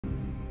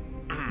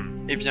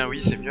Eh bien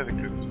oui, c'est mieux avec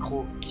le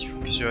micro qui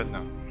fonctionne.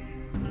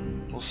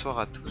 Bonsoir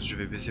à tous, je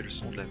vais baisser le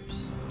son de la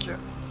musique.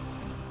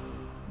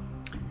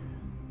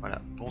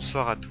 Voilà,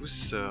 bonsoir à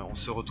tous, on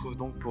se retrouve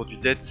donc pour du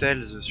Dead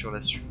Cells sur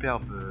la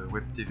superbe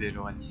web TV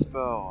Lorraine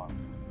Sport.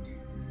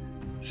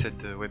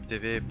 Cette web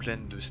TV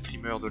pleine de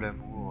streamers de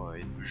l'amour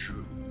et de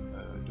jeux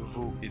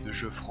nouveaux et de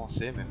jeux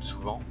français même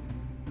souvent.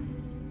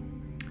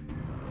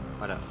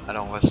 Voilà,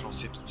 alors on va se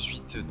lancer tout de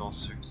suite dans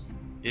ce qui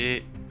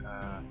est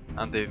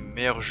un des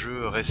meilleurs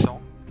jeux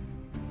récents.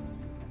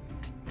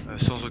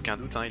 Sans aucun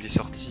doute, hein, il est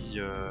sorti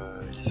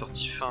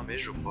fin mai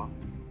je crois.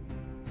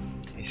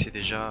 Et c'est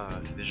déjà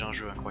un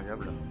jeu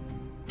incroyable.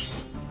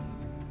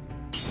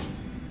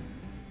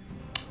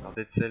 Alors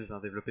Dead Cells, hein,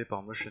 développé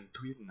par Motion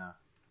Twin.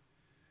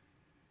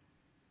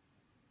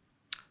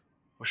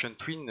 Motion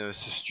Twin,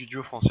 ce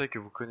studio français que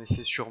vous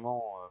connaissez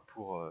sûrement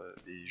pour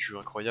des jeux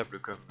incroyables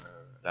comme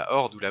la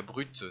Horde ou la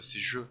Brute, ces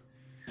jeux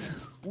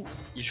où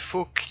il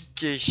faut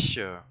cliquer.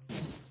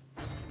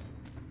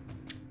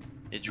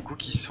 Et du coup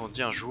qui se sont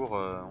dit un jour,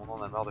 on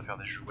en a marre de faire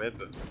des jeux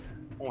web,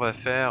 on va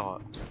faire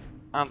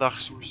un Dark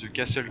Souls de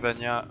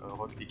Castlevania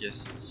Rogue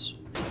Legacy.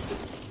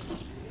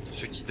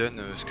 Ce qui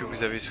donne ce que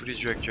vous avez sous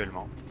les yeux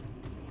actuellement.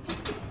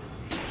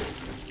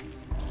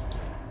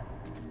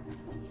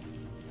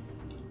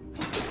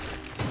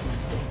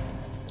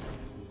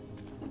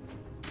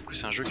 Du coup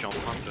c'est un jeu qui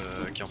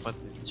emprunte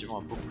effectivement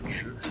à beaucoup de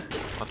jeux.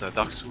 Emprunte à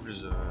Dark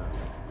Souls,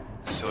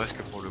 ne serait-ce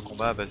que pour le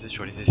combat basé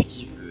sur les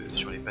esquives,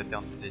 sur les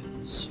patterns des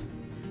ennemis.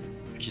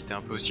 Ce qui était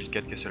un peu aussi le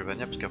cas de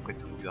Castlevania, parce qu'après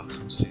tout Dark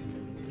Souls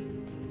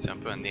c'est un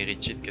peu un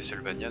héritier de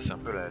Castlevania, c'est un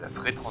peu la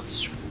vraie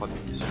transition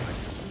de Castlevania.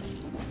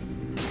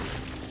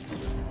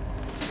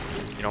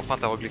 Il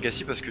emprunte à Rogue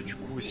Legacy parce que du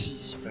coup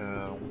aussi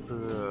on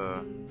peut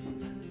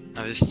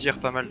investir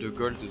pas mal de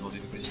gold dans des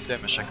nouveaux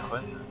items à chaque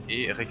run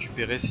et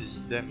récupérer ces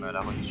items à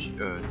la run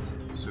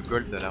ce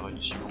gold à la run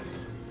suivante.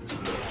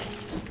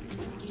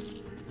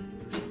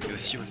 Et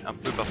aussi un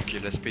peu parce qu'il y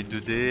a l'aspect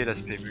 2D,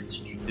 l'aspect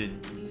multitude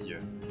d'ennemis.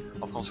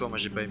 Après en soi moi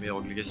j'ai pas aimé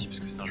Rogue Legacy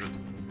parce que c'est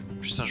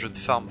plus un jeu de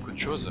farm qu'autre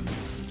chose.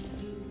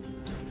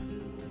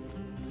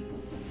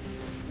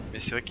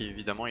 Mais c'est vrai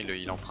qu'évidemment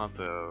il emprunte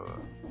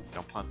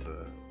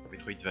au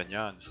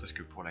Metroidvania, ne serait-ce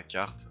que pour la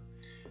carte.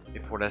 Et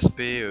pour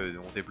l'aspect,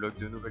 on débloque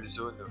de nouvelles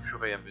zones au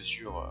fur et à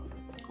mesure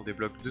qu'on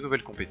débloque de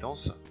nouvelles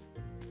compétences.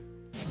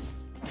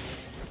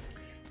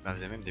 Là,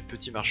 vous avez même des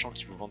petits marchands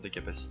qui vous vendent des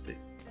capacités.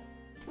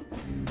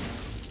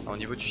 Alors, au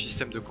niveau du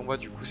système de combat,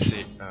 du coup,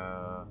 c'est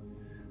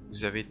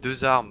vous avez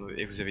deux armes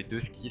et vous avez deux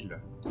skills.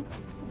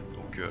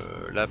 Donc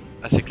là,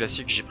 assez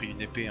classique, j'ai pris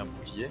une épée et un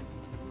bouclier.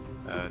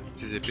 Toutes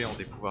ces épées ont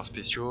des pouvoirs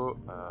spéciaux.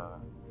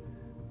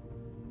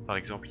 Par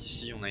exemple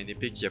ici on a une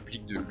épée qui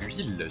applique de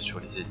l'huile sur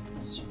les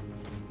ennemis.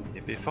 Une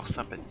épée fort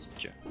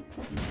sympathique.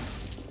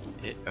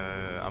 Et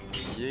un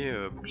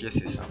bouclier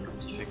assez simple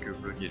qui fait que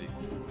bloquer les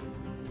coups.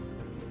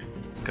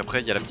 Donc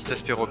après il y a la petite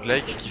aspect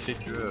roguelike qui fait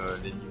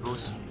que les niveaux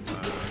sont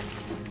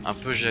un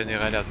peu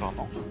générés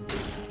aléatoirement.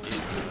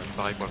 Et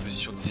pareil pour la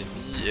position des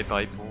ennemis et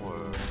pareil pour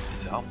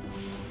les armes.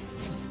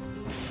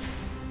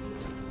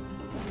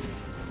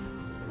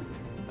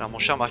 Alors mon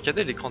cher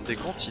Marcadet, l'écran de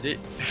décompte il est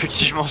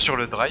effectivement sur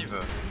le drive.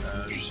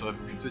 Je saurais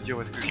plus te dire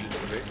où est-ce que je l'ai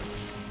trouvé.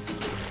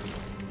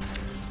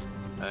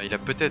 Il a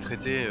peut-être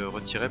été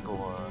retiré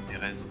pour des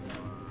raisons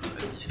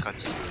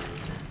administratives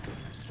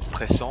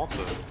pressantes.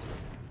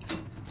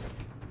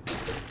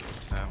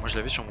 Moi je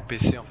l'avais sur mon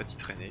PC, en fait il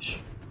traînait. Je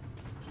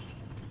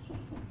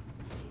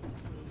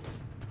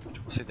te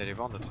conseille d'aller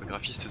voir notre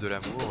graphiste de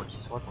l'amour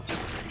qui saura t'en dire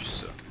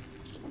plus.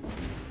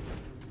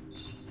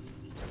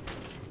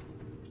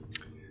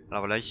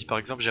 Alors là ici par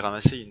exemple j'ai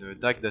ramassé une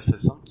dague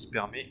d'assassin qui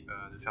permet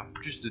de faire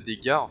plus de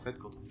dégâts en fait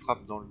quand on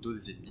frappe dans le dos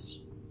des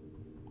ennemis.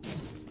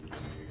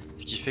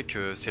 Ce qui fait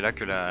que c'est là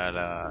que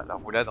la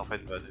roulade en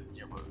fait va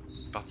devenir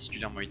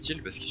particulièrement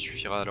utile parce qu'il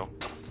suffira alors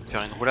de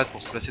faire une roulade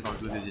pour se placer dans le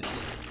dos des ennemis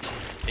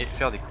et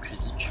faire des coups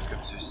critiques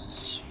comme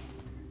ceci.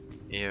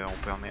 Et on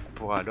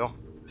pourra alors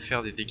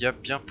faire des dégâts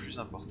bien plus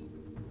importants.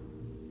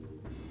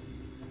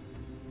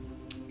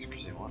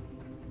 Excusez-moi.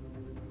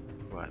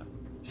 Voilà.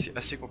 C'est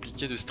assez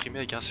compliqué de streamer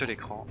avec un seul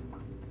écran.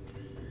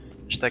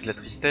 Hashtag la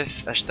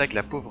tristesse, hashtag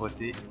la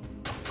pauvreté.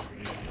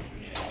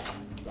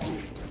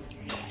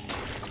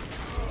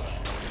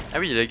 Ah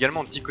oui, il y a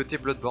également un petit côté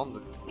Bloodborne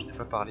dont je n'ai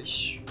pas parlé.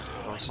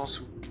 Dans le sens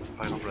où,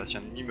 par exemple, là, si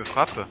un ennemi me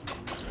frappe,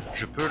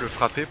 je peux le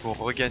frapper pour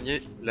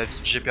regagner la vie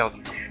que j'ai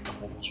perdue.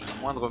 Bon, dans une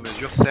moindre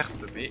mesure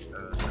certes, mais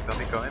ça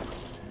permet quand même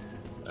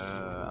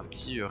un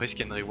petit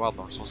risk and reward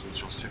dans le sens où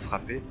si on se fait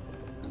frapper,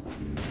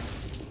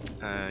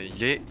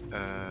 il est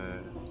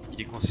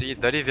conseillé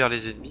d'aller vers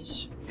les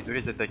ennemis et de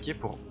les attaquer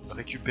pour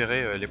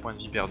récupérer les points de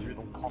vie perdus,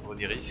 donc prendre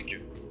des risques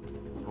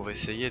pour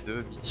essayer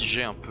de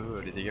mitiger un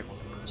peu les dégâts qu'on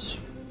s'est pris.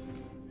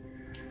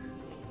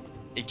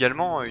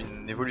 Également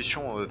une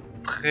évolution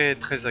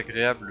très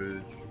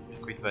agréable du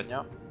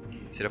Metroidvania,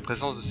 c'est la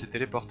présence de ces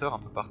téléporteurs un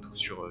peu partout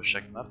sur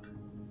chaque map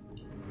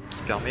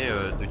qui permet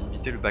de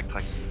limiter le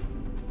backtracking,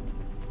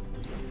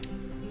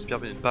 qui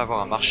permet de ne pas avoir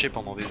à marcher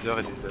pendant des heures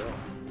et des heures.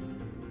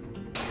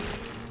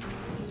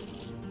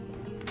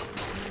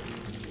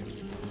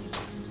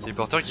 Des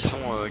porteurs qui sont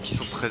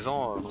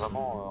présents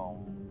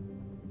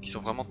qui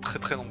sont vraiment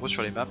très nombreux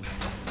sur les maps.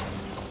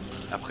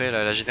 Après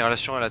la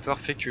génération aléatoire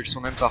fait qu'ils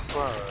sont même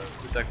parfois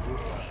côte à côte,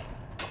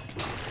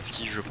 ce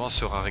qui je pense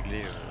sera réglé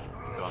au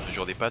fur et à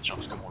mesure des patchs, hein,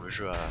 parce que bon, le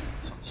jeu a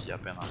sorti il y a à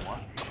peine un mois.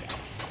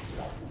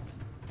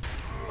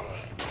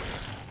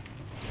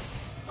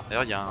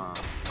 D'ailleurs il y a un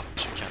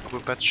nouveau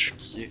patch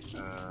qui est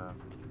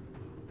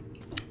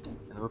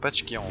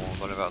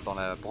dans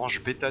la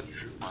branche bêta du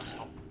jeu pour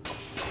l'instant.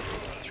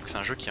 C'est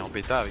un jeu qui est en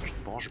bêta avec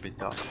une branche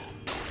bêta.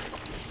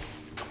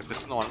 Après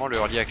tout, normalement le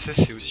early access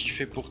c'est aussi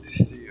fait pour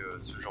tester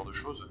ce genre de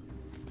choses.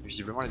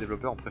 Visiblement les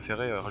développeurs ont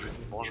préféré rajouter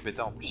une branche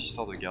bêta en plus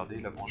histoire de garder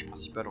la branche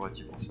principale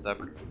relativement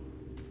stable.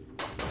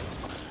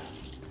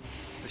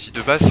 Si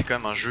de base c'est quand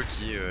même un jeu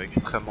qui est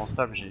extrêmement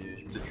stable,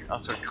 j'ai peut-être eu un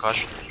seul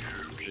crash depuis que je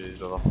joue, j'ai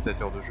dois avoir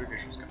 7 heures de jeu,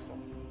 quelque chose comme ça.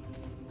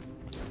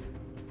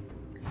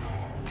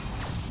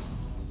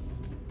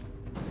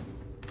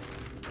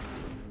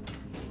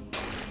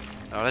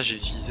 Alors là j'ai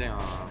utilisé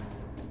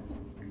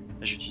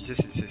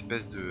cette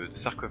espèce de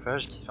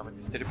sarcophage qui se permet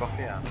de se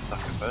téléporter à un autre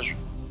sarcophage.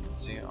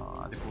 C'est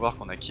un des pouvoirs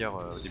qu'on acquiert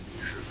au début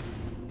du jeu.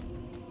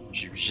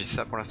 J'ai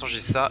ça, pour l'instant j'ai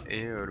ça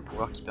et le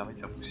pouvoir qui permet de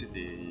faire pousser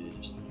des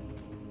vies.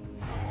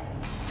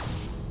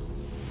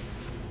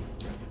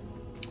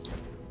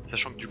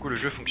 Sachant que du coup le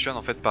jeu fonctionne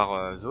en fait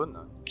par zone.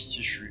 Donc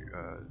ici je suis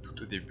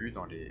tout au début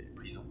dans les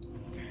prisons.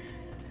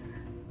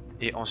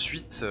 Et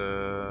ensuite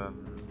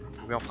vous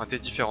pouvez emprunter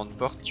différentes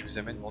portes qui vous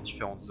amènent dans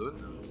différentes zones.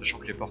 Sachant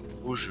que les portes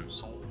rouges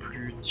sont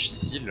plus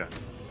difficiles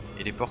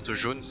et les portes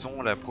jaunes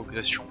sont la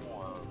progression,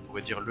 on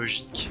pourrait dire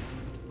logique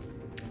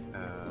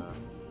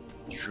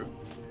du jeu.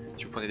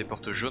 Si vous prenez des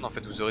portes jaunes, en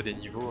fait vous aurez des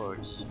niveaux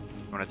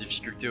dont la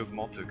difficulté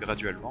augmente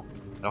graduellement,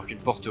 alors qu'une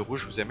porte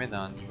rouge vous amène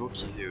à un niveau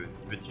qui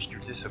de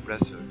difficulté se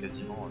place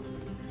quasiment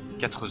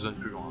 4 zones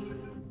plus loin en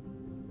fait.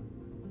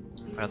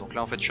 Voilà, donc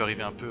là en fait je suis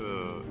arrivé un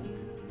peu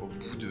au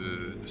bout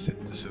de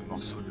ce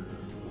morceau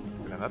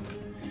de la map.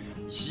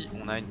 Ici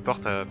on a une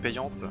porte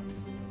payante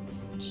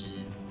qui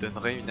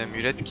donnerait une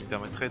amulette qui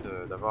permettrait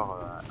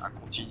d'avoir un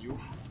continue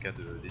en cas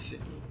de décès.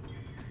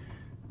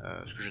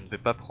 Ce que je ne vais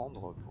pas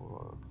prendre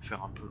pour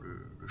faire un peu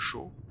le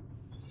show.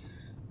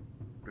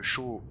 Le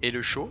show et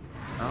le show.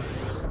 Hein.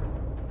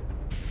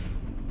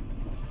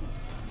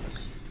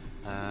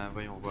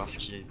 Voyons voir ce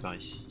qu'il y a par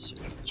ici.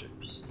 Déjà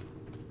vu ici.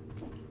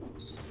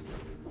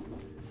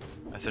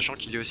 Sachant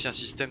qu'il y a aussi un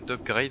système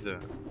d'upgrade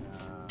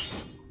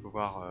qu'on peut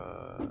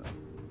voir.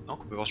 Non,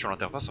 qu'on peut voir sur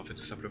l'interface en fait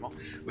tout simplement.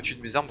 Au-dessus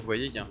de mes armes, vous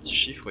voyez, il y a un petit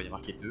chiffre, il y a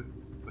marqué 2.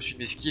 Au-dessus de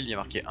mes skills, il y a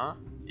marqué 1.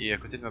 Et à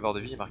côté de ma barre de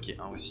vie, il y a marqué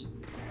 1 aussi.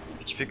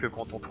 Ce qui fait que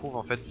quand on trouve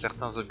en fait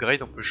certains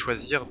upgrades, on peut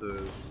choisir de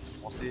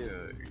monter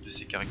une de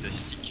ces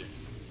caractéristiques.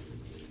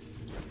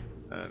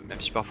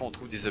 Même si parfois on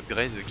trouve des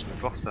upgrades qui nous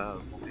forcent à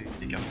monter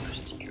des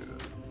caractéristiques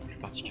plus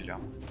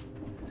particulièrement.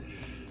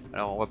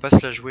 Alors on va pas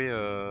se la jouer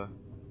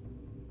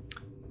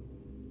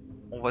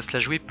on va se la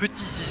jouer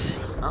petit ici,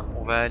 hein.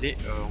 On va aller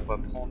on va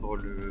prendre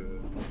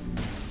le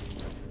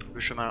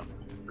chemin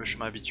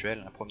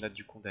habituel, la promenade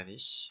du condamné.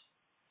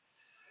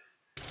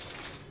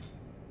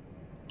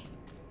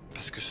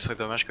 Parce que ce serait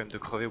dommage quand même de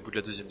crever au bout de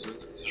la deuxième zone,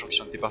 sachant que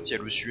si on était parti à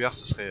l'ossuaire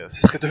ce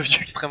serait devenu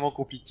extrêmement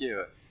compliqué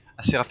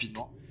assez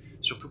rapidement.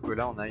 Surtout que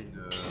là on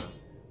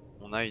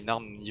a une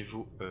arme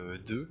niveau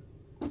 2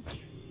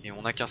 et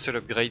on n'a qu'un seul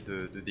upgrade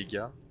de dégâts,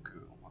 donc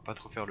on va pas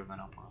trop faire le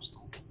malin pour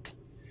l'instant.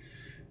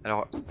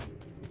 Alors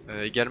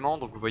également,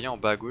 donc vous voyez en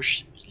bas à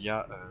gauche il y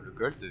a le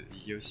gold,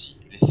 il y a aussi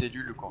les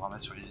cellules qu'on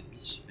ramasse sur les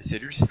ennemis. Les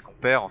cellules c'est ce qu'on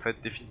perd en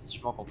fait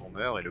définitivement quand on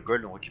meurt, et le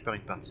gold on récupère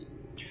une partie.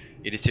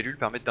 Et les cellules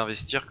permettent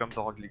d'investir comme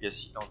dans Rogue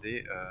Legacy dans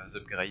des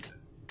upgrades.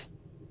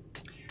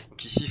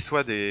 Donc ici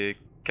soit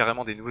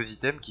carrément des nouveaux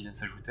items qui viennent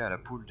s'ajouter à la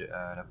pool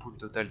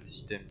totale des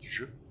items du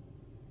jeu,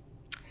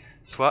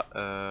 soit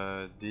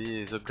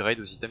des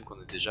upgrades aux items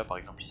qu'on a déjà, par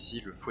exemple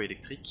ici le fouet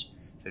électrique,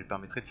 ça lui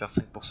permettrait de faire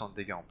 5% de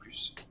dégâts en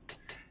plus.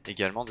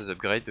 Également des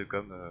upgrades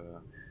comme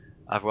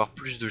avoir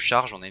plus de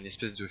charges, on a une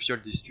espèce de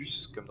fiole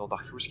d'estus comme dans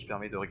Dark Souls qui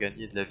permet de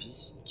regagner de la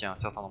vie, qui a un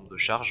certain nombre de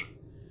charges,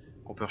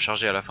 qu'on peut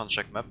recharger à la fin de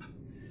chaque map.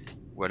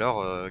 Ou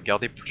alors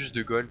garder plus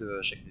de gold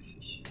à chaque décès.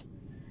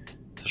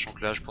 Sachant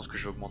que là je pense que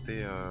je vais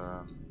augmenter,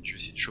 je vais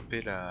essayer de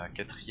choper la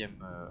quatrième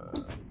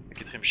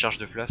charge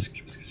de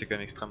flasque parce que c'est quand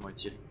même extrêmement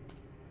utile.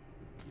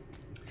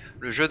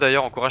 Le jeu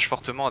d'ailleurs encourage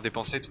fortement à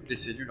dépenser toutes les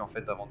cellules en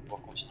fait avant de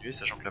pouvoir continuer,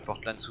 sachant que la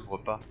porte là ne s'ouvre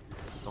pas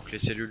tant que les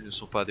cellules ne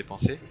sont pas à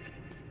dépenser.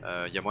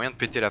 Il y a moyen de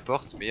péter la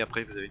porte mais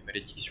après vous avez une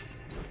malédiction.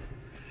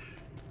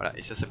 Voilà,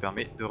 et ça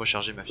permet de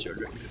recharger ma fiole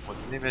et de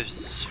redonner ma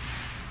vie.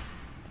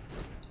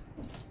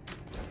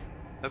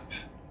 Hop.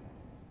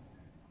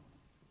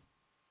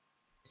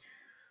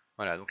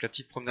 Voilà, donc la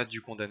petite promenade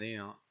du condamné,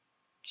 hein.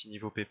 Petit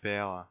niveau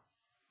pépère.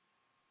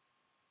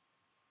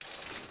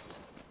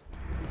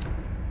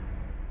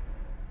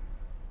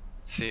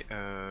 C'est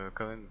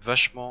quand même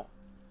vachement...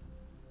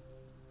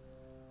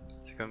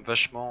 C'est quand même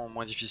vachement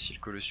moins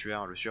difficile que le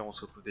suaire. Le suaire on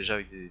se retrouve déjà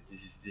avec des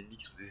ennemis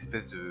qui sont des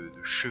espèces de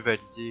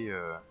chevaliers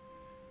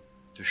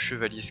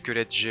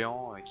squelettes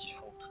géants qui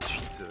font tout de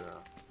suite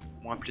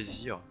moins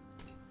plaisir.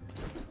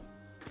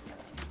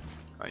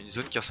 Une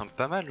zone qui ressemble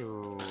pas mal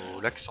au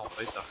lac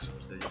cendré de Dark Souls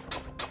d'ailleurs.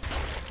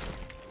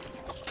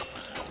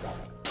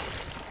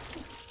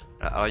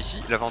 Alors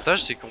ici,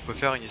 l'avantage c'est qu'on peut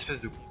faire une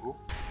espèce de combo.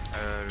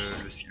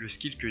 Le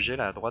skill que j'ai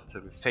là à droite,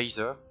 le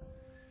phaser,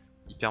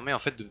 il permet en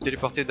fait de me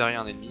téléporter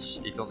derrière un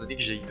ennemi, étant donné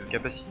que j'ai une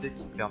capacité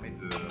qui me permet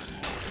de...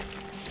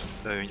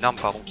 une arme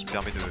pardon, qui me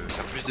permet de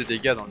faire plus de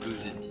dégâts dans le dos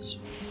des ennemis.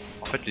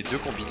 En fait les deux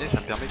combinés ça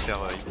me permet de faire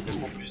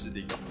immédiatement plus de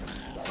dégâts.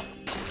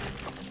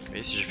 Vous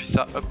voyez, si je fais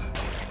ça, hop,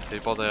 je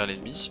téléporte derrière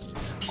l'ennemi.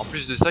 En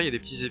plus de ça, il y a des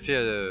petits effets,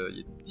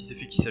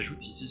 qui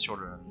s'ajoutent ici sur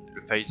le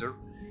phaser.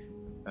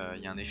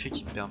 Il y a un effet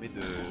qui me permet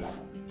de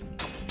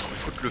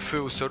foutre le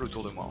feu au sol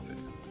autour de moi en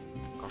fait,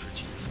 quand je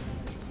l'utilise.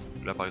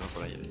 Là par exemple,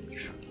 voilà, il y a du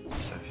feu.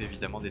 Ça fait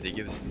évidemment des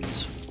dégâts aux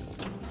ennemis.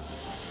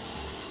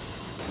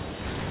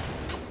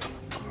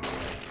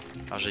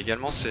 Alors j'ai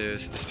également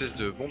cette espèce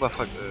de bombe à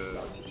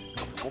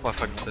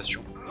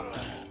fragmentation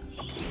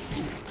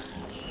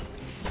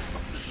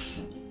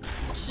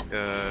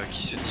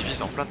qui se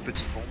divise en plein de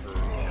petites bombes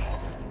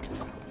différentes.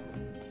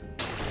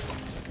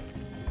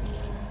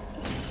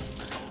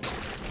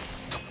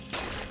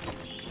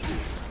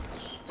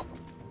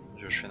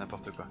 Je fais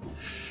n'importe quoi.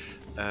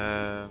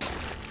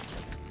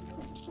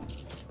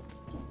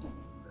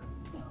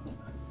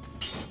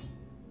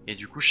 Et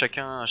du coup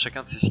chacun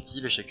de ces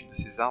skills et chacune de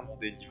ces armes ont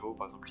des niveaux.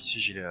 Par exemple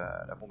ici j'ai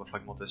la bombe à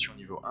fragmentation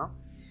niveau 1.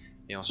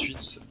 Et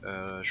ensuite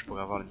je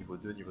pourrais avoir le niveau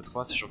 2, niveau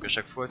 3, sachant qu'à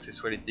chaque fois c'est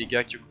soit les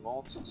dégâts qui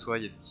augmentent, soit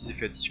il y a des petits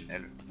effets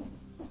additionnels.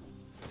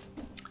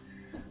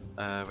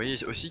 Vous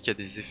voyez aussi qu'il y a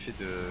des effets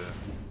de...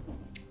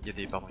 Il y a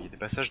des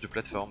passages de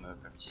plateforme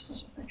comme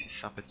ici, avec ces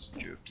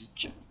sympathiques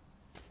pics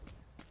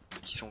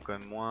qui sont quand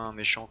même moins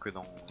méchants que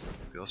dans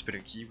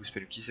Spelunky, où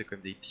Spelunky c'est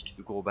comme des pics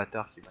de gros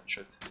bâtards qui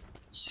one-shot.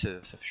 Ici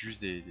ça fait juste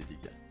des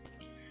dégâts.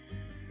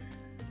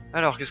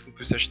 Alors qu'est-ce qu'on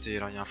peut s'acheter?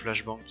 Alors il y a un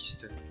flashbang qui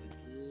stun les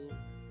ennemis.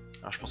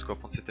 Alors je pense qu'on va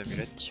prendre cette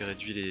amulette qui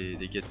réduit les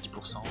dégâts de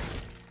 10%.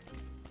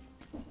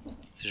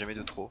 C'est jamais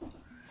de trop.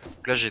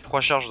 Donc là j'ai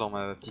 3 charges dans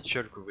ma petite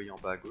fiole que vous voyez en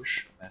bas à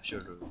gauche. Ma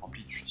fiole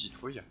remplie de jus de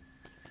citrouille.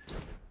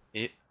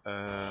 Et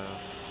on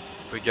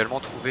peut également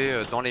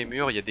trouver dans les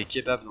murs, il y a des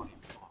kebabs dans les murs.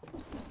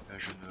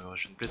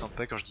 Je ne plaisante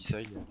pas quand je dis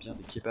ça, il y a bien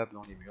des kebabs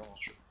dans les murs dans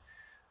ce jeu.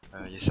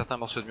 Il y a certains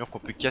morceaux de mur qu'on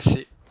peut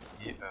casser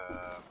et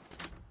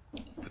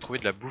on peut trouver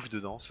de la bouffe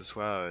dedans, que ce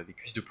soit des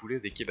cuisses de poulet ou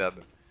des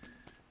kebabs.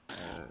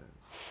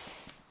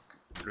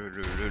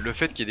 Le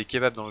fait qu'il y ait des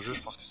kebabs dans le jeu,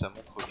 je pense que ça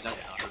montre bien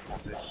que c'est un jeu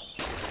français.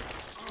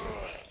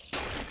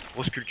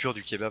 Grosse culture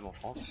du kebab en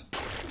France.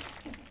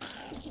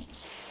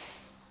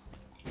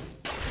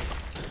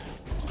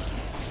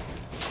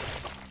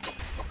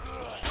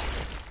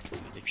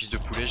 Les cuisses de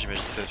poulet,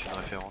 j'imagine que ça va être une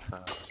référence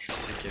à je ne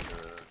sais quel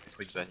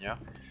Metroidvania.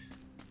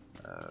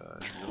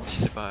 Je me demande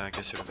si c'est pas un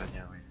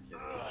Castlevania, oui. Il y a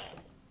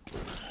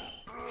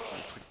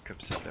des trucs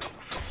comme ça de la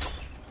bouffe.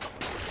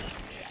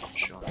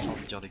 Je suis en train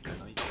de dire des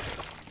conneries.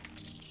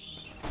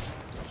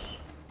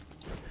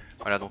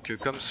 Voilà, donc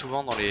comme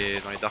souvent dans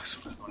les Dark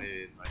Souls, dans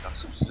les Dark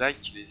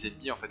Souls-like, les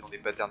ennemis en fait ont des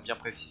patterns bien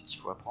précis qu'il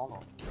faut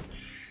apprendre.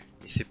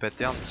 Et ces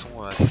patterns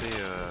sont assez,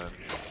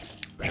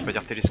 je vais pas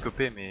dire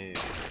télescopés, mais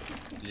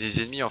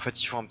les ennemis en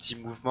fait ils font un petit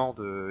mouvement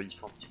de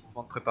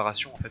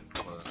préparation en fait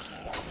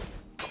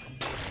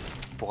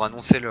pour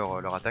annoncer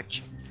leur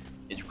attaque.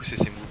 Et du coup c'est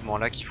ces mouvements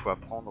là qu'il faut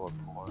apprendre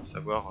pour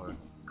savoir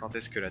quand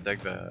est-ce que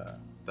l'attaque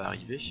va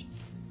arriver.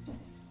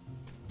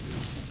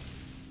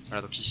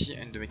 Voilà, donc ici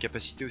une de mes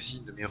capacités aussi,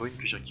 une de mes runes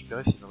que j'ai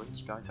récupérée, c'est une rune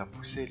qui permet de faire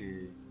pousser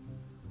les...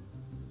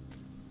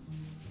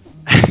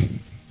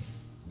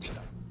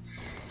 Putain.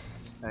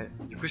 Ouais,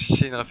 du coup si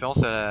c'est une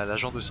référence à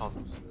l'agent 212,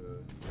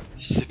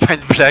 si c'est pas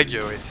une blague,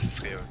 ouais, ce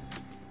serait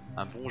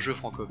un bon jeu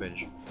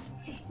franco-belge.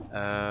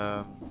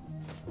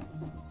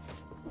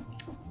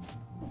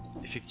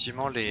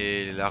 Effectivement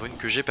la rune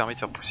que j'ai permet de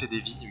faire pousser des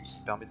vignes qui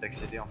permettent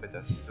d'accéder en fait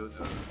à ces zones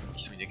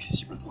qui sont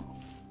inaccessibles autrement.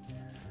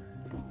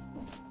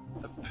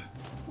 Hop.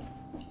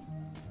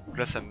 Donc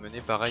là ça me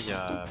menait pareil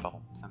à...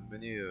 Pardon, ça me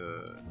menait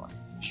dans les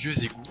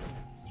vieux égouts,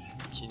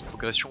 qui est une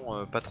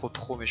progression pas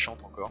trop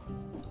méchante encore.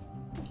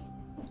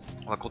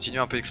 On va continuer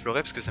un peu à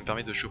explorer parce que ça me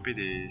permet de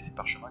choper ces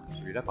parchemins comme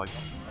celui-là par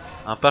exemple.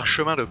 Un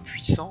parchemin de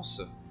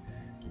puissance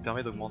qui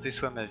permet d'augmenter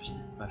soit ma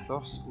vie, ma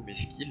force ou mes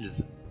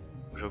skills.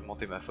 Je vais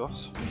augmenter ma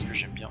force parce que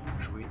j'aime bien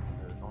jouer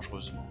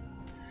dangereusement.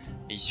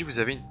 Et ici vous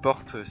avez une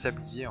porte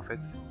sablier en fait.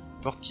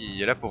 Une porte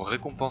qui est là pour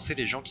récompenser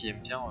les gens qui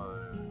aiment bien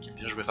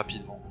jouer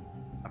rapidement.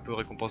 Un peu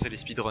récompenser les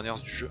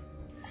speedrunners du jeu.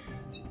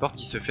 C'est une porte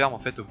qui se ferme en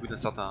fait au bout d'un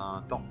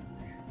certain temps.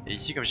 Et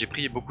ici comme j'ai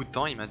pris beaucoup de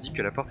temps, il m'indique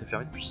que la porte est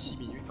fermée depuis 6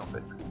 minutes en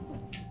fait.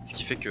 Ce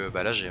qui fait que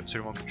bah, là j'ai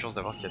absolument aucune chance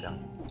d'avoir ce qu'il y a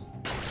derrière.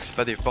 C'est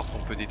pas des portes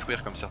qu'on peut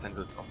détruire comme certaines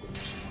autres portes.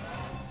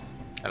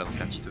 Voilà donc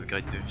la petite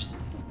grille de vie.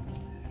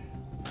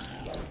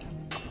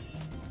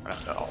 Voilà.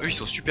 Alors eux ils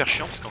sont super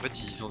chiants parce qu'en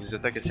fait ils ont des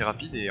attaques assez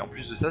rapides et en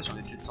plus de ça si on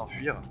essaie de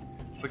s'enfuir,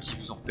 une fois qu'ils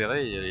vous ont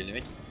repéré, les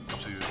mecs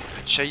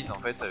te chase en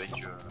fait avec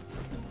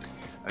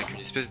une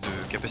espèce de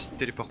capacité de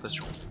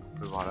téléportation, on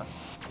peut le voir là.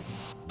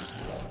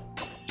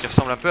 Qui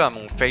ressemble un peu à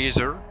mon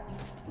phaser,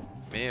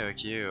 mais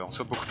qui est en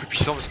soi beaucoup plus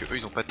puissant parce que eux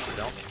ils ont pas de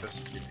cooldown mais ils peuvent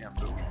se déplacer un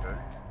peu où ils veulent.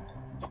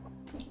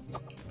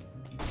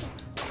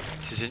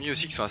 des ennemis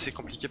aussi qui sont assez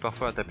compliqués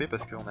parfois à taper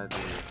parce qu'on a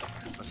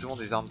souvent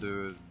des armes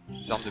de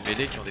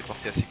mêlée qui ont des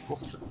portées assez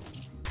courtes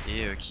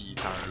et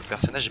le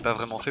personnage n'est pas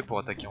vraiment fait pour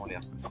attaquer en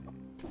l'air.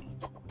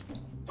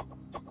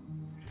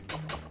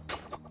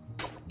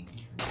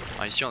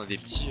 Ici on a des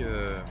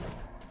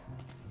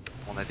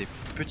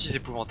petits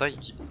épouvantails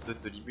qui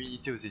donnent de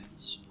l'immunité aux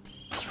ennemis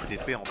qu'il faut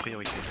détruire en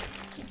priorité.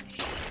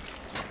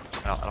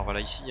 Alors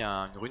voilà, ici il y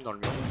a une rune dans le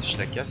mur, si je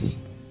la casse,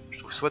 je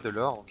trouve soit de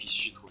l'or, donc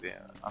ici j'ai trouvé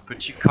un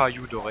petit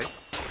caillou doré,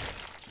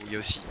 où il y a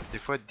aussi des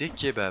fois des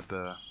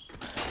kebabs.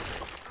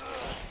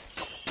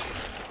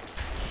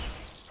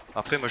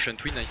 Après Motion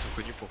Twin, ils sont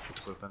connus pour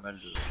foutre pas mal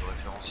de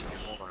références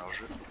inhumaines dans leur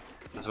jeu.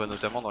 Ça se voit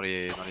notamment dans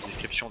les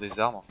descriptions des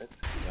armes en fait.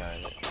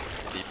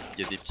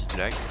 Il y a des petites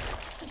blagues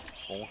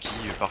qui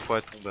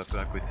parfois tombent un peu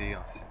à côté,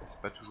 hein.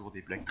 C'est pas toujours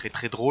des blagues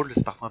très drôles,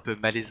 c'est parfois un peu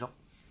malaisant.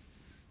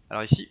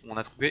 Alors ici on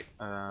a trouvé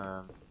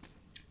un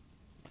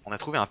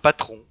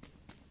patron,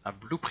 un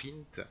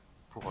blueprint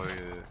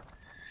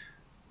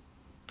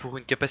pour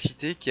une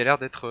capacité qui a l'air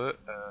d'être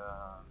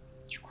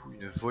du coup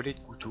une volée de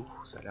couteaux.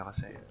 Ça a l'air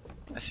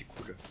assez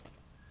cool.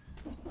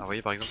 Alors vous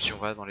voyez par exemple si on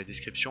va dans les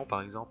descriptions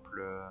par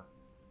exemple,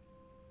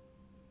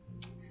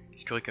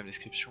 qu'est-ce qu'il y aurait comme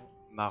description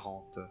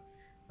marrante?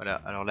 Voilà,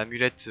 alors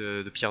l'amulette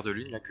de pierre de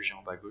lune là que j'ai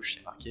en bas à gauche,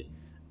 c'est marqué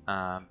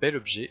un bel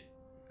objet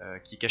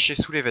qui est caché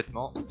sous les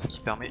vêtements, ce qui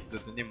permet de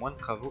donner moins de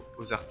travail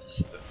aux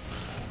artistes.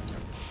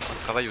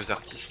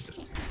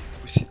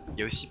 Il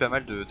y a aussi pas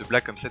mal de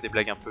blagues comme ça, des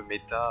blagues un peu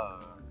méta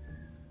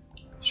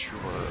sur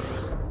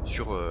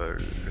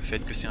le fait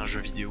que c'est un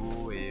jeu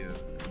vidéo et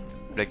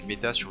blagues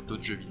méta sur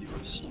d'autres jeux vidéo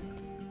aussi.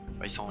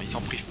 Bah, ils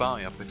s'en privent pas,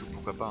 et après tout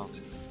pourquoi pas, hein,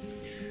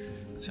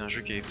 c'est un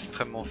jeu qui est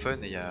extrêmement fun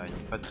et il n'y a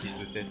pas de prise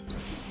de tête.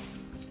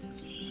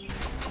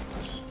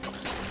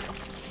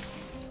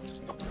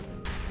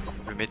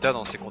 Le méta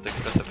dans ces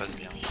contextes là ça passe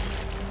bien.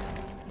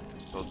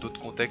 Dans d'autres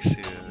contextes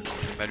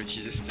c'est mal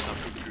utilisé, c'est peut-être un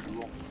peu plus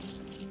lourd.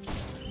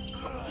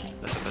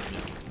 Là ça passe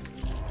bien.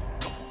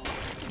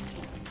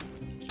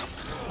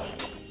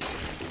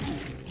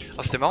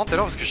 Ah, c'était marrant tout à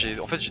l'heure parce que j'ai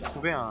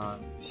trouvé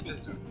une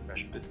espèce de... Là,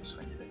 je vais peut-être me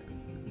soigner d'ailleurs.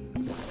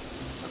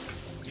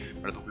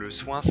 Voilà, donc le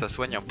soin ça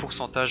soigne un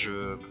pourcentage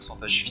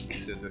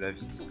fixe de la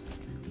vie.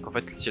 Donc, en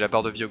fait si la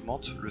barre de vie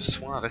augmente, le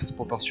soin reste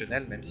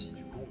proportionnel même si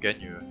du coup on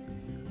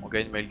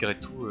gagne malgré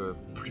tout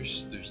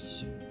plus de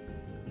vie.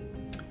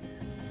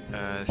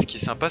 Ce qui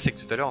est sympa c'est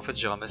que tout à l'heure en fait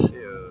j'ai ramassé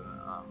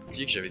un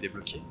bouclier que j'avais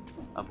débloqué.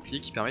 Un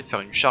bouclier qui permet de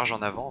faire une charge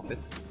en avant en fait.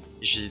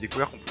 Et j'ai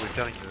découvert qu'on pouvait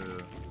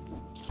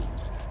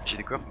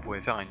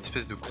faire une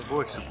espèce de combo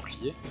avec ce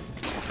bouclier.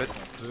 En fait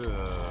on peut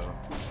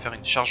faire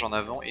une charge en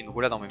avant et une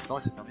roulade en même temps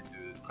et ça permet de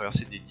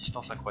traverser des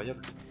distances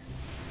incroyables.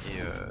 Et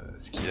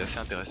ce qui est assez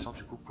intéressant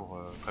du coup pour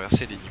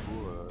traverser les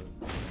niveaux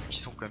qui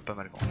sont quand même pas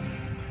mal grands.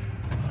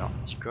 Alors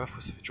petit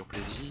coffre, ça fait toujours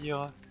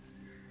plaisir.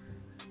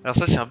 Alors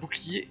ça c'est un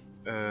bouclier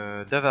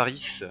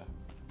d'avarice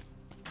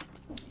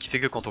qui fait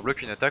que quand on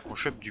bloque une attaque on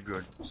chope du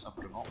gold tout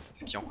simplement.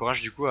 Ce qui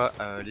encourage du coup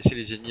à laisser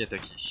les ennemis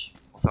attaquer.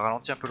 Bon, ça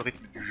ralentit un peu le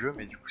rythme du jeu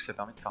mais du coup ça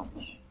permet de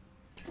farmer.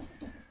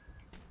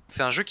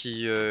 C'est un jeu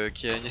qui a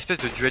une espèce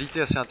de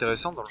dualité assez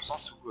intéressante dans le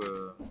sens où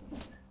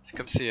c'est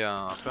comme c'est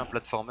un peu un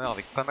platformer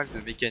avec pas mal de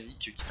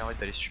mécaniques qui permettent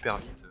d'aller super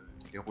vite.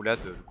 Les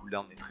roulades, le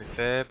cooldown est très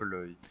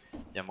faible,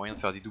 il y a moyen de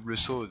faire des doubles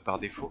sauts par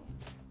défaut.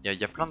 Il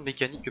y a plein de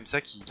mécaniques comme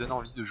ça qui donnent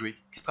envie de jouer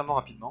extrêmement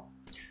rapidement.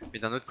 Mais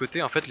d'un autre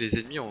côté, en fait, les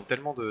ennemis ont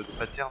tellement de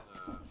patterns.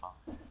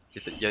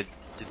 Il y a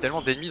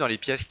tellement d'ennemis dans les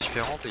pièces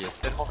différentes et il y a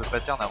tellement de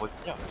patterns à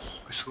retenir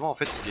que souvent, en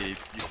fait, il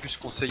est plus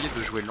conseillé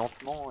de jouer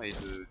lentement et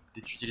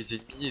d'étudier les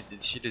ennemis et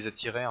d'essayer de les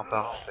attirer un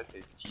par un, en fait,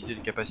 et d'utiliser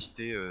les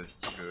capacités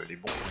style les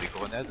bombes ou les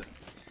grenades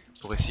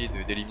pour essayer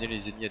d'éliminer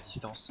les ennemis à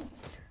distance.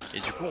 Et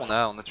du coup, on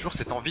a toujours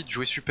cette envie de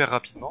jouer super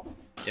rapidement.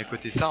 Et à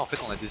côté de ça, en fait,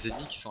 on a des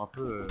ennemis qui sont un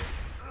peu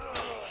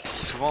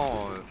qui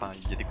souvent,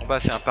 il y a des combats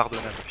assez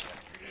impardonnables au final.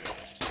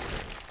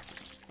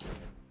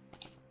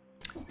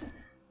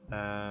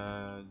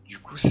 Du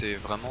coup c'est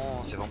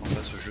vraiment ça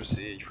ce jeu,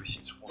 il faut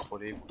essayer de se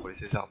contrôler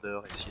ses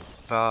ardeurs, essayer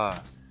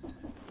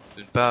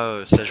de ne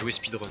pas se la jouer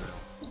speedrunner.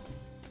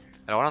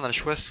 Alors là on a le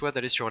choix soit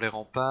d'aller sur les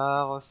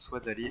remparts, soit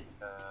d'aller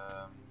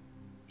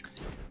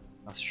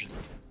non, si je ne me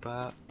trompe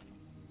pas,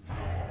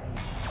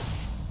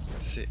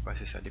 c'est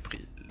ça, les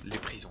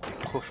prisons, les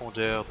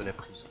profondeurs de la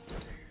prison.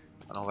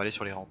 Alors on va aller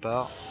sur les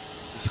remparts,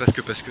 ne serait-ce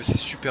que parce que c'est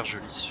super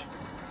joli.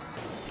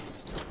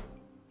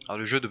 Alors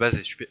le jeu de base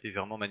est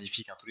vraiment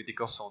magnifique, hein. Tous les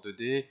décors sont en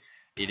 2D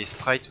et les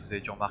sprites, vous avez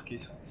dû remarquer,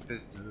 sont une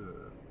espèce de...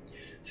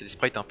 c'est des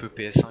sprites un peu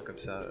PS1 comme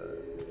ça,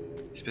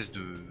 une espèce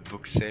de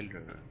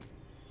voxel.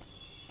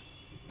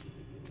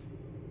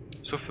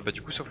 Sauf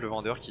le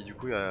vendeur qui du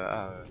coup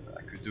a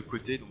que deux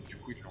côtés, donc du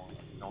coup il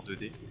est en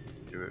 2D.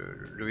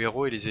 Le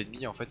héros et les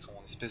ennemis en fait sont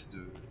en espèce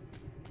de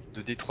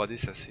 2D 3D,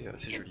 c'est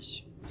assez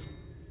joli.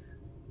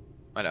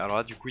 Voilà, alors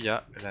là du coup il y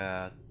a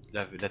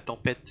la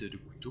tempête de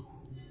couteaux.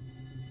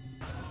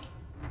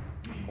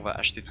 On va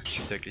acheter tout de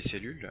suite avec les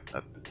cellules.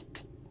 Hop.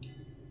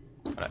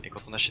 Voilà, et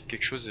quand on achète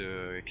quelque chose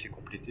et que c'est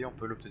complété, on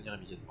peut l'obtenir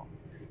immédiatement.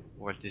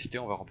 On va le tester,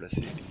 on va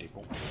remplacer les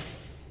bombes.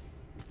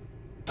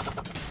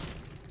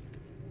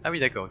 Ah oui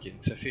d'accord, ok,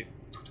 donc ça fait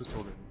tout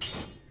autour de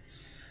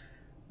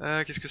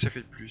nous. Qu'est-ce que ça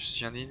fait de plus?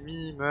 Si un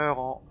ennemi meurt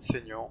en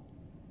saignant,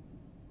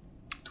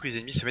 tous les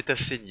ennemis se mettent à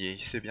saigner,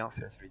 c'est bien,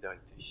 c'est la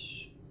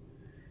solidarité.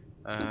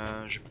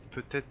 Je vais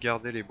peut-être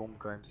garder les bombes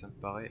quand même, ça me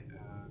paraît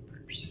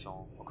plus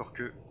puissant. Encore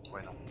que,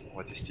 ouais non, on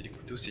va tester les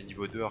couteaux, c'est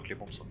niveau 2 alors que les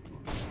bombes sont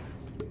niveau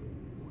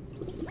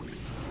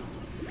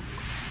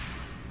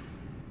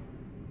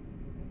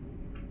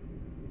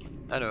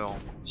 1. Alors, on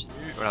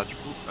continue, voilà du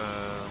coup,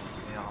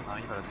 on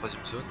arrive à la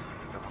 3ème zone,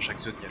 dans chaque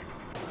zone il y a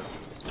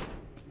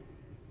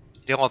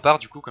les remparts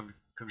du coup, comme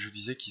je vous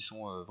disais, qui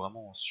sont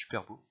vraiment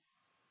super beaux.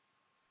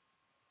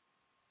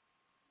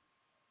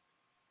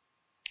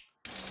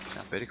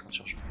 Un bel écran de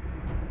chargement.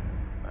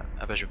 Voilà.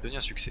 Ah bah j'ai obtenu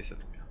un succès, ça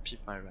tombe bien. Peep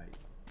my ride.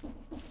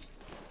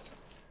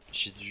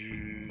 J'ai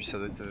dû... ça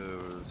doit être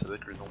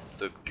le nombre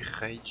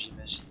d'upgrades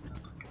j'imagine, un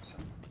truc comme ça.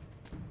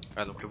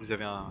 Voilà, donc là vous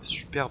avez un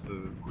superbe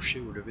coucher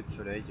au lever de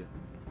soleil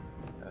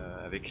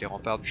avec les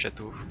remparts du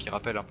château qui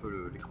rappellent un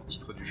peu l'écran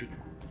titre du jeu du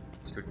coup.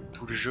 Parce que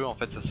tout le jeu en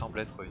fait ça semble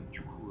être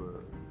du coup...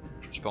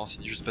 je me suis pas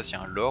renseigné, je sais pas s'il y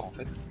a un lore en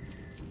fait.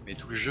 Mais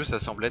tout le jeu ça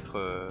semble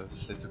être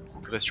cette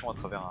progression à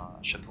travers un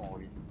château en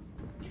ruine.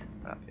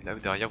 Voilà. Et là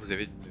derrière vous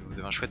avez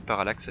un chouette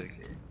parallaxe avec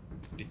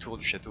les tours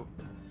du château.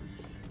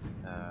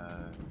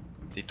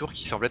 Des tours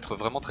qui semblent être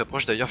vraiment très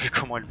proches d'ailleurs vu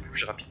comment elles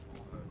bougent rapidement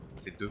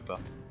dans ces 2 pas.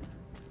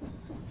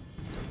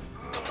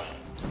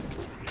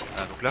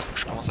 Voilà, donc là faut que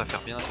je commence à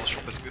faire bien attention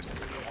parce que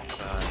ça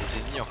commence à... les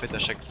ennemis en fait à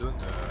chaque zone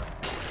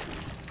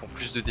font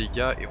plus de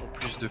dégâts et ont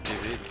plus de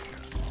PV donc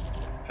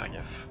faut faire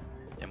gaffe.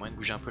 Il y a moyen de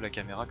bouger un peu la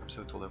caméra comme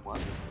ça autour de moi.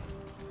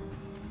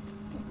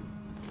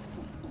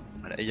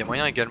 Voilà. Et il y a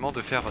moyen également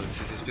de faire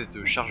ces espèces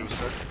de charges au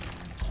sol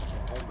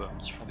qui tombent,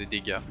 qui font des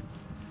dégâts.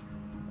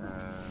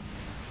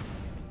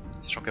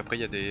 Sachant qu'après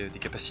il y a des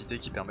capacités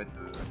qui permettent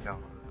de faire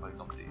par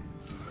exemple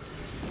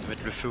de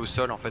mettre le feu au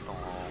sol en fait en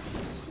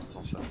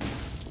faisant ça.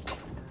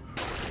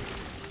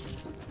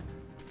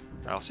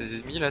 Alors ces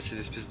ennemis là, ces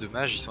espèces de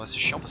mages, ils sont assez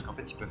chiants parce qu'en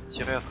fait ils peuvent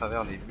tirer à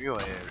travers les murs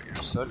et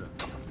le sol.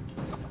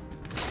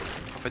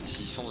 En fait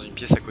s'ils sont dans une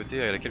pièce à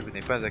côté à laquelle vous n'avez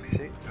pas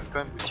accès, ils peuvent quand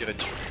même vous tirer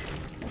dessus.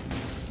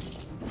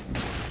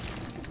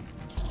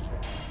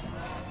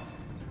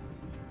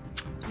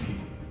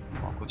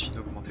 On continue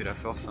d'augmenter la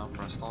force hein.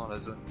 Pour l'instant la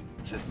zone.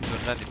 Cette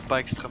zone là n'est pas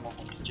extrêmement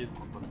compliquée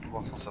donc on va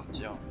pouvoir s'en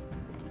sortir.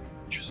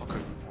 Je sens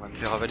qu'on va me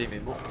faire avaler mes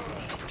mots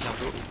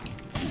bientôt.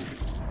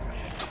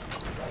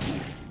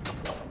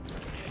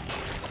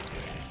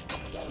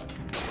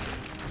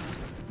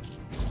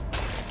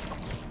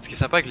 Ce qui est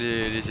sympa avec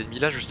les ennemis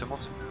là justement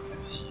c'est que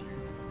même si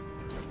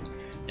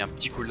il y a un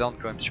petit cooldown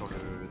quand même sur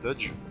le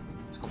dodge,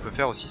 ce qu'on peut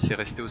faire aussi c'est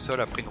rester au sol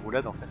après une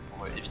roulade en fait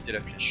pour éviter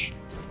la flèche.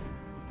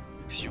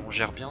 Donc si on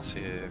gère bien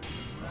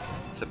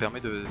ça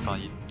permet de... enfin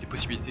il y a des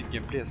possibilités de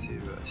gameplay assez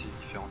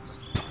différentes.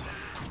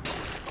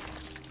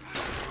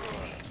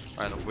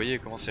 Voilà donc vous voyez il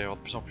commence à y avoir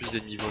de plus en plus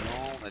d'ennemis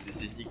volants, on a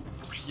des ennemis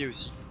boucliers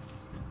aussi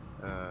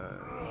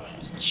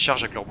qui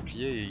chargent avec leur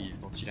bouclier et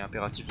dont il est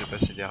impératif de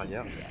passer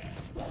derrière.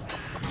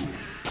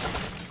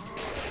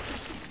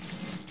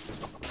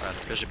 Voilà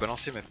donc là j'ai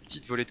balancé ma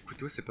petite volée de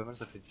couteau, c'est pas mal,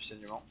 ça fait du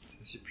saignement,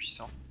 c'est assez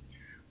puissant.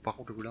 Par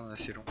contre le cooldown est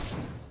assez long.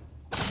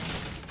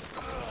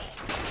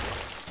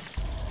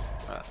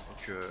 Voilà,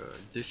 donc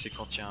l'idée c'est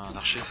quand il y a un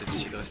archer, c'est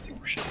d'essayer de rester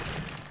couché.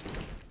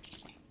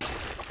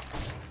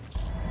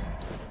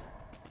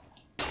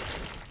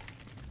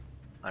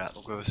 Voilà,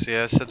 donc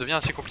ça devient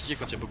assez compliqué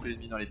quand il y a beaucoup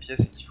d'ennemis dans les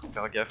pièces et qu'il faut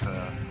faire gaffe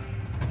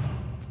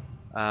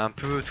à un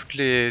peu toutes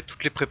les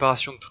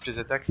préparations de toutes les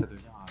attaques, ça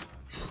devient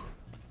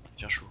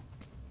chaud.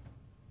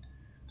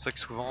 C'est pour ça que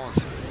souvent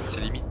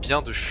c'est limite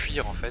bien de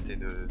fuir en fait et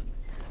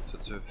soit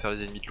de se faire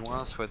les ennemis de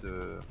loin, soit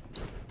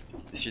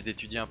d'essayer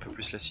d'étudier un peu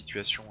plus la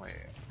situation et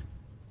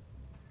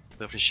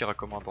réfléchir à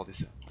comment aborder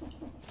ça.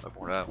 Ah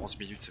bon là 11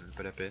 minutes c'est même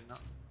pas la peine.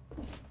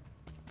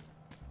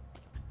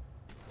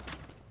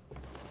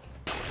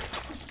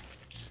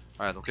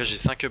 Voilà donc là j'ai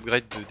 5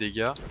 upgrades de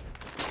dégâts,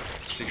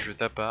 ce qui fait que je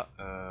tape à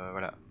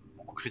voilà.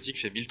 Mon coup critique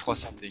fait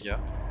 1300 de dégâts,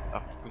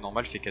 alors que mon coup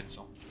normal fait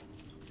 400.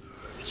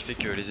 Ce qui fait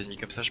que les ennemis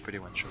comme ça je peux les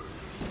one shot.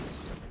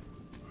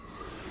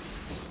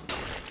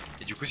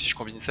 Et du coup si je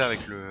combine ça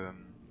avec le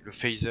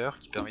phaser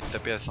qui permet de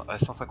taper à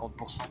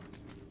 150%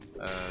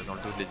 dans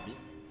le dos de l'ennemi,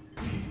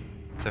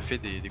 ça fait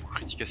des coups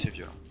critiques assez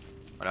violents.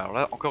 Voilà, alors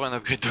là encore un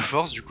upgrade de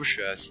force, du coup je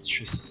suis à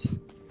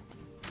 6.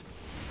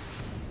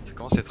 Ça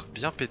commence à être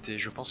bien pété,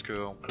 je pense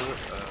qu'on peut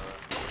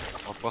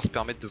on va pouvoir se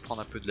permettre de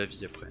prendre un peu de la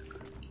vie après.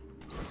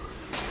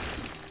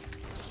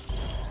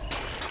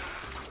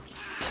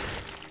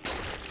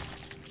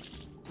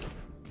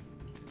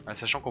 Voilà,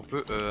 sachant qu'on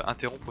peut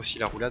interrompre aussi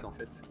la roulade en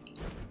fait.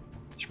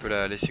 Je peux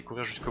la laisser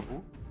courir jusqu'au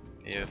bout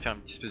et faire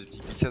une petite espèce de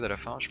petite glissade à la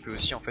fin. Je peux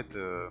aussi en fait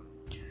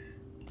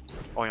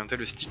orienter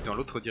le stick dans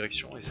l'autre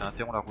direction et ça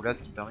interrompt la roulade,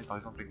 ce qui me permet par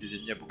exemple avec des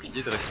ennemis à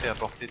bouclier de rester à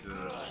portée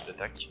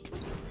d'attaque.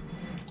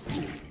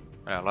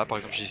 Alors là par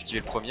exemple j'ai esquivé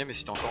le premier mais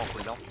c'était encore en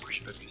cooldown du coup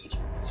j'ai pas pu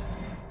esquiver.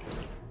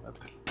 Hop.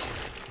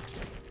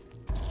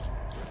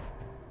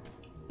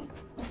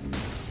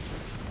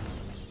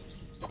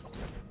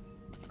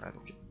 Voilà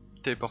donc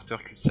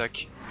téléporteur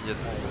cul-de-sac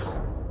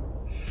immédiatement.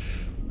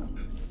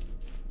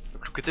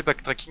 côté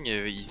backtracking,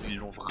 ils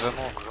l'ont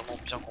vraiment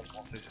bien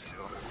compensé, ça c'est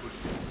vraiment cool.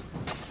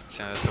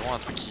 C'est vraiment un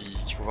truc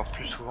qu'il faut voir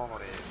plus souvent dans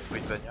les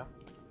Metroidvania.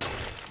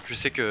 Je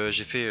sais que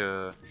j'ai fait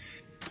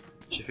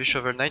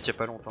Shovel Knight il y a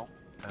pas longtemps,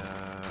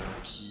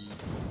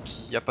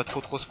 qui a pas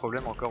trop ce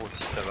problème encore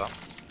aussi, ça va.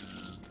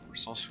 Dans le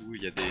sens où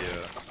il y a des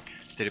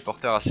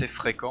téléporteurs assez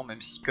fréquents,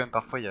 même si quand même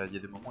parfois il y a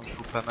des moments où il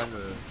faut pas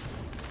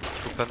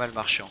mal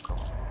marcher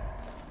encore.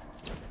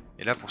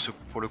 Et là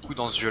pour le coup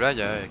dans ce jeu là il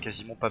y a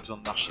quasiment pas besoin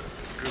de marcher.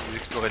 C'est que vous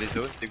explorez les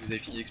zones, dès que vous avez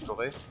fini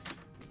d'explorer,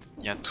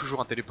 il y a toujours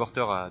un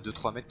téléporteur à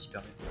 2-3 mètres qui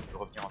permet de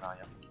revenir en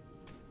arrière.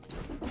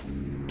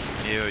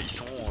 Et ils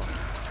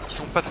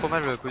sont pas trop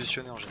mal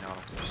positionnés en général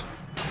en plus.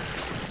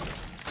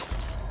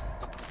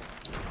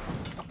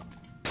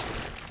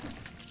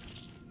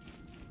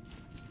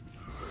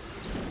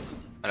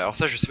 Alors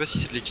ça je sais pas si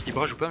c'est de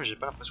l'équilibrage ou pas, mais j'ai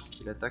pas l'impression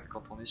qu'il attaque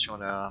quand on est sur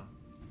la...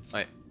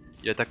 Ouais,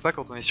 il attaque pas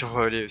quand on est sur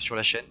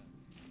la chaîne.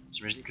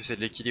 J'imagine que c'est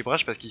de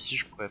l'équilibrage parce qu'ici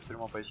je pourrais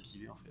absolument pas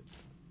esquiver en fait.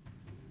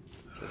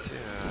 C'est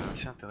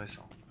assez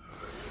intéressant.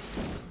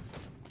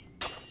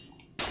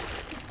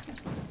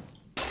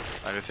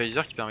 Ah, le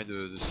phaser qui permet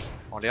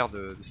en l'air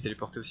de se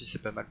téléporter aussi, c'est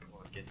pas mal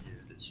pour gagner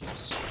de la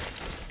distance.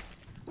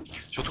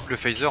 Surtout que le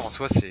phaser en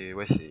soi c'est...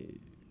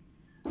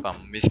 Enfin,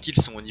 mes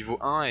skills sont au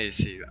niveau 1 et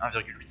c'est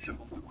 1,8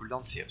 secondes de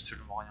cooldown, c'est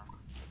absolument rien quoi.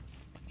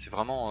 C'est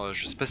vraiment,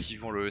 je sais pas s'ils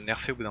vont le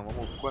nerfer au bout d'un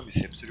moment ou quoi, mais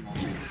c'est absolument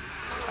nul.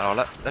 Alors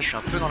là je suis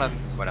un peu dans la...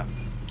 Voilà,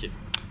 ok.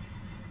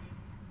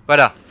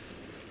 Voilà.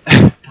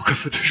 Pourquoi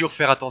faut toujours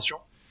faire attention.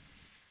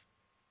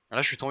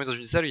 Là je suis tombé dans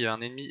une salle où il y a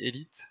un ennemi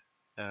élite,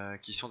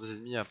 qui sont des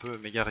ennemis un peu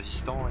méga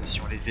résistants, et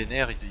si on les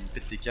vénère, ils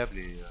pètent des câbles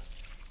et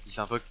ils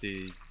invoquent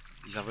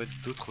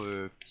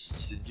d'autres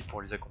petits ennemis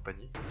pour les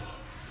accompagner.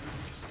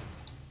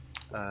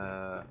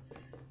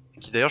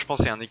 Qui d'ailleurs je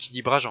pense est un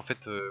équilibrage en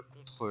fait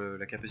contre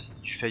la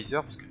capacité du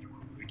phaser, parce que du coup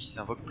vu qu'ils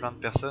invoquent plein de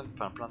personnes,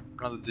 enfin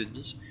plein d'autres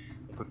ennemis,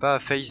 on peut pas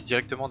phase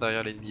directement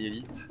derrière l'ennemi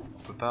élite,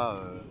 on peut pas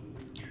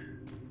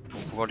pour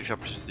pouvoir lui faire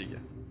plus de dégâts.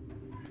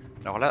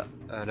 Alors là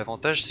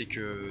l'avantage c'est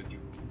que du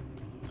coup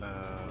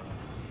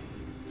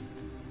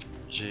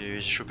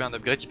j'ai chopé un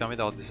upgrade qui permet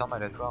d'avoir des armes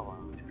aléatoires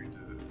au début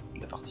de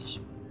la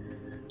partie.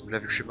 Donc là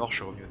vu que je suis mort je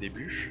suis revenu au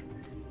début,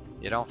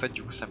 et là en fait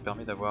du coup ça me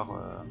permet d'avoir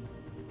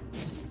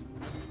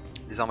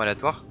des armes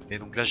aléatoires, et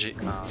donc là j'ai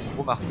un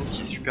gros marteau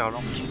qui est super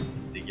lent qui fait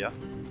des dégâts,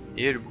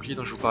 et le bouclier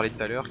dont je vous parlais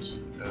tout à l'heure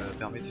qui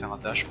permet de faire un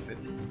dash en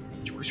fait.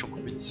 Du coup si on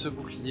combine ce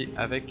bouclier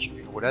avec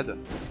une roulade,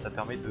 ça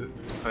permet de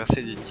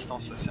traverser des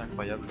distances assez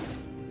incroyables.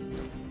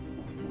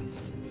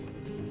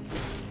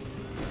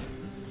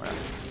 Voilà,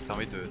 ça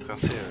permet de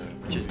traverser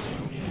moitié du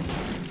niveau.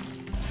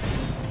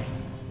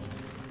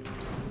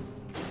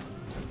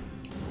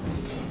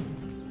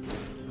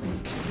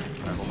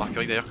 Voilà, vous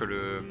remarquerez d'ailleurs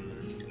que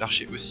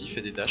l'archer aussi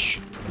fait des dashs.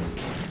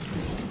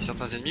 Et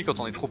certains ennemis, quand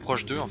on est trop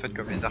proche d'eux, en fait,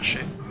 comme les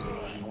archers,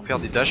 vont faire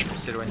des dashs pour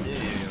s'éloigner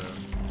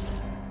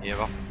et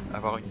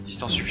avoir une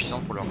distance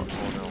suffisante pour leur arme.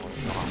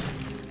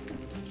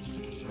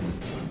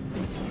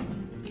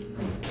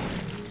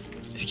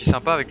 Et ce qui est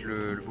sympa avec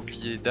le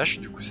bouclier dash,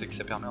 du coup, c'est que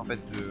ça permet en fait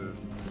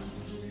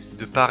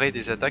de parer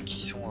des attaques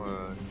qui sont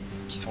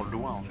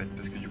loin en fait,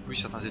 parce que du coup,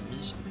 certains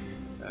ennemis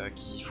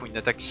qui font une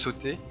attaque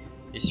sautée.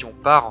 Et si on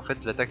part en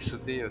fait l'attaque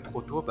sautée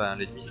trop tôt, ben,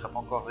 l'ennemi sera pas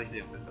encore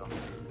arrivé en fait. Alors,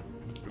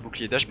 le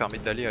bouclier dash permet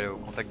d'aller au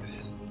contact de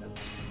ces ennemis là.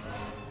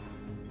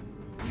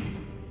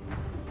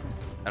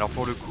 Alors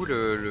pour le coup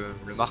le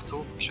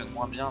marteau fonctionne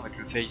moins bien avec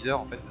le phaser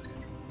en fait, parce que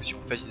du coup si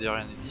on phase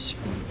derrière un ennemi,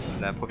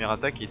 la première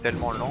attaque est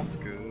tellement lente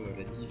que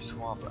l'ennemi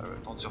souvent a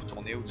le temps de se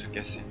retourner ou de se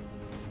casser.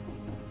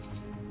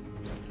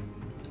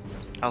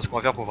 Alors ce qu'on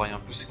va faire pour varier un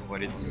peu, c'est qu'on va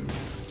aller dans le...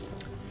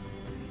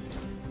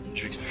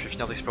 Je vais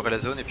finir d'explorer la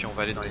zone et puis on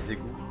va aller dans les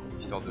égouts,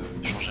 histoire de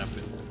changer un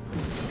peu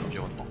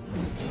l'environnement.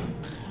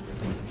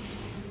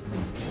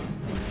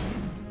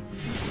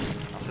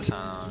 Alors ça c'est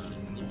un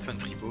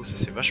infantry bow, ça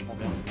c'est vachement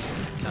bien.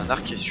 C'est un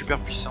arc qui est super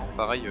puissant,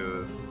 pareil,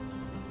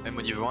 même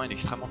au niveau 1 il est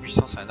extrêmement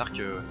puissant, c'est un arc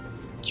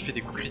qui fait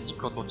des coups critiques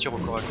quand on tire au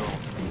corps à corps.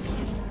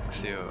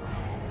 C'est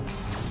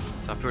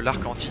un peu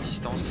l'arc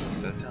anti-distance,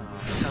 c'est assez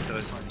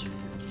intéressant à utiliser.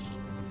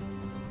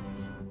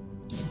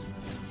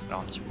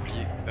 Alors un petit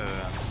bouclier,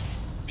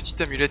 petite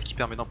amulette qui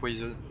permet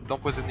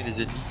d'empoisonner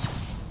les ennemis qui font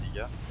des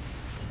dégâts.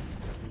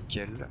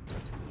 Nickel.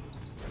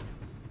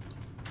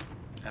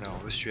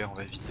 Alors le suaire on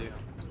va éviter.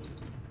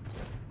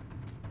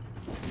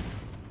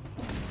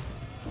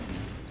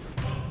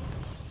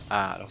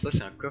 Ah alors ça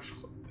c'est un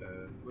coffre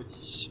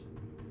maudit.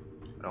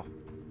 Alors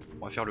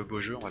on va faire le beau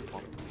jeu, on va le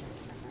prendre.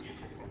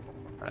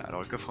 Voilà,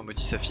 alors le coffre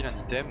maudit ça file un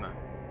item,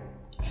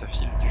 ça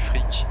file du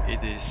fric et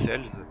des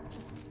cells.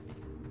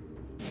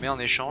 Mais en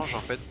échange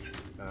en fait,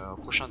 au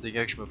prochain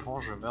dégât que je me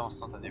prends, je meurs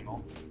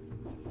instantanément.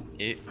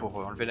 Et pour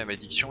enlever la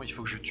malédiction, il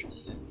faut que je tue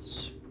 10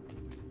 ennemis.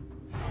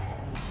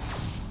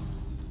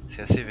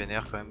 C'est assez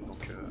vénère quand même,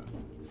 donc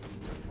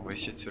on va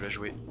essayer de se la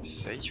jouer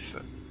safe.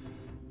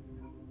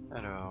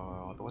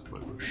 Alors, à droite ou à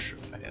gauche?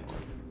 Allez, à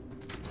droite.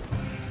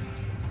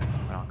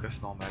 Voilà, un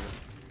coffre normal.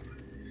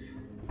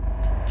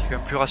 Qui est quand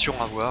même plus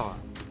rassurant à voir.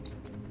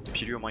 Et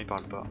puis lui au moins il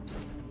parle pas.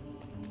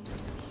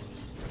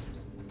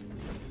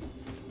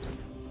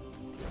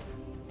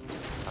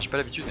 j'ai pas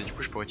l'habitude, mais du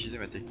coup je pourrais utiliser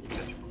ma technique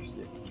là du coup qui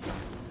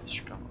est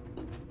super.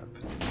 Hop.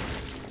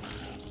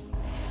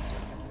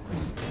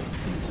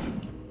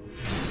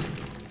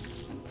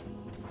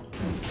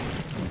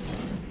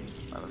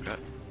 Ah, donc là,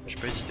 je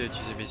vais pas hésiter à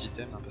utiliser mes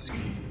items hein, parce que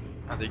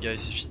un dégât et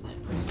c'est fini.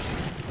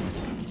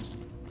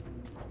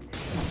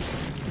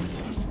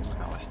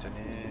 Alors reste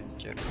net,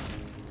 nickel.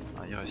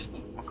 Ah, il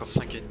reste encore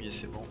 5 ennemis et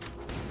c'est bon.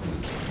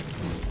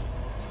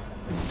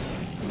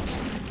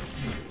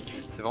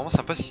 C'est vraiment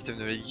sympa ce système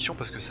de malédiction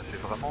parce que ça fait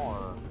vraiment...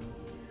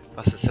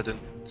 Enfin, ça donne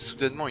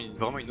soudainement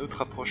vraiment une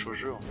autre approche au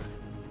jeu en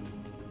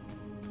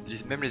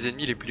fait. Même les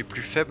ennemis les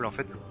plus faibles en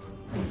fait,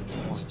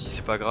 on se dit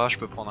c'est pas grave, je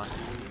peux prendre un coup.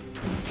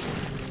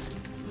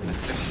 Même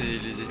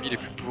les ennemis les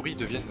plus pourris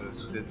deviennent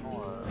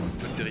soudainement un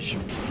peu terrifiants.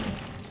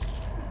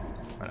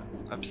 Voilà,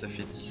 hop ça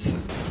fait 10.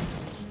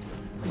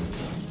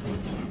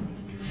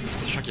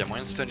 Sachant qu'il y a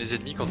moyen de stun les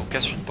ennemis quand on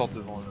casse une porte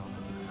devant eux.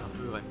 Ça fait un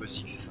peu Rainbow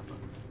Six, c'est sympa.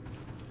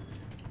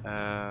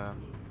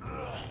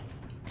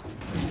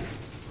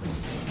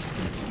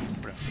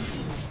 Voilà.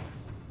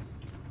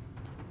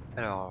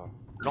 Alors,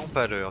 lampe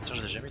à l'heure, tiens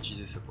je n'ai jamais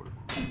utilisé ça pour le coup.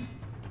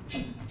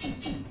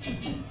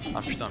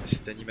 Ah putain mais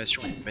cette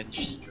animation est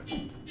magnifique.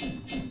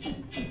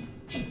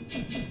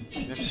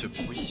 Et même ce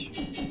bruit.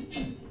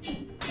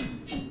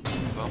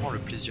 Vraiment le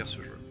plaisir ce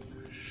jeu.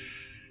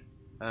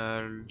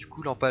 Du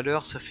coup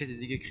l'empaleur ça fait des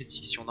dégâts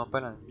critiques si on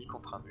empale un ennemi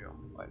contre un mur.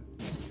 Ouais.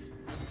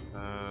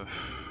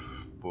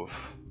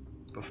 Bof.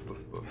 Bof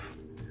bof bof.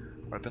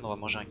 Pour la peine on va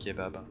manger un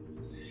kebab.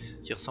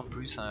 Qui ressemble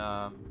plus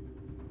à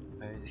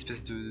une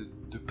espèce de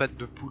pâte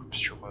de poulpe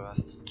sur un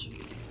stick.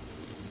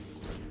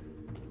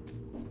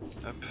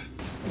 Hop.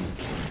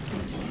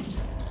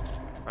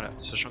 Voilà,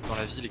 sachant que dans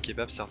la vie les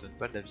kebabs ça redonne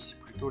pas de la vie, c'est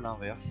plutôt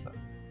l'inverse.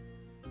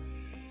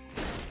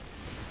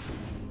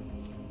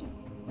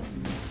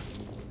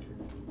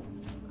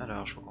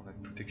 Alors je crois qu'on a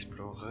tout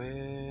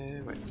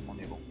exploré. Ouais, on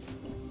est bon.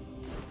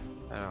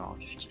 Alors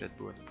qu'est-ce qu'il a de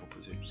beau à nous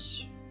proposer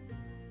lui?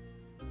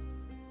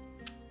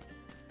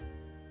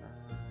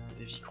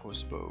 Heavy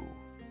crossbow.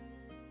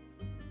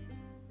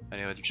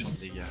 Allez, réduction de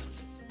dégâts.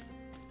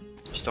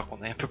 Histoire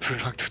qu'on aille un peu plus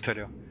loin que tout à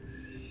l'heure.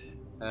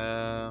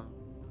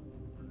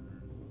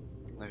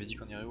 On avait dit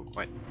qu'on irait où?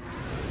 Ouais.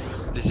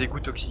 Les égouts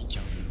toxiques.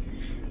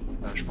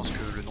 Je pense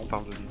que le nom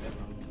parle de lui-même.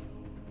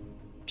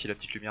 Puis la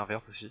petite lumière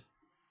verte aussi.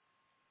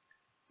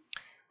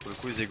 Pour le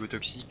coup, les égouts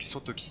toxiques sont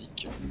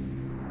toxiques.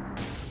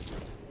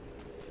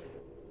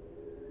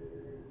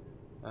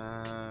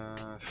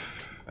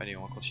 Allez,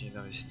 on va continuer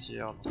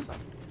d'investir dans ça.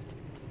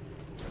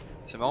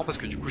 C'est marrant parce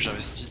que du coup,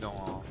 j'investis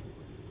dans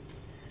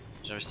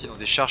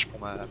des charges pour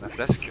ma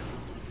flasque.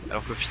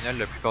 Alors qu'au final,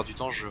 la plupart du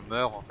temps, je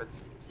meurs en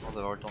fait sans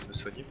avoir le temps de me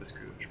soigner parce que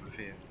je me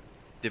fais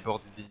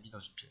déborder d'ennemis dans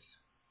une pièce.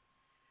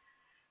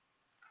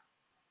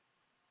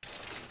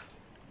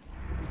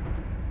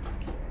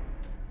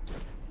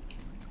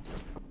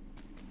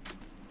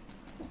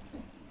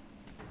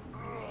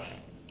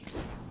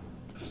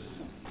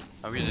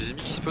 Ah oui, les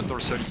ennemis qui spawnent dans le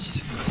sol ici,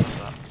 c'est très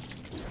sympa.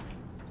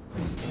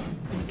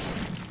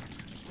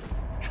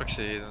 Je crois que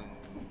c'est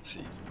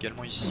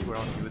également ici, ou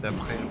alors au niveau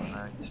d'après, on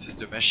a une espèce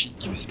de machine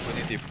qui fait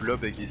spawner des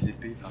blobs avec des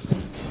épées, enfin,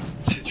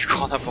 c'est du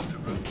grand n'importe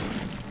quoi.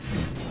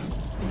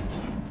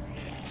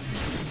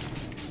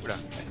 Oula,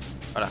 ouais.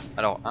 Voilà,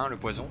 alors 1, le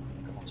poison,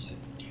 comme on disait.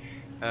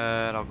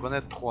 Alors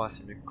grenade 3,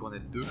 c'est mieux que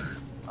grenade 2.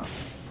 Ah.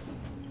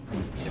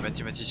 Les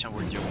mathématiciens vous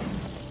le diront.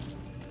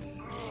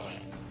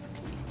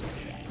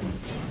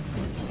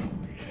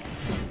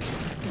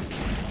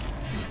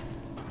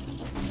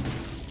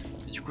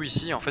 Du coup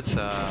ici en fait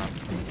ça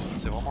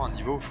c'est vraiment un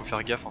niveau où il faut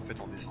faire gaffe en fait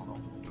en descendant.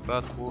 On peut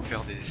pas trop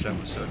faire des slams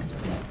au sol.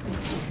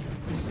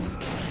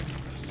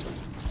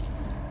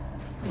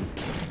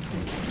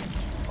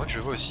 Je crois que je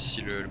vois aussi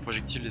si le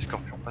projectile des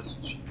scorpions passe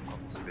au-dessus quand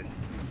on se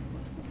baisse.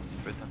 Ça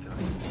peut être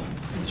intéressant.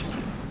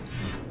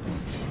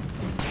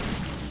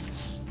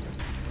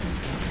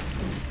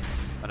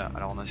 Voilà,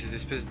 alors on a ces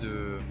espèces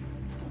de...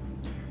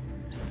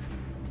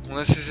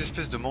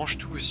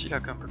 mange-tout aussi là,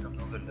 un peu comme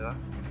dans Zelda.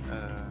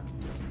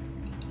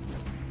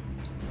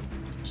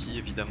 Qui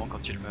évidemment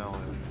quand il meurt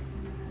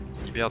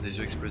libère des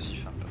œufs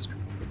explosifs hein, parce que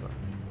on peut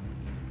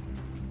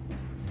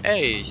pas.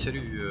 Hey,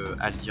 salut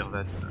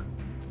Aldirvat de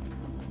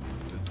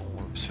ton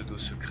pseudo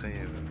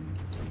secret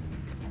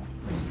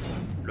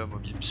l'homme aux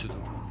 1000 pseudos.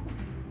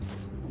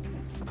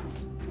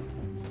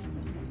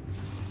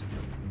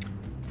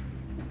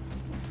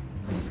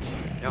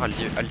 D'ailleurs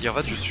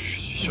Aldirvat je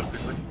suis sûr que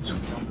toi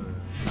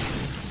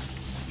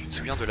tu te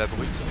souviens de La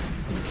Brute,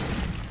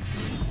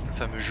 le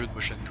fameux jeu de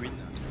Motion Twin.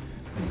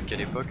 Donc à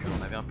l'époque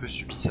on avait un peu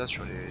subi ça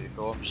sur les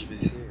forums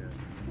JVC,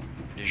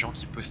 les gens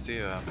qui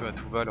postaient un peu à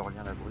tout va leur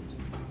lien à La Brute.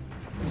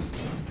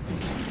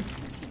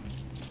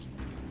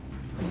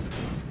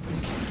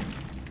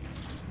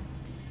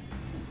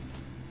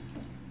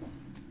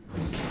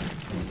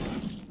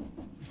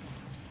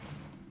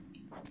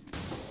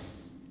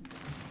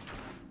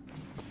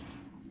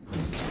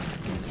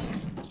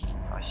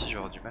 Alors ici je vais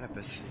avoir du mal à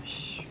passer.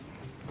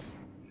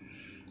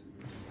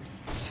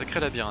 Sacré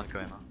labyrinthe quand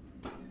même.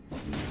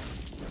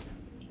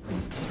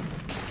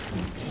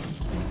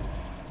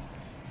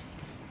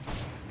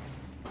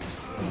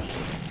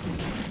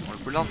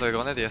 cooldown de la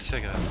grenade est assez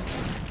agréable.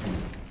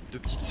 2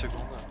 petites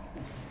secondes,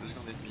 2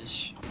 secondes et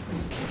demie.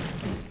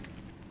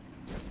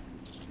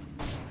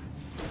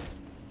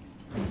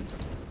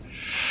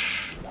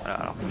 Voilà,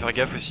 alors faut faire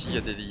gaffe aussi,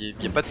 il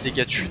n'y a pas de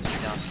dégâts de chute,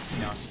 il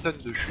y a un stun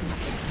de chute.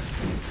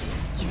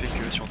 Qui fait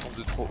que si on tombe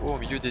de trop haut au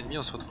milieu d'ennemis,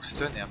 on se retrouve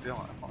stun et un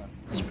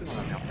petit peu dans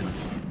la merde.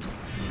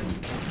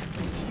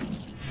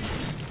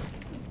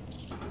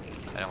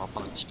 Allez, on va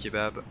prendre un petit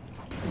kebab.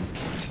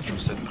 C'est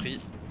toujours ça de prix.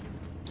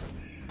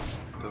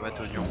 Tomate,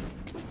 oignon.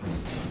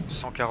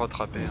 Sans carottes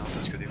râpées, hein,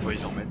 parce que des fois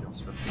ils en mettent et on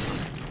sait pas pourquoi.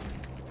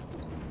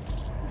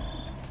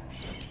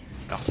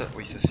 Alors ça,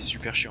 oui, ça c'est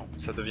super chiant.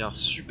 Ça devient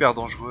super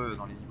dangereux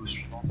dans les niveaux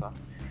suivants, ça.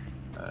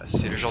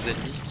 C'est le genre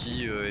d'ennemi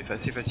qui est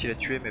assez facile à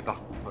tuer, mais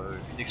par contre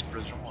une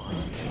explosion,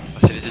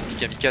 c'est les ennemis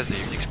kamikazes et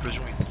une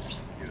explosion ils s'en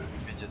finissent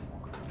immédiatement,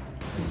 quoi.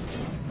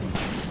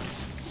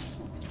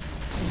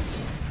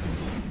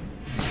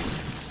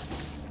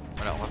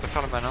 Voilà, on va pas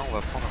faire le malin, on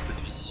va prendre un peu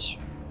de vie.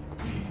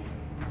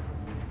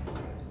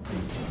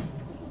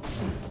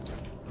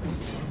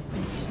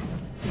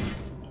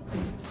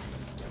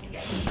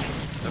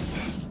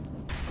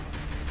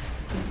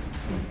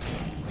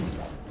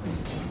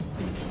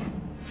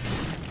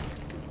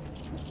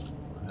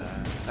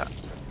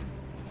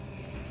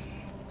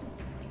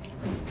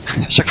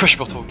 À chaque fois je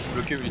me retrouve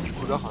bloqué au milieu du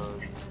couloir,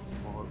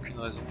 pour aucune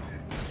raison.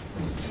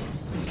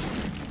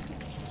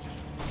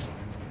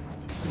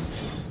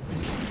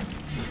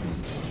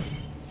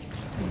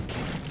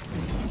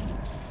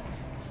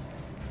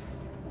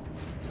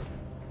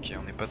 Ok,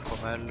 on est pas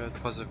trop mal,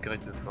 3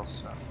 upgrades de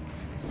force là.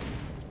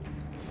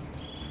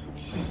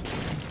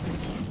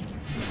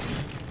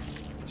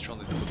 Toujours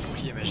notre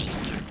bouclier magique.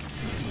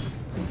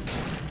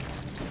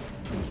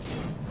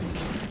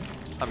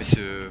 Ah mais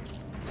ce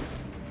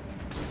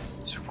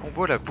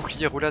combo la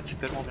bouclier roulade c'est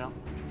tellement bien.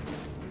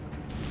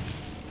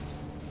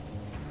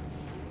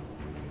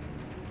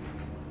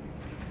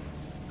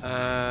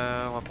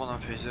 On va prendre un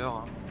phaser.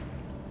 Hein.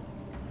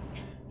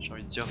 J'ai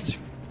envie de dire c'est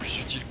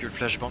plus utile que le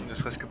flashbang ne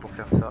serait-ce que pour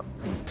faire ça.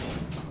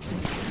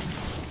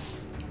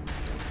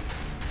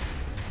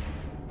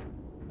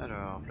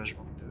 Alors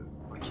flashbang 2,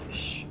 ok.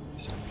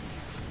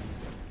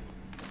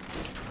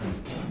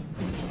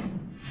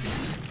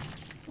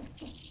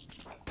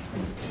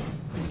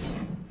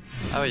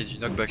 Ah oui, il y a du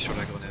knockback sur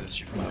la grenade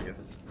aussi, faut faire gaffe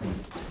à ça.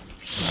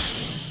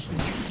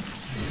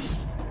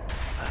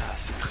 Ah,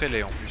 c'est très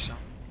laid en plus. Hein.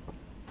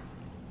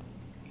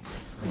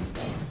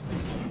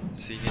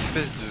 C'est une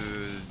espèce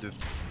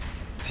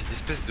c'est une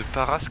espèce de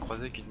parasse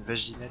croisée avec une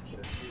vaginette, c'est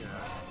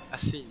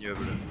assez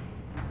ignoble.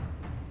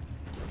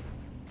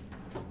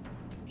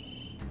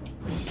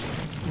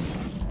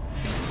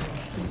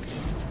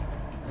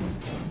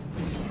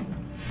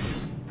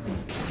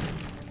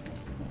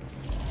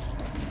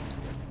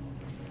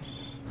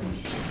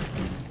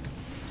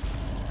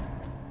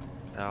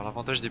 Alors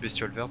l'avantage des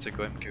bestioles vertes c'est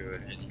quand même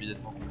qu'elles viennent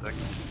immédiatement en contact.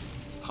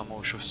 Contrairement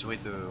aux chauves-souris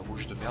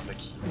rouges de merde là,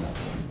 qui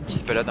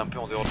se baladent un peu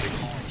en dehors de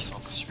l'écran et qui sont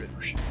impossibles à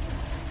toucher.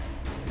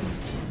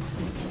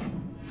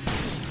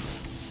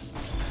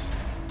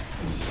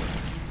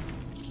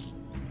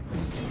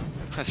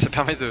 Ça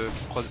permet de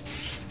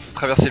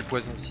traverser le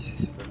poison aussi,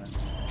 c'est pas mal.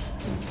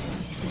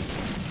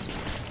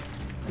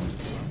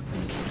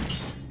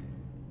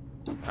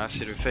 Ah,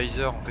 c'est le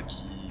phaser en fait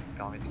qui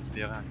permet de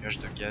libérer un nuage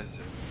de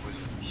gaz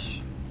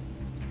poisonné.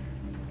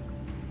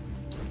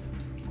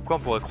 Pourquoi on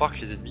pourrait croire que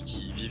les ennemis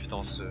qui vivent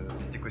dans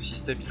cet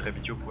écosystème ils seraient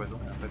habitués au poison,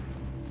 mais en fait.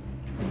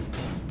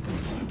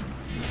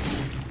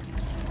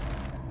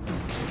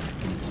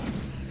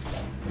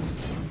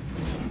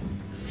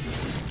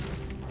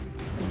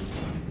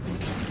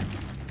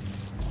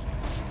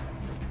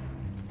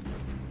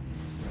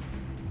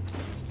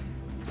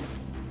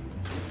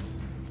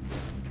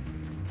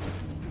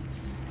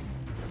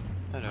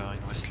 Alors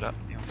il nous reste là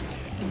et on peut...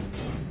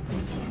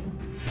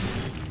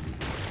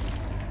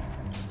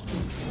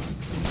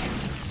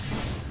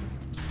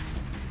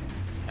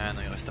 Ah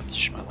non, il reste un petit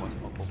chemin à droite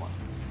pour moi.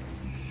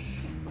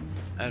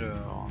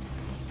 Alors...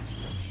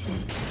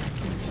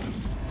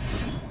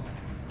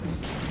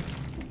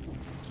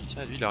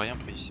 Tiens, lui il a rien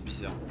pris, c'est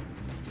bizarre.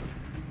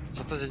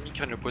 Certains ennemis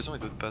craignent le poison et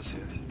d'autres pas,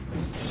 c'est assez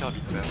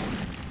arbitraire.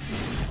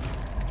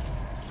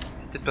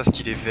 Peut-être parce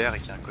qu'il est vert et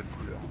qu'il y a un code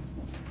couleur.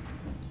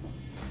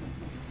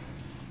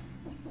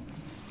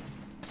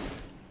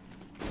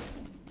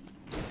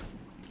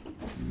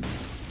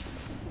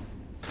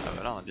 Ah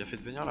bah là on a bien fait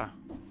de venir là.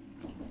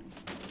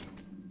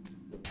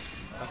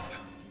 Hop.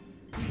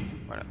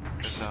 Voilà,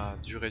 donc là ça a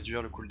dû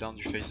réduire le cooldown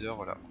du phaser,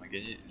 voilà, on a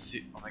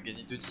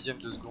gagné 2 dixièmes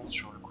de seconde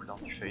sur le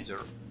cooldown du phaser.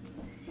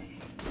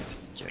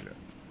 C'est nickel.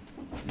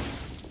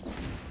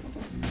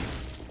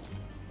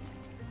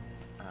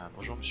 Ah,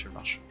 bonjour monsieur le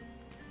marchand.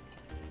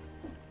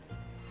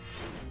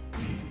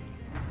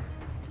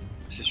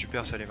 C'est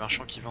super ça, les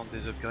marchands qui vendent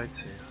des upgrades,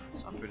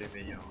 c'est un peu les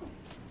meilleurs.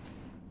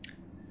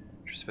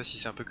 Je sais pas si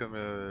c'est un peu comme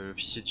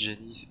l'officier de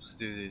génie, c'est tous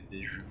des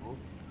jumeaux.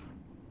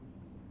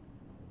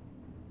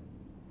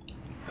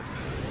 Hop.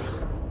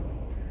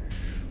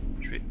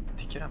 Je vais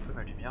décaler un peu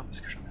ma lumière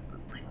parce que j'en ai un peu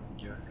plein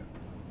la gueule.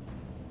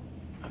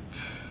 Hop.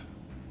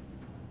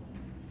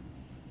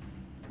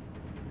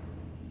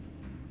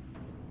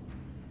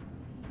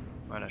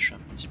 Voilà, je suis un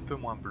petit peu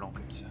moins blanc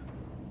comme ça.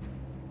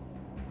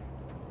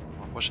 Je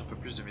me rapproche un peu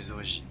plus de mes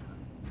origines.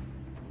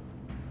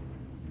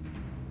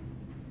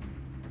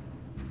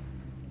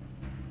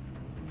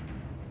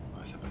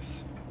 Ouais, ça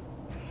passe.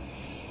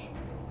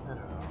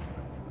 Alors...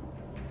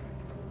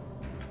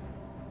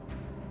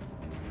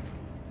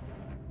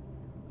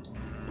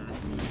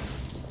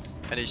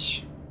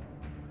 Allez.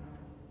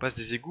 On passe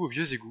des égouts aux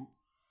vieux égouts.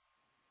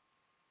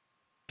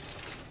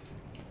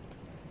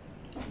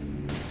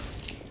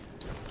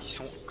 Qui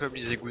sont comme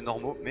les égouts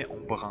normaux, mais en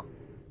brun.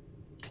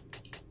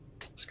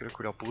 Parce que la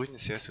couleur brune,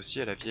 c'est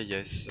associé à la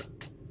vieillesse.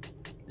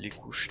 Les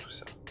couches, tout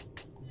ça.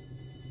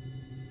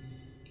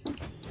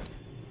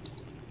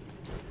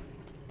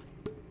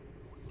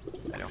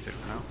 Allez, on fait le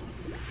plein.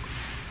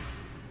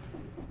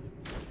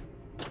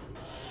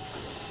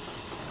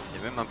 Il y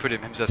a même un peu les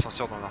mêmes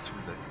ascenseurs dans l'Arsenal.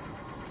 De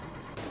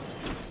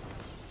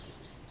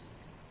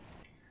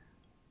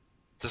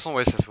toute façon,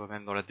 ouais, ça se voit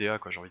même dans la DA,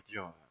 quoi, j'ai envie de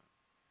dire.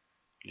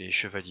 Les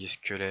chevaliers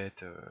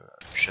squelettes,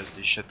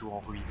 des châteaux en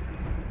ruine.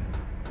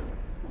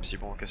 Si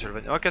bon,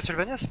 Castlevania. Oh,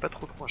 Castlevania, c'est pas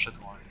trop un château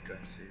en ruine, quand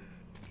même.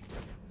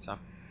 C'est un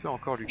peu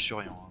encore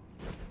luxuriant.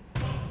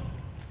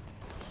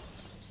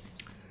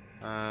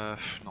 Non,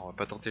 on va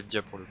pas tenter le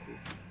diable pour le coup.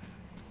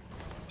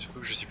 Surtout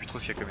que je sais plus trop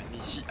ce qu'il y a comme ennemi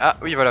ici. Ah,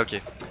 oui, voilà,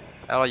 ok.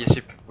 Alors, il y a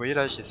ces. Vous voyez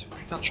là, il y a ce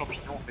putain de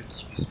champignon en fait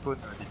qui fait spawn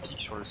des pics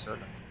sur le sol.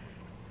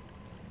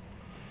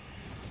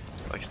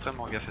 Faut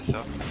extrêmement gaffe à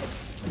ça.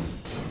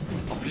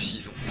 En plus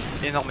ils ont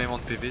énormément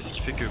de PV, ce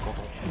qui fait que quand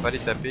on va les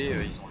taper,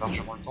 ils ont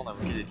largement le temps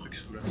d'invoquer des trucs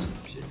sous le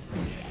pied.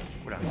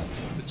 Oula,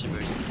 petit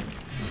bug.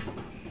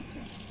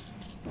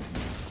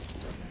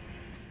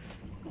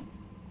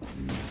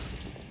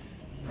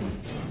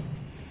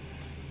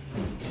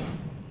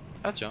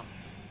 Ah tiens.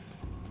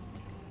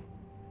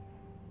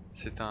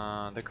 C'est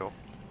un... D'accord.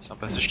 C'est un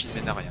passage qui ne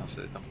mène à rien,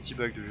 c'est un petit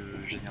bug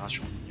de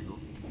génération de niveau.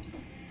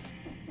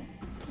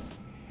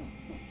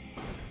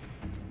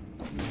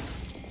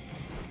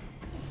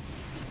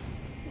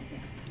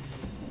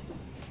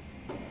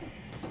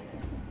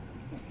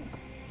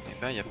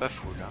 Ben y a pas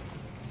fou là.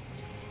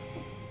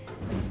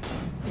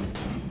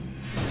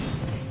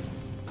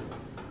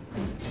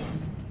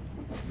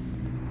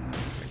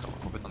 D'accord,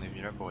 en fait on est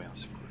venu là pour rien,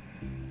 c'est cool.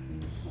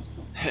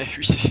 Eh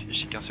oui,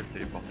 j'ai qu'un seul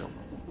téléporteur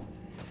pour l'instant.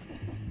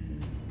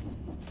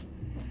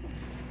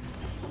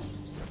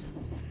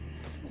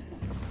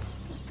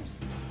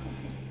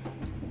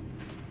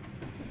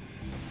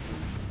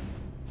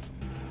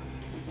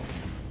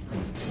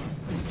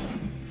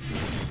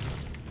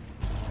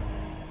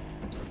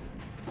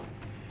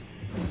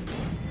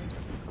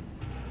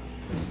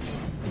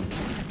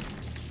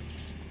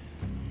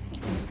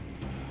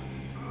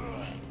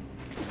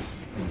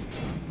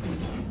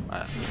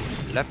 Voilà,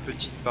 la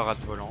petite parade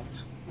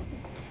volante.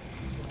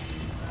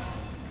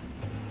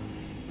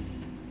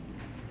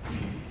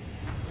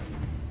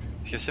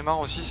 Ce qui est assez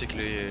marrant aussi, c'est que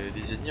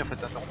les ennemis en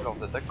fait interrompent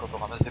leurs attaques quand on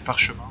ramasse des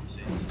parchemins. C'est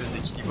une espèce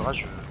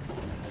d'équilibrage.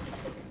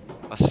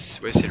 Ah,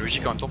 ouais, c'est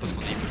logique en même temps parce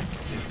qu'on est immune.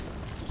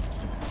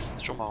 C'est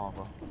toujours marrant à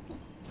voir.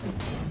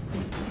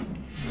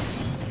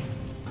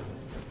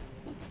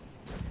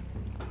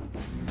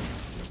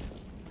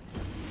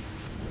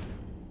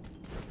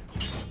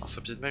 Alors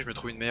ça peut-être mal, je me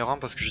trouve une meilleure arme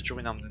parce que j'ai toujours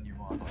une arme de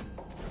niveau 1.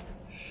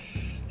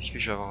 Ce qui fait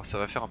que ça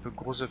va faire un peu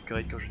gros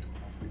upgrade quand je vais trouver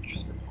un truc,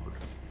 c'est pas cool.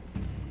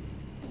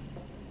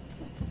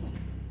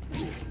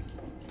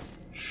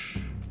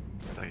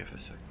 Faire gaffe à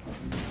ça.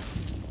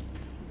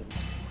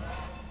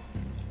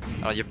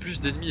 Alors il y a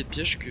plus d'ennemis et de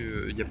pièges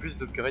que... Il y a plus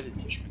d'upgrades et de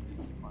pièges que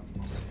d'ennemis pour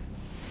l'instant,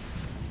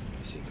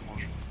 c'est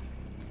étrange.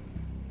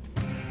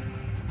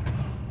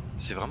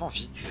 C'est vraiment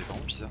vite, c'est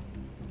vraiment bizarre.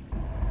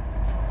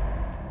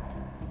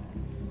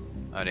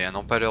 Allez, un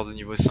empaleur de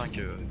niveau 5,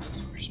 ça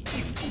sera juste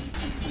mieux.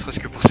 Ne serait-ce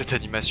que pour cette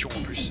animation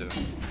en plus.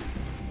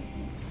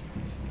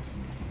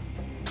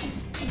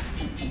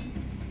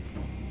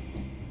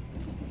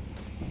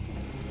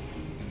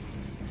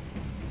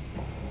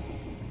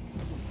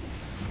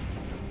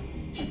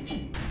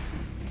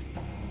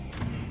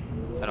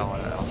 Alors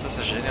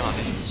ça génère un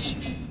ennemi.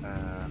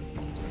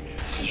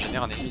 Ça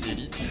génère un ennemi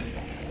d'élite.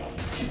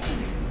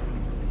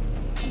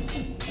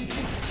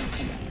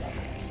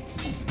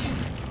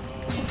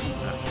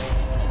 Voilà.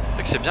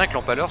 Ce que c'est bien avec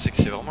l'empaleur, c'est que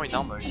c'est vraiment une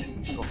arme qui a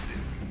une portée.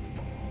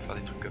 Pour faire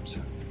des trucs comme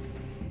ça.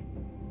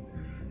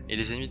 Et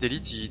les ennemis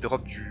d'élite ils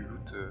dropent du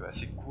loot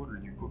assez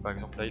cool. Du coup, par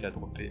exemple, là il a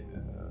droppé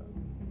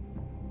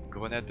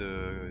grenade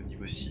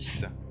niveau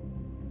 6.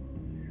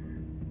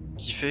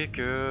 Qui fait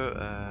que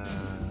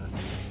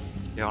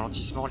les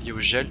ralentissements liés au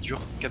gel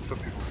durent 4 fois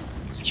plus long.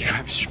 Ce qui est quand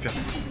même super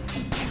cool.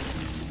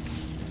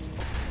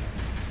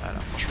 Voilà,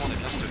 franchement on est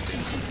bien stuffé.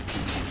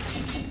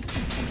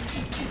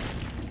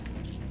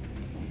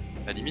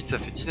 À la limite ça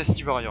fait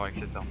Dynasty Warrior avec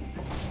cette arme.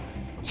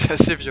 C'est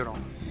assez violent.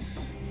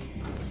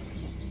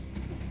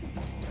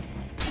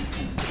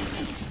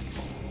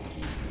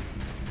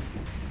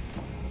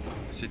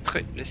 C'est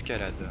très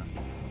l'escalade.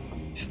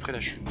 C'est très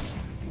la chute.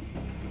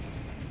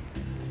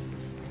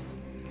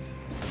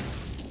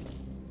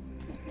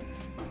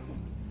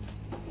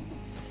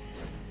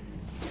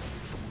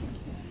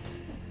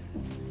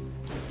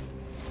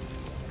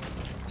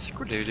 C'est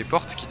cool, les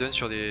portes qui donnent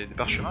sur des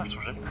parchemins, elles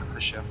sont jamais très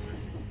très chères.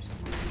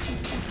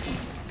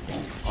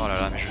 Oh là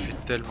là, mais je fais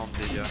tellement de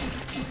dégâts.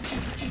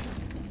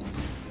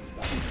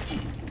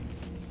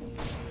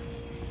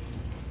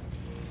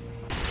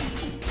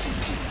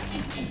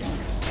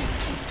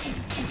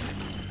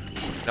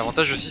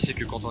 L'avantage aussi, c'est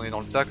que quand on est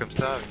dans le tas comme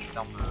ça, avec une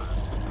arme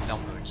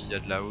qui a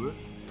de l'AOE,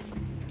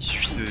 il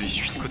suffit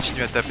de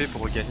continuer à taper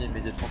pour regagner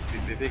immédiatement tous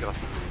les PV grâce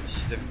au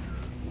système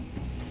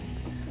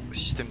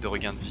de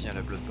regain de vie à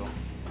la Bloodborne.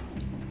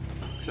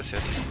 Donc ça c'est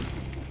assez cool.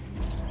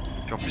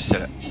 Puis en plus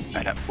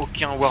elle a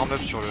aucun warm-up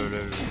sur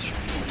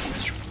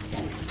l'animation.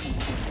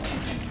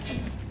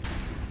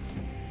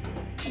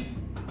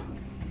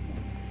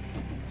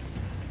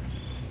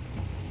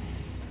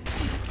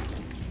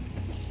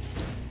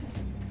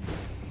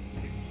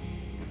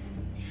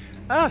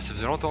 Ah, ça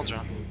faisait longtemps,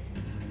 tiens.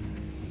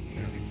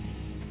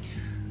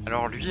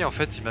 Alors lui en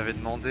fait il m'avait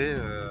demandé,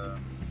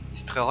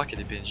 c'est très rare qu'il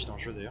y ait des PNJ dans le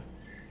jeu d'ailleurs,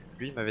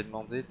 lui il m'avait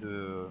demandé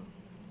de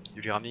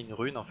lui ramener une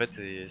rune en fait,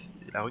 et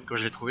la rune quand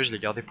je l'ai trouvée je l'ai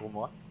gardée pour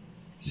moi.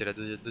 C'est la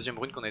deuxième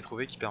rune qu'on avait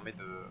trouvée qui permet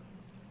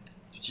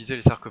d'utiliser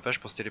les sarcophages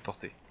pour se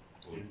téléporter.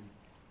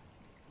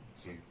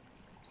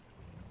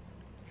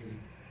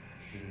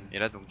 Et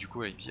là donc du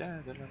coup elle me dit ah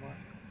donne-la moi.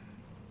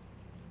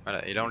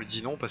 Voilà, et là on lui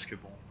dit non parce que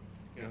bon...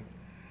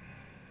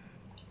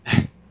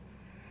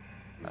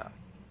 Voilà.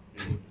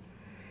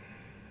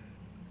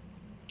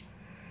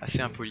 Assez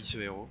impoli ce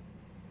héros.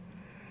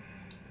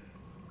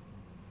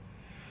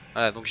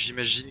 Voilà, donc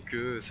j'imagine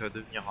que ça va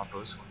devenir un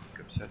boss ou un truc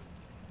comme ça.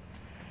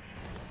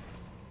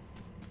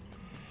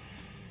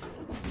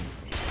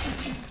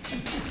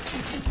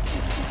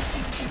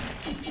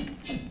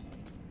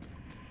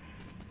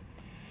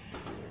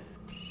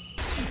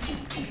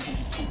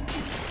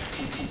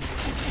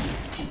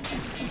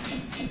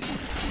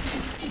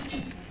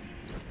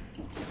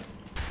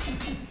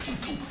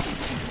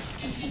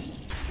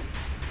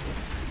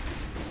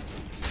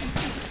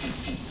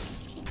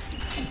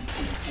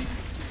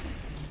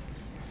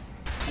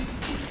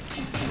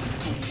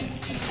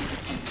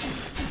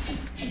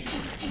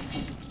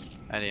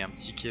 Allez, un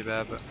petit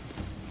kebab.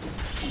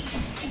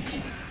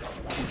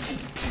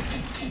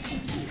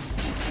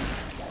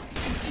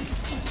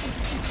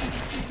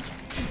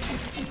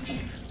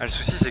 Ah, le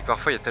souci c'est que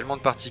parfois il y a tellement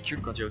de particules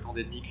quand il y a autant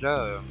d'ennemis que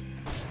là,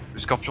 le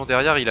scorpion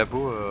derrière il a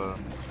beau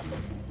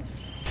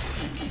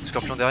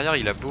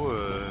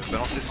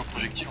balancer son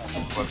projectile, on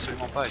ne voit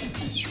absolument pas et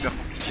c'est super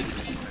compliqué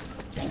d'éviter ça.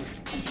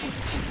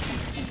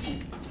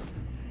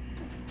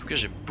 En tout cas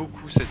j'aime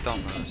beaucoup cette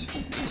arme, ce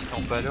petit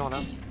empaleur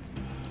là.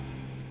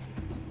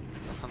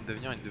 C'est en train de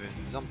devenir une de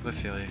mes armes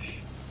préférées.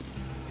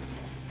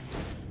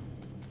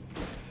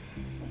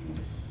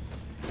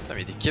 Putain,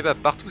 mais des kebabs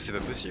partout, c'est pas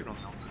possible, on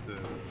est en dessous de...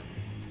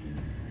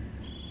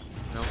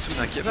 On est en dessous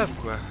d'un kebab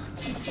quoi.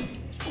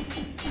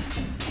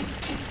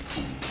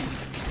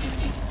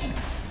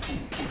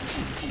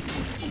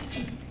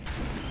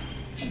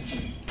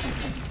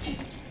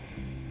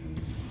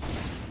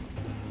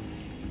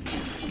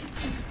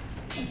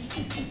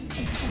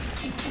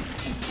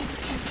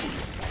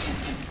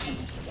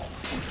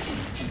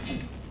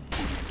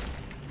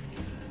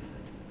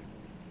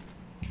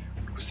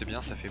 Du coup c'est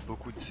bien, ça fait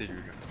beaucoup de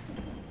cellules.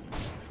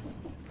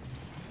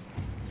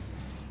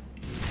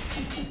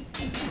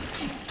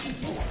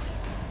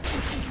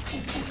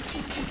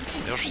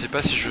 D'ailleurs je sais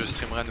pas si je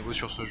streamerai à nouveau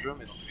sur ce jeu,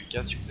 mais dans tous les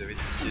cas si vous avez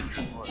des idées de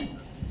jeu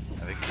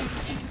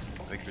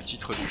avec le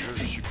titre du jeu,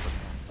 je suis preneur.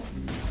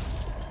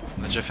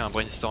 On a déjà fait un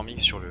brainstorming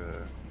sur le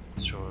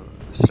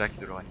Slack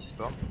de Lorraine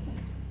eSport.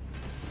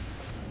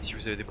 Si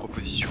vous avez des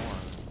propositions,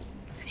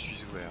 je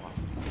suis ouvert.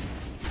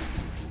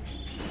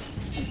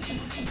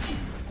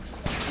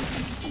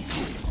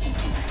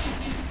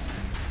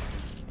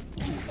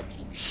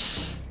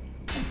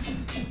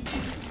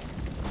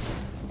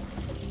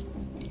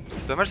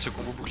 C'est pas mal ce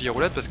combo bouclier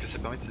roulade parce que ça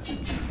permet de se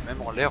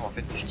même en l'air en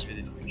fait d'esquiver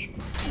des trucs.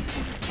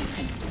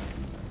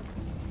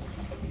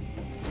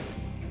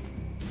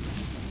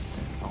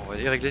 Alors, on va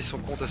aller régler son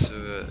compte à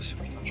ce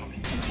putain de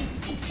champignon.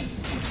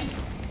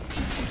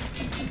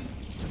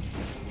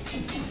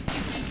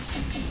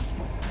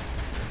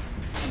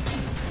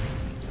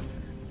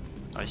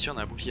 Alors ici on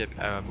a un bouclier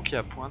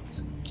à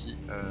pointe qui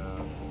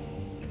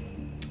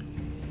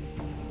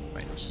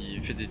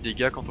fait des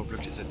dégâts quand on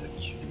bloque les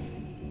attaques.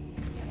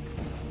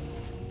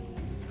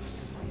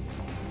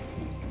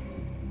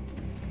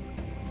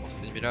 Bon,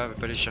 cet ennemi là, on va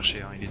pas aller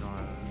chercher, hein. Il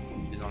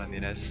est dans la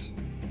mélasse.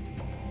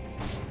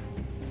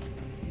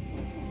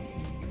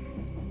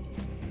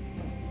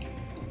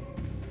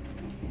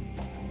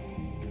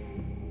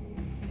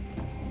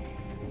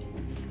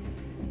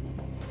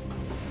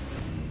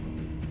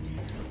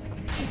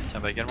 Tiens,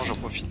 bah également j'en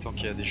profite tant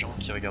qu'il y a des gens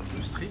qui regardent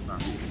ce stream.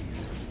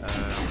 En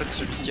fait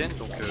ce week-end,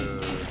 donc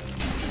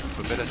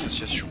notre belle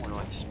association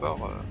Lorraine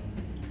eSport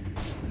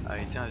a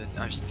été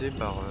invitée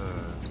par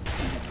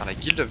la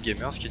Guild of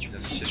Gamers, qui est une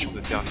association de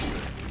Terville,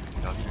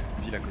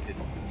 une ville à côté de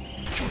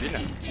Thionville,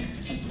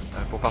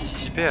 pour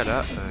participer à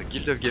la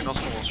Guild of Gamers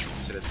Convention.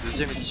 C'est la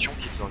deuxième édition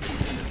qu'ils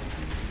organisent.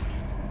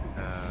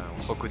 On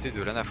sera aux côtés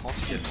de l'ANA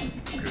France également.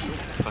 Donc nous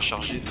on sera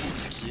chargé de tout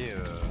ce qui est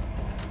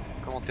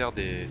commentaire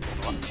des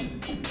tournois.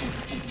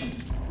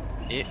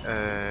 Et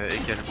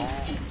également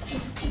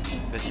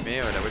d'animer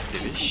la web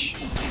TV.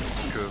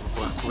 Donc vous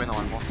pourrez retrouver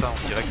normalement ça en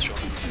direct sur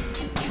notre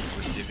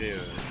web TV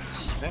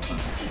ici même.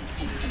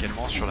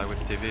 Également sur la web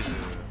TV de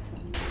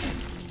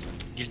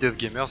Guild of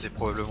Gamers et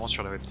probablement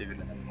sur la web TV de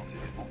la France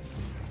également.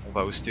 On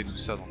va hoster tout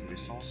ça dans tous les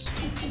sens.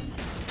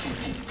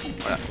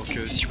 Voilà, donc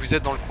si vous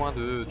êtes dans le coin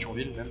de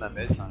Thionville, même à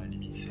Metz, hein, à la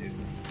limite c'est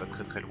pas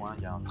très loin,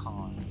 il y a un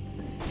train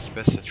qui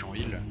passe à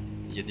Thionville,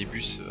 il y a des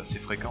bus assez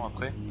fréquents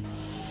après.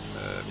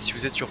 Mais si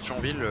vous êtes sur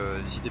Thionville,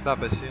 n'hésitez pas à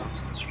passer hein,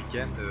 ce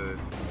week-end.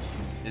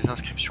 Les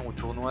inscriptions aux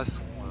tournois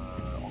sont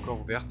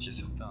encore ouvertes, il y a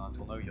certains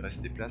tournois où il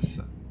reste des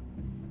places.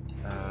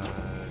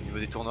 Au niveau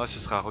des tournois, ce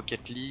sera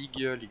Rocket League,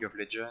 League of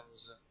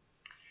Legends,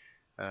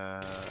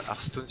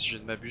 Hearthstone si je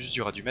ne m'abuse, il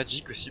y aura du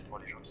Magic aussi pour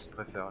les gens qui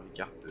préfèrent les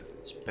cartes de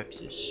type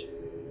papier.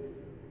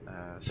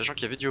 Sachant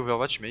qu'il y avait du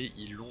Overwatch mais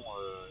ils l'ont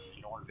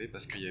enlevé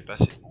parce qu'il n'y avait pas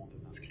assez de monde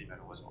inscrit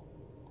malheureusement.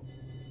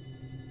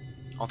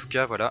 En tout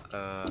cas voilà,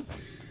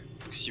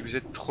 donc si vous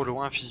êtes trop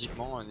loin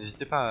physiquement,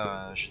 n'hésitez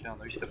pas à jeter un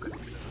oeil cet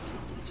après-midi.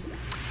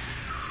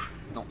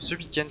 Non, ce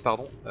week-end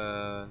pardon,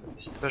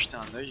 n'hésitez pas à jeter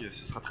un oeil,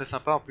 ce sera très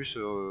sympa. En plus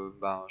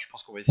je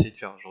pense qu'on va essayer de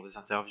faire genre des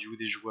interviews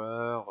des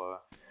joueurs.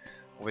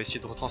 On va essayer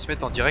de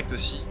retransmettre en direct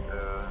aussi,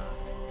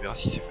 on verra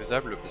si c'est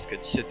faisable parce qu'à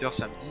 17 h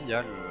samedi il y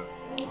a le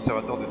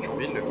conservateur de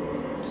Thionville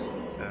qui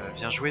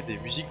vient jouer des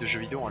musiques de jeux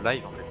vidéo en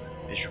live en fait.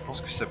 Et je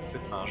pense que ça peut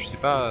être, enfin, je sais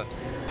pas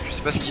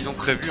ce qu'ils ont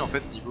prévu en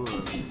fait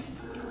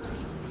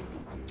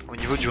au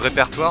niveau du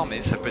répertoire,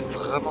 mais ça peut être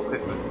vraiment très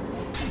fun.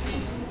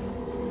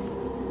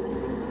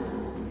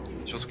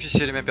 Surtout que si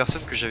c'est les mêmes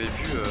personnes que j'avais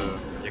vu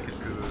il y a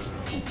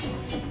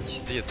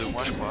c'était il y a 2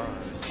 mois je crois,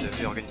 ils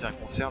avaient organisé un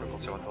concert, le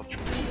conservatoire de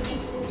Thionville.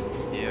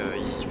 Et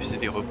ils faisaient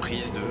des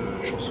reprises de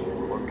chansons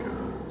rock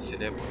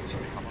célèbres,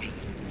 c'était vraiment génial.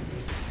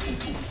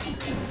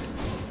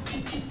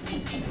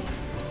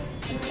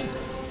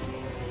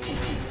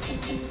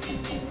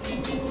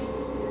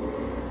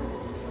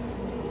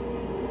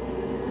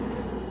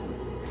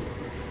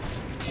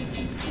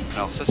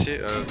 Alors ça c'est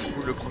du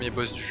coup le premier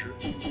boss du jeu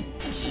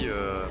qui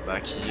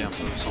est un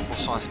peu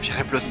 100%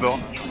 inspiré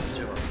Bloodborne, j'ai envie de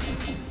dire.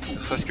 Ne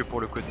serait-ce que pour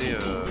le côté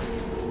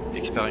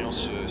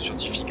expérience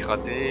scientifique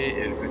ratée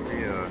et le côté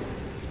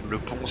le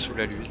pont sous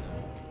la lune.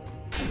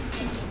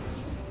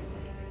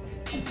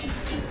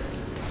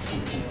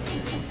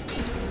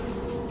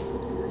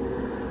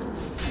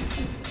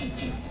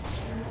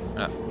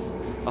 Voilà.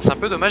 Alors c'est un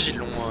peu dommage, ils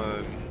l'ont...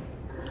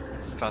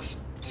 Enfin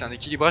c'est un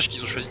équilibrage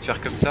qu'ils ont choisi de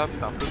faire comme ça,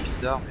 c'est un peu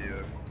bizarre, mais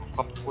quand on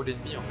frappe trop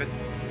l'ennemi en fait,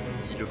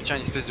 il obtient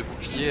une espèce de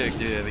bouclier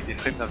avec des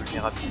frames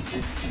d'invulnérabilité.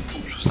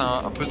 Je trouve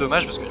ça un peu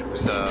dommage parce que du coup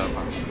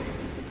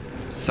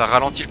ça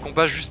ralentit le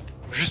combat juste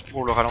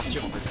pour le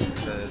ralentir en fait.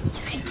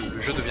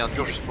 Le jeu devient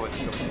dur juste pour être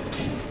dur.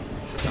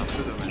 Ça c'est un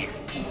peu dommage.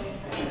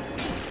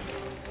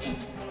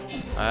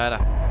 Voilà.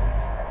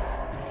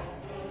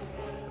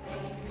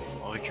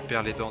 On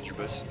récupère les dents du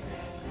boss.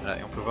 Voilà,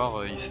 et on peut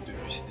voir c'est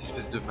devenu cette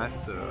espèce de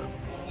masse,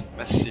 cette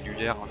masse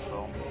cellulaire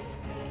informe.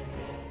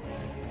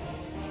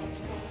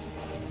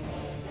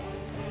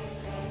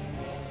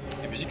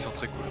 Les musiques sont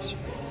très cool aussi.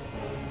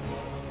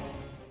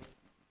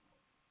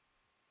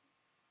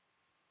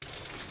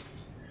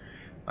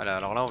 Voilà,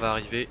 alors là on va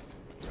arriver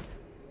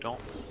dans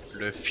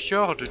le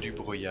fjord du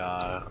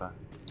brouillard.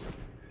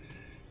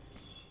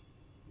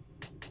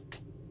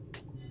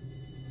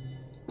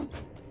 Un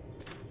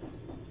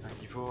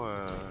niveau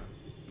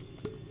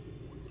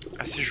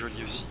assez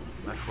joli aussi,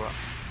 ma foi.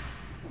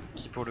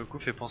 Qui pour le coup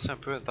fait penser un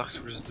peu à Dark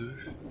Souls 2,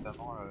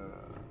 notamment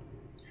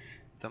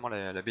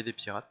la baie des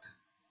pirates.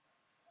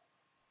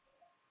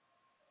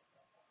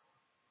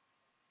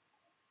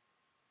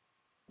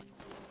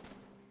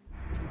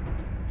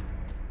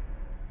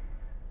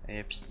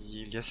 Et puis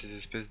il y a ces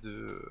espèces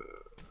de...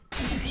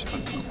 je sais pas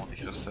trop comment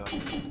décrire ça.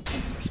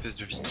 Espèces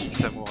de vikings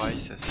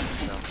samouraïs, c'est assez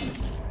bizarre.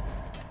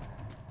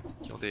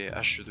 Qui ont des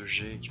haches de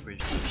jet qu'il faut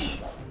éviter.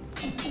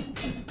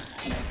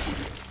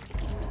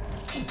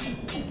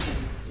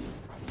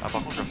 Ah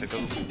par contre je leur fais pas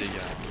beaucoup de dégâts,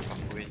 je vais pas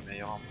retrouver une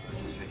meilleure arme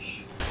vite fait.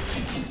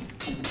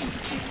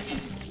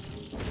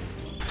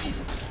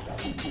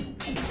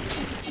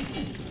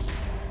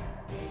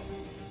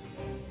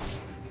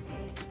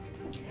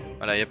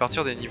 Voilà, et à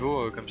partir des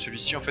niveaux comme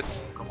celui-ci, en fait,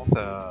 on commence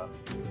à...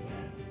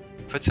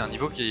 En fait, c'est un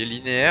niveau qui est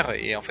linéaire,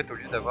 et en fait, au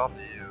lieu d'avoir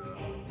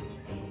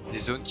des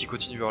zones qui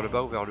continuent vers le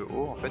bas ou vers le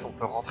haut, en fait, on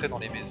peut rentrer dans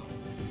les maisons,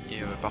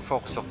 et parfois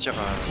ressortir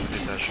aux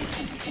étages.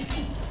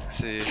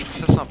 Je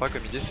trouve ça sympa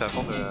comme idée, ça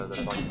apporte de la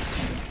variété.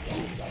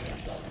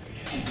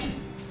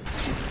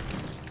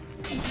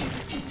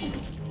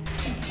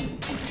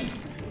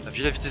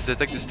 Vu la vitesse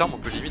d'attaque de cette arme, on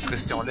peut limite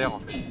rester en l'air,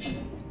 en fait.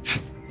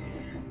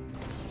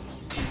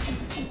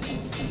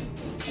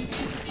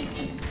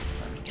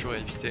 Toujours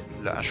éviter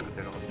la hache quand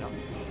elle revient.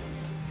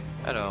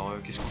 Alors,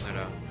 qu'est-ce qu'on a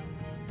là?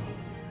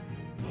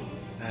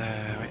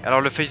 Ouais.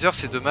 Alors le phaser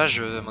c'est dommage,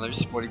 à mon avis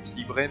c'est pour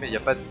l'équilibrer, mais il n'y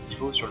a pas de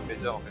niveau sur le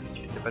phaser en fait, ce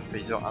qui fait qu'il n'y a pas de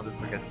phaser 1, 2,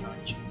 3, 4, 5.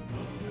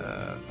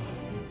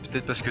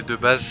 peut-être parce que de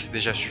base c'est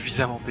déjà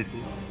suffisamment pété.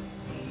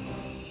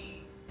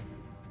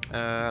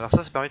 Alors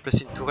ça permet de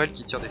placer une tourelle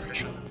qui tire des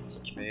flèches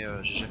automatiques, mais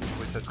j'ai jamais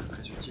trouvé ça très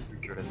très utile vu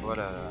que la toile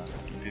a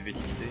une PV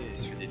limitée et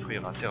se fait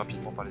détruire assez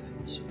rapidement par les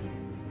ennemis.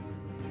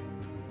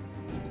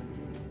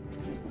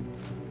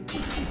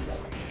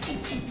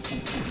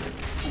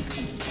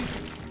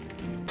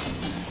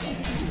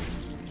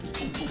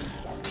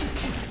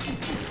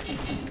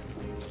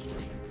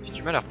 J'ai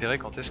du mal à repérer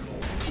quand est-ce qu'on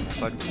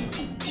va le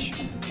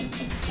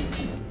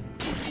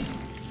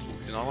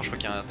normalement je crois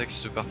qu'il y a un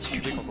texte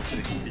particulier quand on fait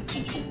des coups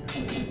critiques.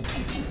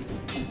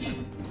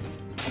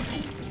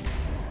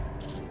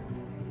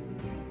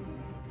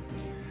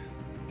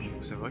 Je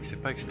vous avouerai que c'est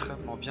pas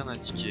extrêmement bien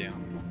indiqué. Hein.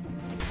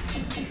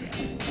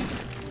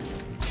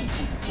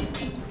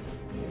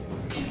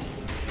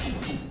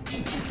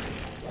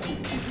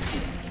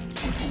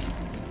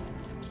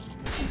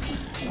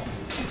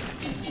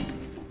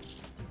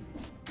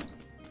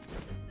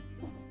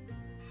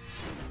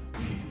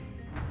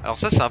 Alors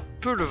ça c'est un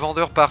peu le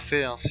vendeur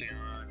parfait, hein. C'est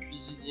un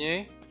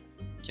cuisinier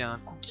qui a un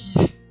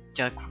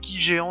cookie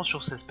géant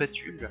sur sa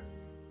spatule.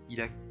 Il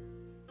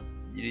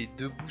est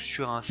debout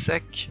sur un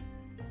sac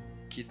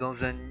qui est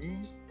dans un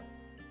nid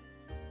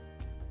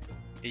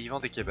et il vend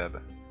des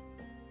kebabs.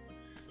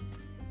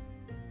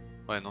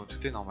 Ouais non,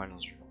 tout est normal dans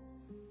ce jeu.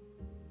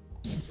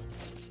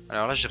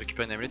 Alors là j'ai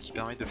récupéré une amulette qui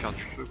permet de faire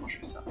du feu quand je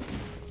fais ça.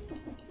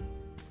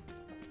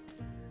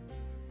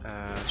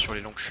 Sur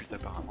les longues chutes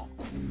apparemment.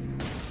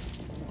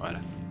 Voilà,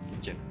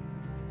 nickel.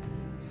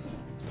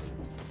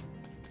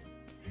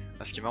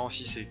 Ah, ce qui est marrant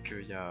aussi c'est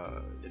qu'il y a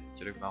des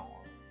dialogues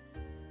marrants.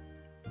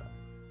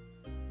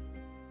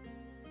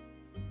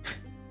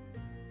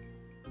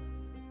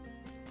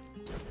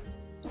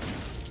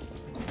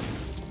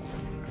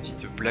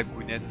 Petite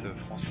blagounette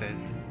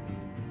française.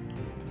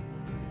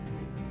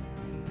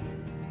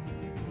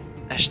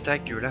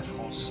 Hashtag la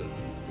France.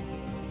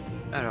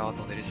 Alors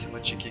attendez, laissez-moi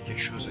checker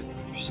quelque chose au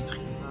niveau du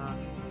stream.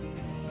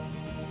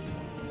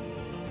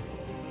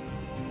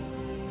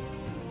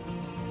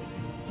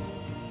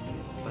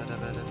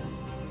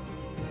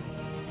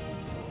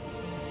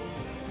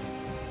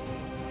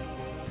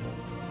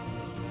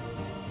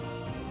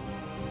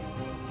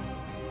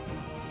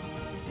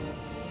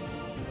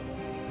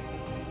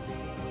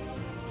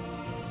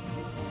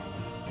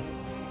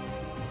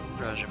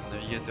 Là j'ai mon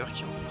navigateur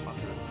qui est en train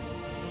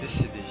de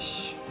décéder.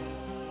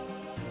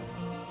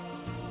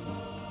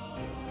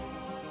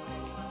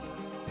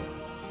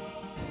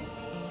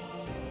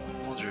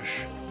 Mon dieu,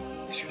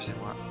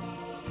 excusez-moi.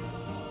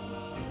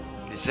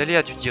 Les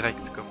aléas du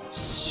direct comme on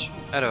dit.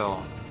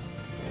 Alors.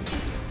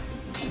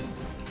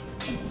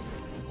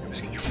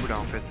 Parce que du coup là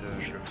en fait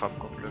je le frappe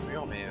contre le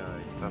mur mais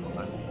il est pas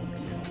vraiment.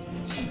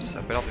 Ça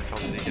a pas l'air de faire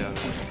des dégâts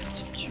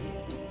critiques.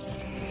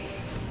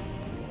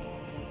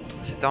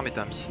 Cette arme est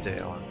un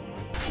mystère.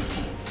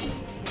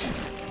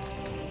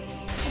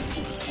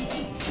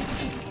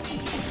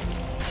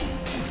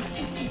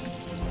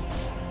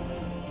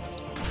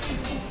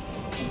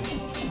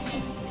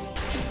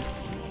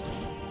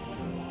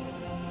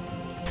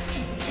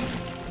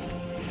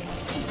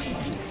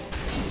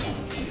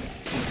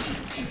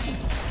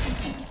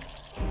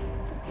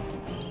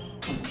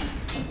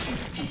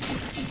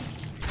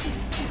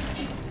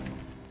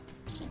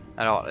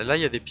 Alors là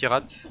il y a des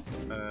pirates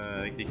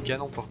avec des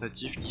canons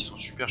portatifs qui sont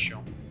super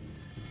chiants.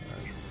 Je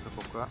ne sais pas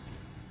pourquoi.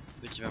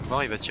 Dès qu'il va me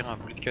voir il va tirer un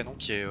boulet de canon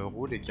qui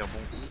roule et qui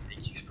rebondit et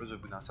qui explose au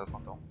bout d'un certain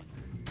temps.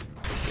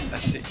 C'est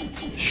assez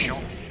chiant.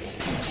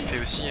 Il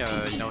fait aussi,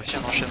 il a aussi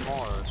un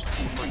enchaînement sur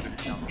le proche de lui,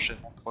 il a un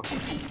enchaînement de 3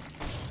 combos.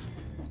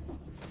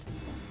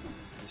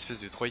 Une espèce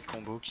de droid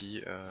combo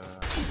qui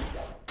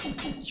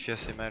fait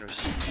assez mal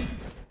aussi.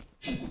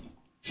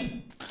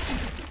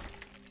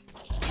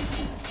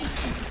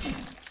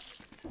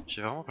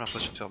 J'ai vraiment pas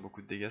l'impression de faire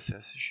beaucoup de dégâts, c'est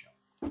assez chiant.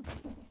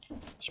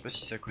 Je sais pas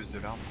si c'est à cause de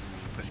l'arme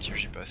ou parce que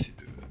j'ai pas assez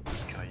de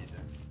grade.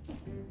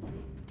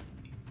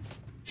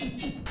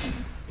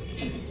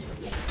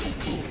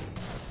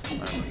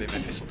 Voilà, le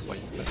BMF fait son 3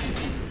 hits.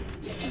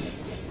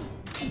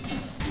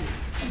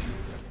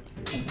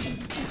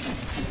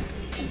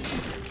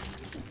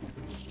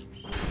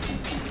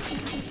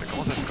 Ça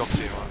commence à se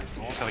corser, voilà.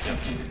 Faut vraiment faire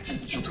gaffe.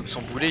 Surtout que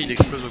son boulet il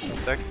explose au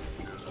contact,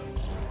 donc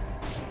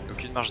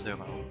aucune marge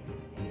d'erreur.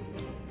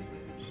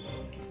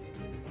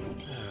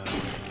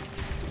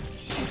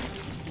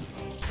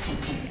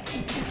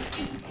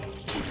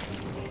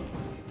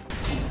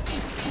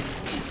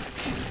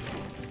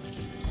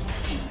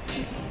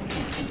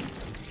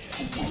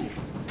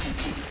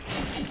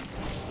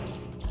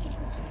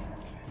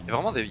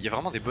 Il y a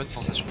vraiment des bonnes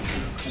sensations de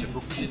jeu. Quand il y a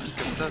beaucoup d'ennemis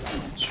comme ça, c'est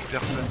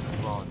super fun de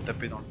pouvoir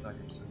taper dans le tas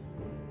comme ça.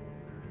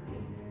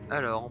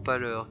 Alors, en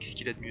pâleur, qu'est-ce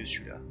qu'il a de mieux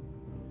celui-là?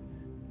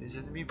 Les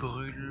ennemis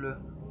brûlent.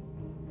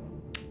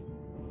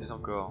 Mais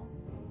encore.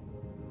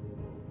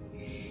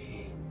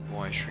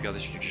 Bon, ouais, je vais garder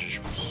celui que j'ai,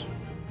 je pense.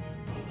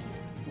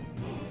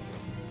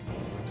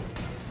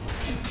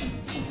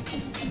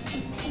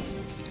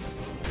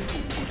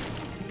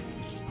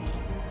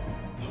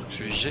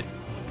 Celui que j'ai,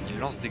 il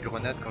lance des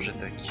grenades quand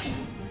j'attaque.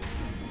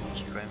 Ce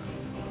qui est quand même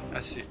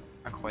assez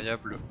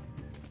incroyable.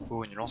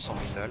 Oh, une lance en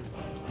métal.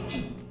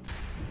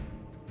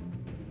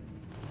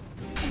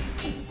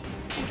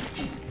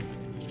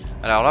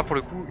 Alors là pour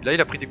le coup, là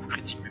il a pris des coups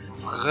critiques, mais il faut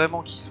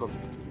vraiment qu'il soit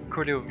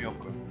collé au mur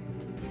quoi.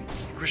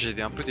 Du coup j'ai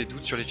un peu des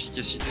doutes sur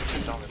l'efficacité de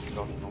cette arme la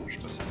plupart du temps, je sais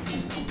pas ça.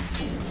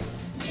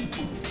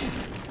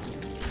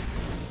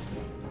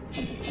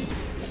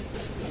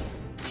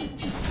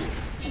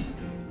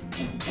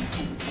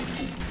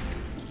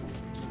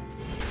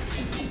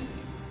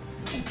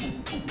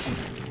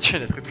 Tiens,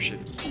 il a trébuché.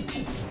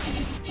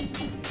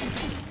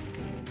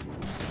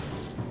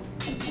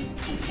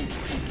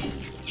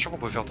 Je crois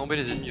qu'on peut faire tomber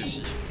les ennemis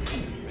aussi, ça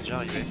m'est déjà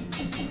arrivé.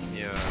 Et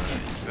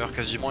ils meurent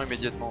quasiment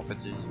immédiatement en fait,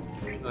 ils n'ont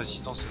aucune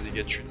résistance aux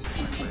dégâts de chute,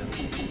 c'est incroyable.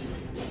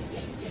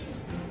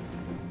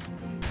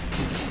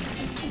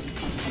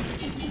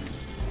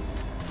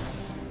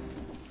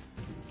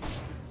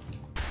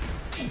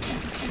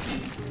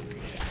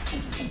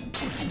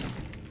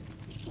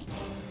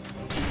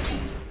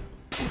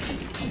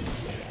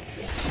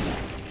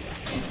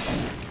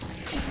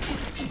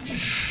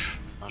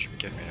 Non, je vais me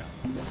calmer là.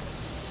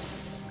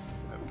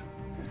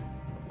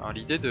 Alors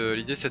l'idée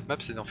de cette map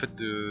c'est en fait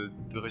de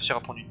réussir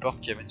à prendre une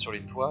porte qui amène sur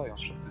les toits et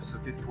ensuite de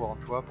sauter de toit en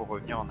toit pour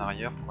revenir en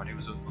arrière pour aller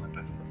aux zones qu'on n'a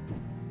pas faites.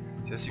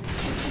 C'est assez cool.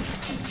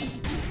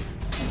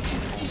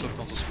 Bon, sauf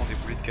quand on se prend des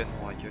boulets de canon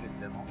dans la gueule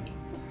évidemment.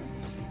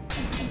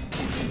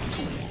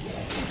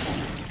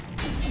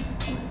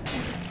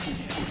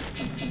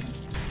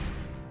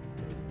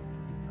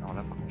 Alors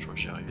là par contre je crois que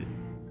j'y arrivé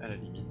à la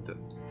limite.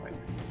 Ouais.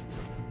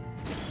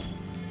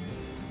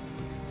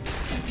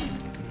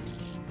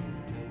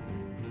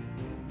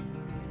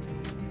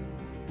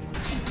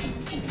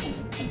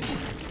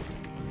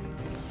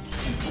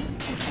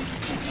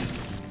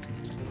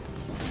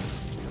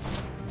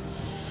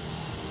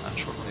 Ah,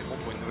 je crois qu'on est bon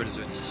pour une nouvelle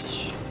zone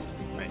ici.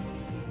 Ouais,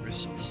 le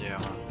cimetière.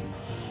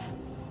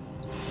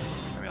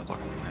 Ah merde, par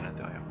contre on est à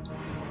l'intérieur.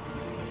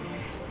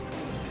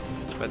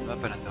 Pas de map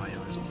à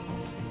l'intérieur, raison.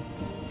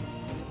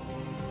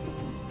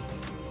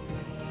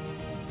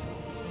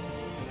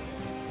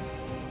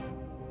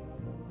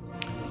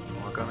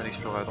 On va quand même aller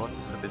explorer à droite,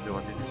 ce serait bête de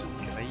rater des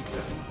upgrades.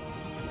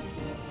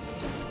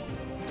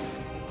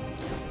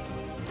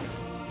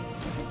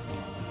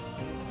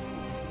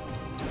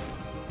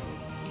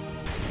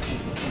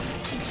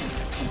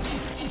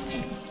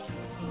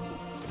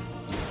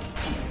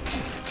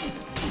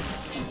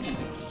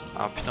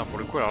 Ah putain, pour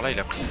le coup, alors là il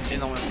a pris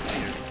énormément de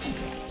dégâts.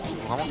 Il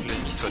faut vraiment que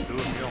l'ennemi soit dos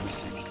au mur, mais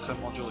c'est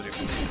extrêmement dur de les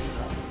passer comme ça.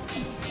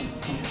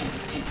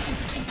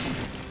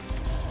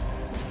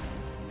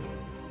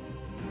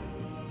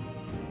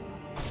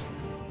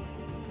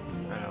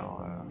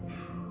 Alors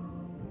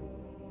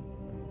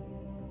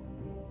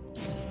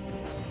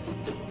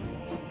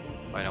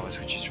ouais, là on va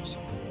switcher sur ça.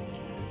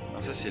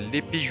 Alors ça c'est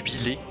l'épée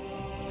jubilée.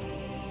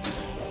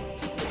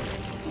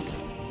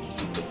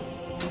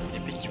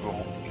 Épée qui vous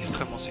rend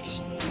extrêmement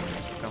sexy.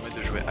 Permet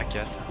de jouer à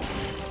 4.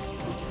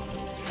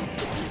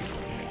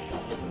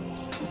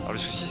 Alors le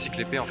souci c'est que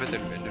l'épée en fait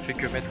elle ne fait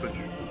que mettre de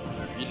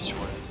l'huile sur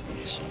ses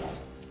petits.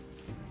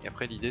 Et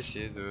après l'idée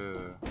c'est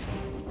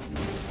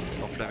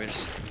d'enflammer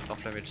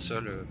le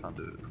sol, enfin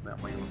de trouver un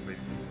moyen de trouver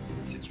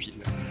cette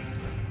huile.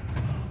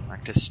 Un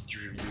classique du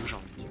jeu vidéo j'ai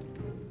envie de dire.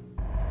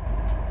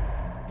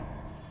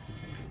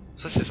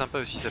 Ça c'est sympa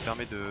aussi, ça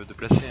permet de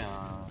placer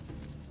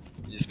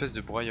une espèce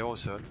de broyeur au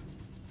sol.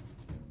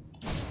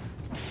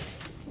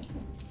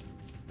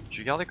 Je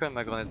vais garder quand même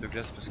ma grenade de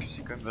glace parce que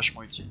c'est quand même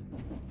vachement utile.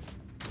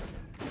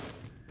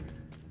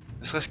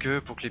 Ne serait-ce que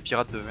pour que les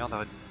pirates de merde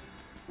arrêtent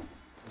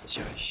de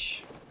tirer.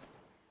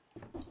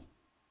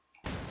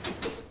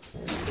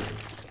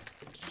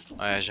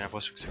 Ouais, j'ai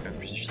l'impression que c'est quand même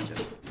plus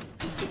efficace.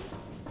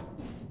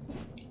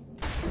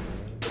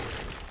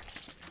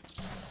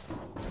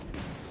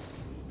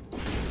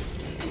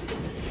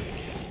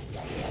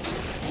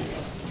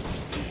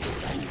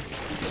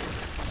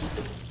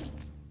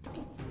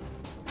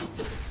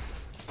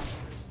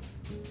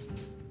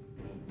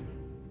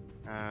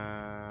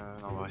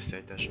 Non, on va rester à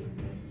l'étage.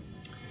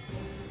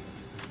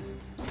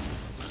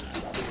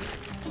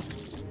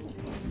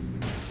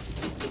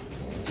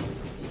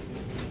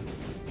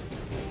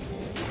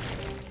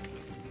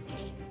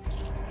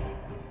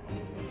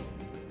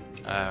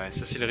 Ah ouais,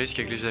 ça c'est le risque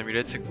avec les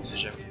amulettes, c'est qu'on sait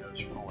jamais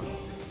sur quoi on va tomber.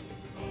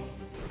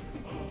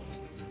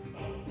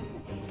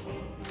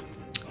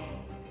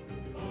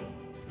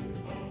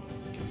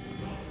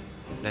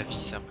 La vie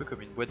c'est un peu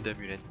comme une boîte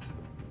d'amulettes.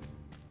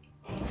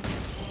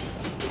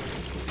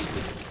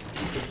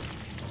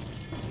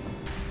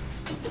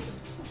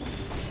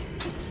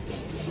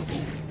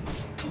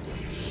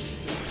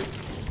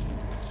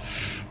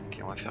 Ok,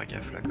 on va faire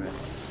gaffe là quand même.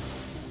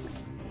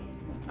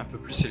 Un peu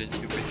plus et l'ennemi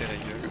nous pète à la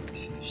gueule et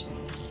c'était fini.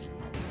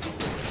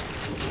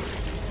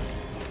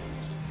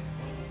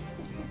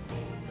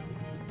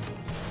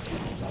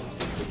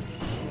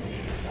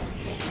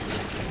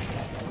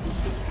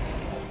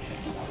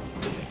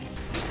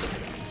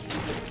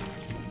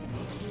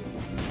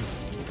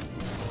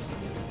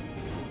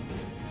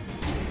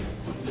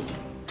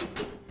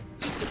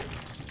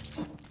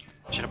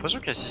 J'ai l'impression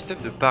qu'il y a un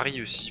système de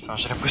pari aussi. Enfin,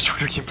 j'ai l'impression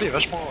que le gameplay est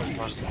vachement.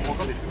 Enfin, je découvre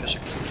encore des trucs à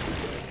chaque fois.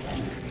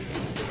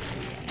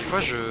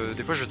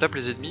 Des fois, je tape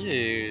les ennemis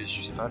et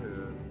je sais pas,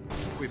 le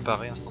coup est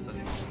paré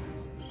instantanément.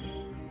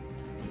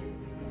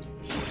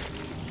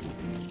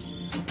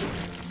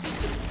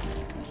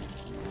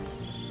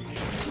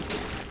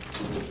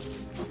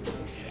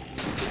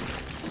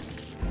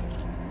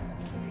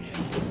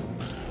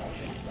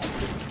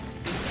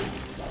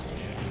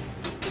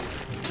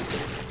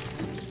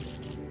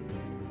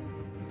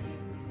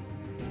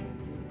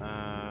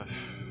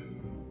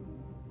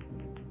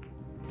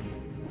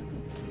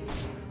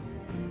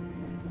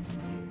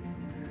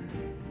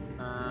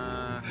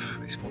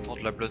 Est-ce qu'on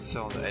tente la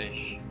Bloodsword?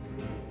 Allez.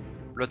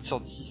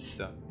 Bloodsword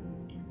 6.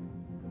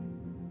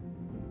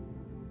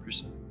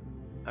 Plus.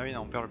 Ah oui,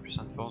 non, on perd le plus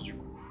 1 de force du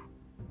coup.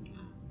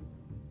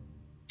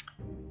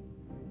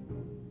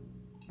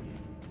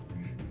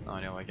 Non,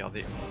 allez, on va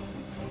garder.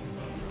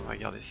 On va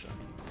garder ça.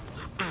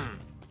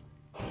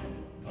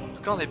 En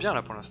tout cas, on est bien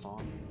là pour l'instant.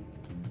 Hein.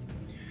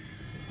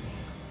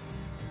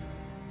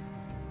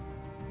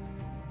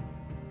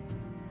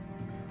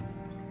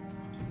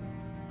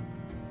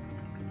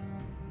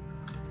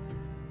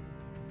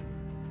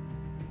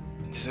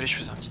 Désolé, je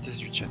faisais un petit test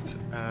du chat.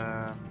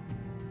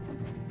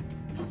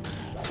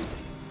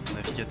 Mon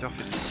navigateur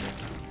fait des signes.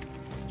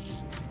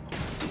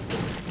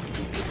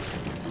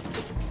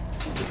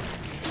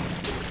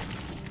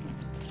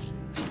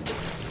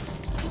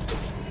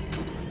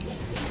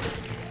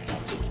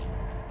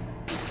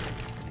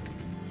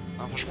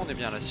 Ah, franchement, on est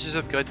bien là. 6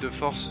 upgrades de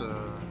force.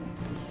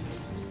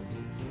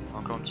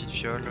 Encore une petite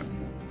fiole.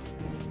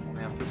 On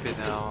est un peu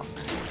peinard.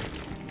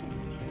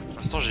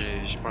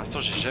 Pour l'instant,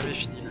 j'ai jamais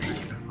fini le jeu.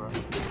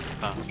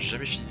 Enfin, j'ai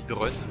jamais fini de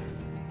run.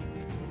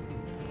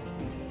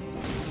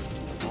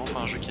 Vraiment pas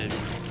un jeu qui est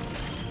évident.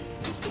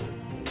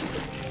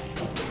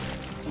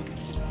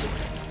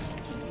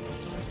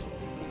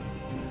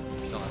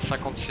 Putain, on a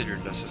 50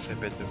 cellules là, ce serait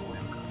bête de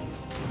mourir.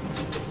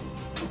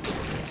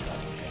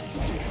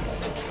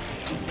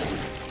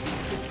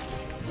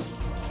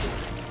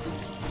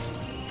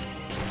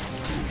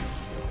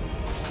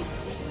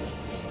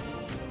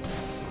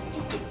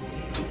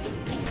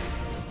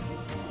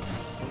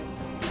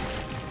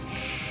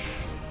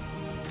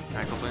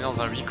 Quand on est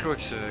dans un huis clos avec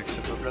ce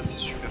peuple là, c'est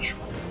super chaud.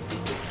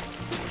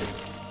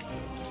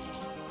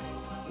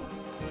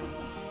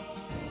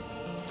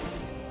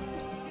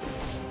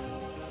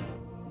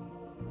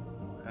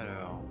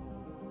 Alors...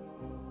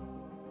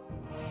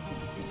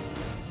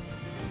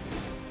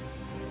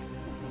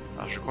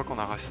 je crois qu'on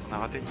a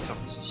raté une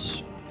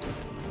sortie.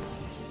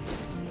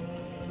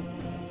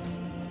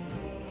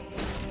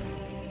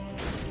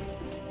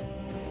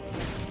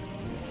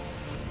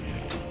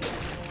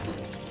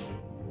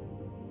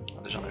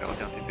 Déjà on avait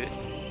raté un TP.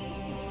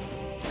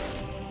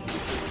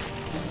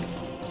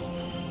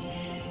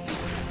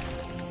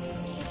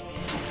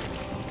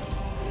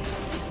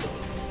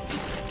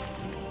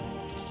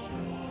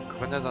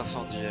 Grenade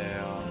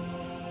incendiaire.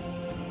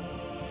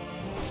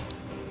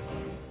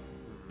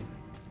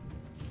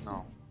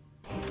 Non.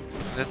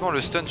 Honnêtement, le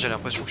stun, j'ai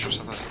l'impression que sur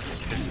certains sites,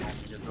 c'est quasiment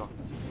obligatoire.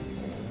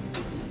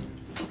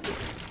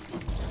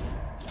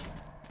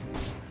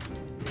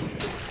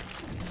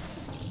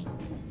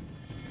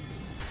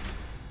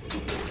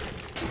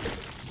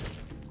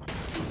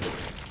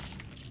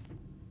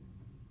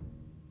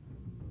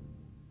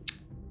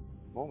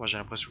 Bon, moi j'ai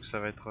l'impression que ça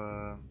va être...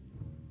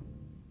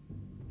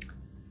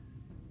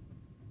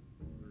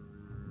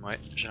 Ouais,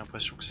 j'ai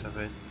l'impression que ça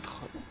va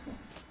être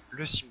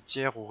le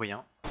cimetière ou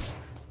rien.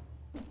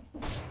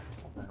 Bon,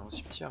 bah, allons au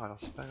cimetière alors,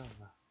 c'est pas grave.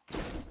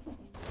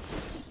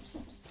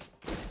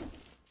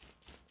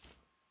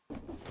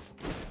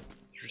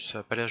 Juste, ça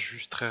a pas l'air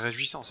juste très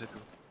réjouissant, c'est tout.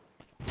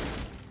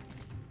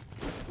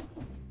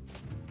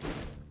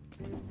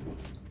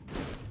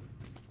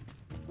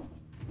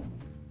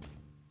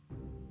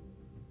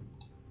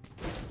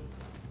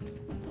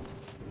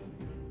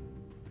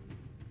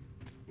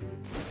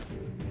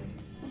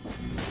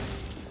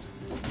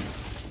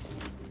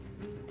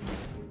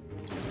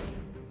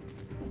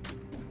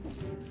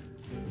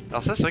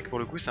 Alors ça c'est vrai que pour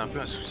le coup c'est un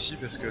peu un souci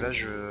parce que là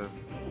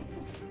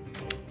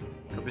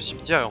comme le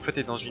cimetière en fait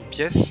est dans une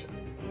pièce,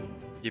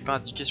 il est pas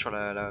indiqué sur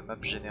la map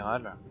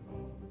générale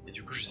et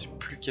du coup je sais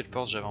plus quelle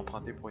porte j'avais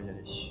emprunté pour y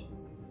aller.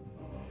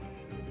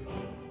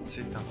 C'est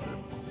un peu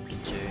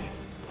compliqué.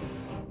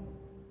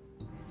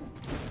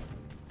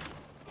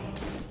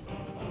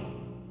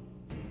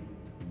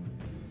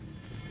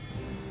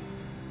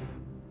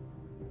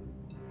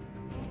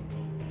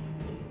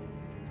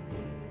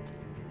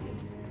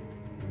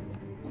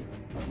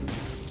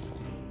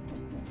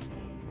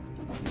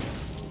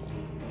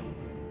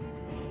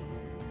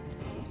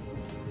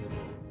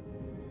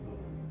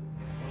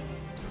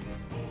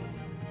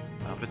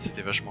 En fait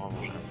c'était vachement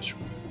avant, j'ai l'impression.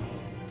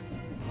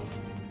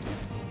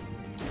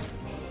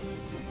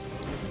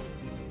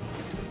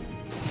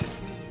 C'était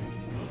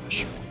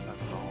vachement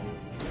avant.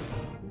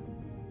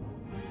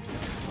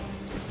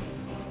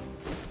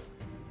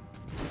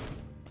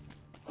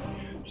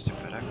 J'étais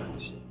pas là quand même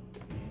si.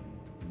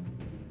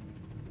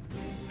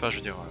 Enfin, je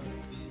veux dire,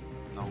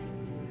 non.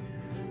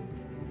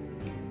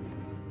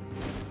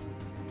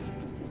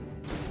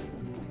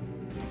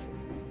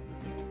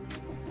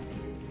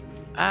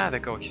 Ah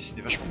d'accord, ok,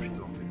 c'était vachement plus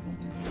tôt en fait.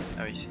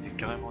 Ah oui, c'était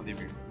carrément au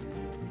début.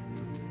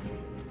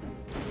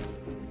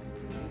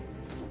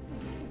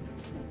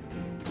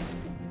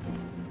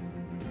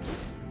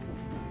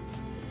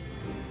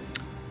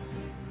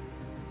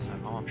 C'est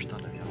vraiment un putain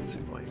de la merde, c'est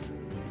horrible.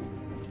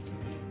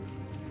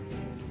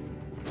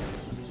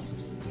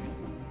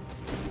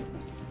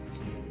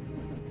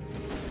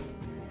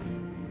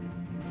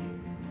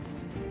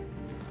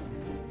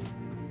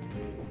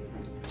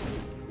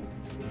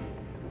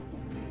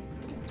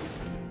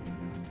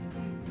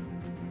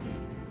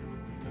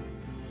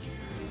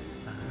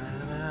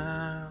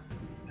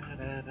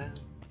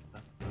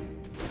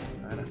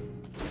 Voilà.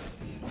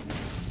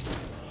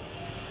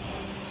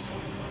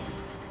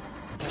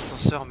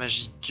 L'ascenseur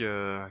magique qui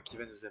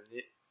va nous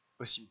amener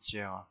au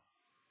cimetière.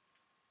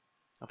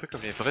 Un peu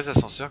comme les vrais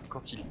ascenseurs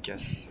quand ils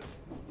cassent.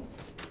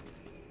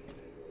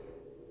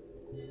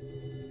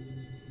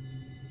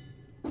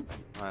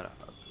 Voilà.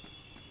 Hop.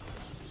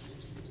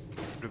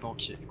 Le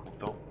banquier est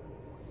content.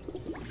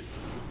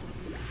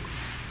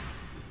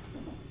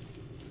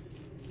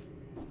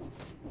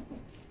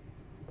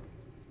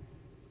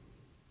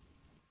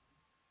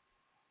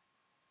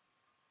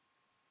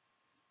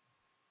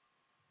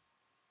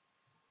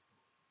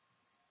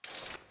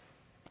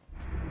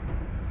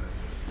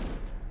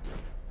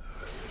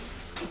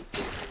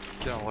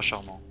 Quel endroit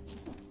charmant.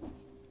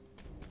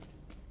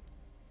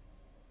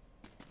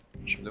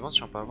 Je me demande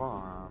si on peut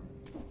avoir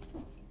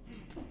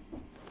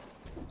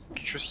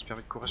quelque chose qui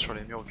permet de courir sur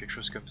les murs ou quelque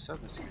chose comme ça,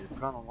 parce qu'il y a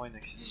plein d'endroits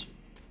inaccessibles.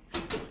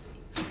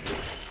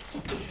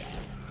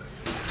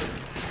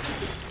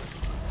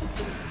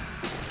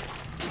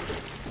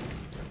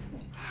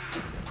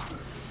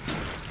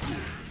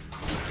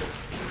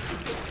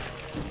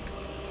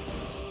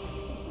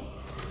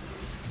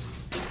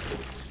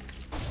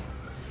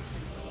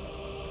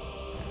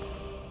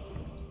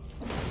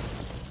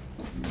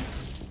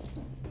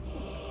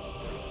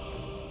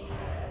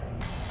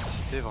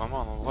 C'était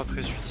vraiment un endroit très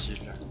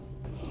utile.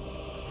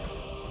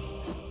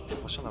 J'ai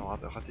l'impression d'avoir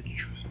raté quelque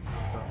chose.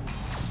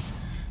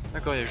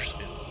 D'accord, il y a juste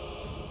rien.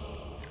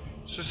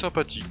 C'est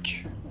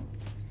sympathique.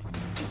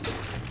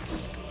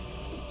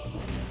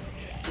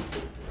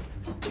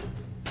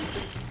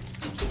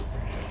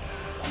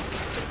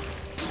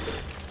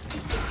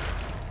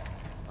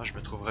 Ah, je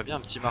me trouverais bien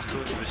un petit marteau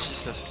niveau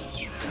 6 là, ce serait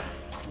super.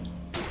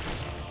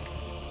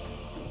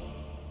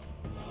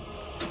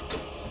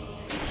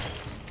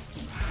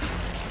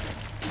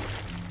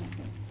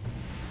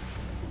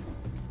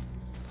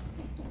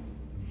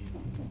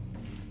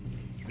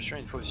 Je me souviens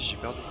une fois aussi, j'ai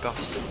perdu une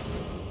partie.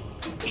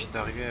 J'étais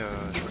arrivé,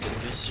 je crois que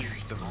c'était ici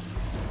justement.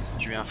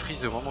 J'ai eu un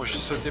freeze au moment où j'ai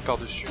sauté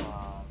par-dessus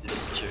un des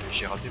pics et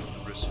j'ai raté mon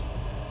double saut.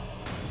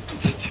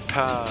 C'était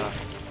pas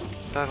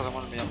vraiment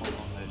le meilleur moment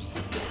de ma vie.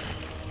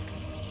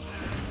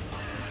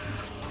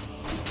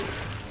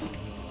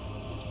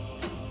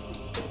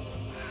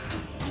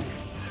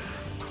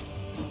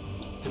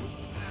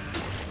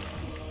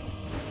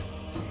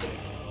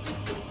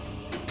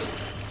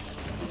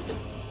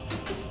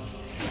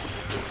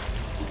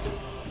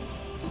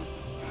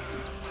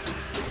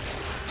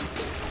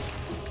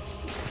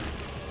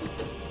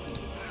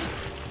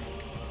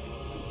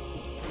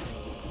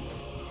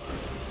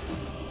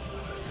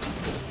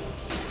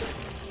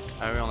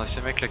 Ah oui, on a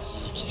ces mecs là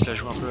qui se la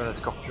jouent un peu à la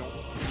scorpion.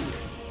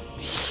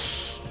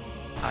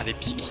 Ah les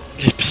pics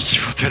ils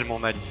font tellement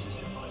mal ici,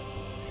 c'est vrai.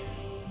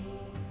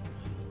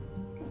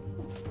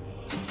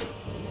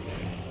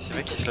 Ces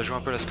mecs qui se la jouent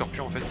un peu à la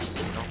scorpion en fait,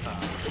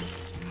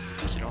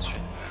 qui lance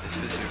une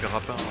espèce de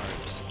grappin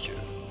pic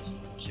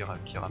qui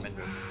ramène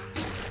le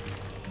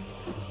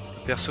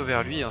perso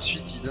vers lui et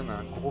ensuite il donne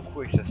un gros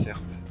coup avec sa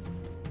serpe.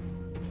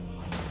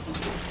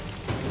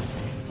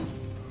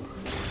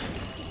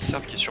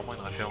 Serpe qui est sûrement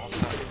une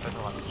référence à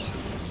Panoramix.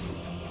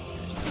 C'est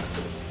évident.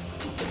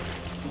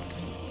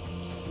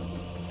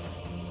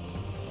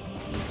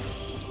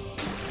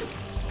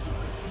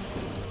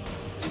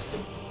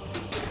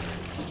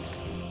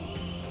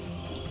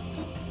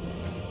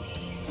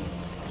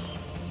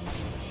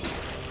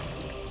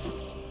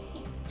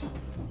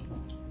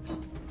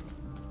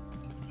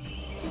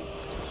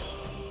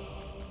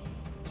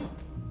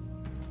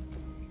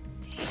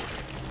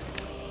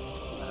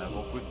 Voilà,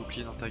 bon coup de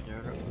bouclier dans ta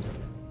gueule.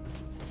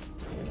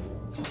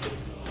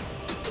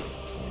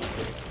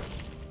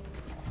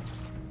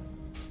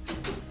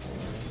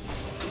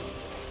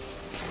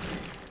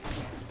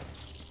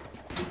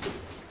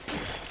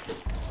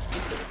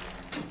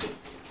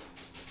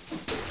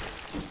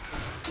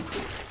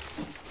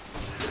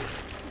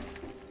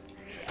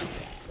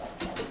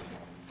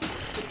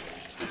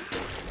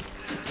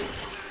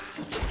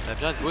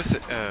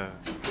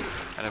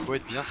 Elle a beau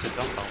être bien cette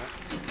arme pardon.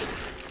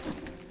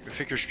 Le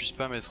fait que je puisse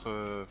pas mettre,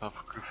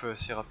 foutre le feu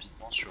assez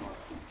rapidement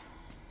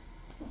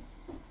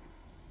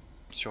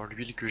sur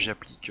l'huile que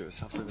j'applique,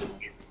 c'est un peu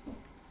dommage.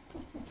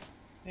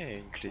 Et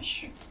une clé.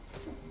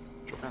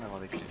 Toujours bien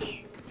d'avoir des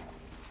clés.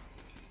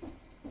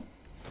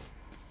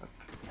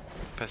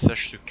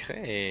 Passage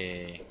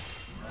secret.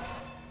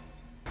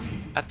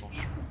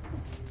 Attention.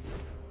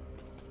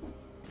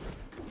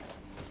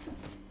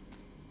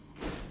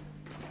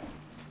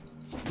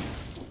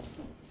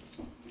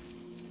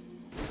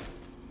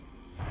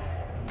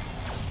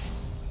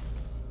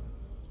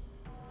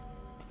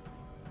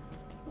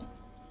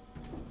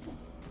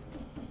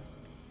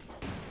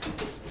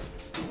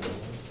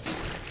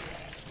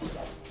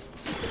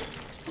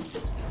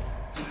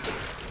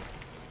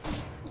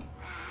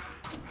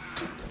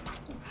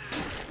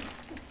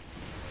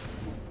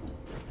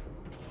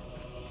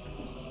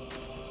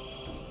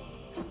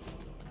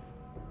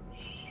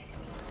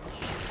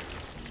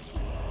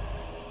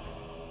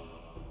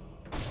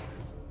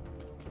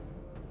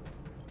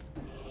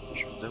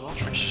 Je me demande, je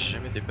crois que j'ai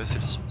jamais dépassé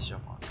le cimetière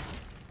moi.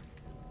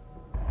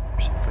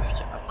 Je sais pas ce qu'il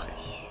y a après.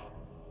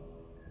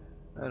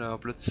 Alors,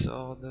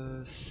 Bloodsword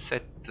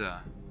 7.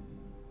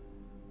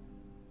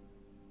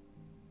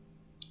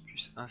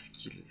 Plus 1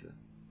 skills.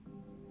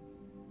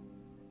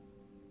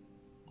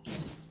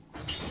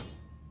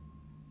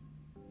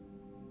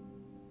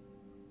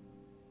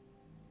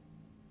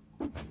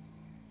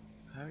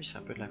 Ah oui, c'est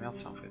un peu de la merde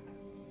ça en fait.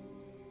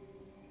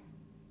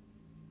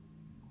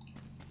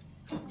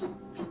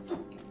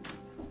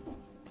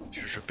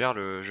 Je perds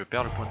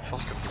le point de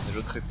force comme prenait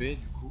l'autre épée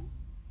du coup.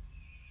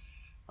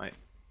 Ouais.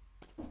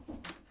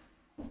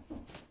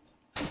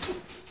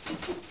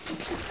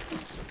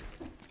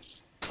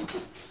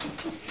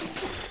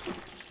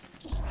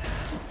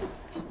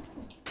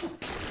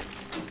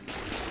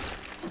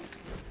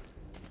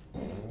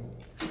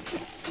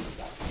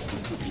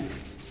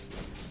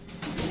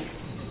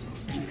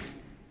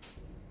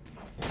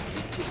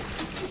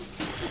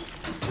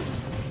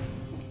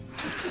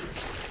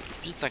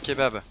 Vite un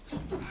kebab.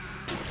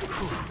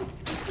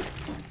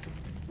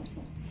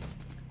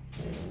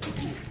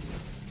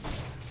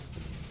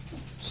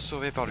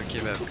 Sauvé par le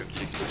kebab, comme dit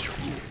l'expression.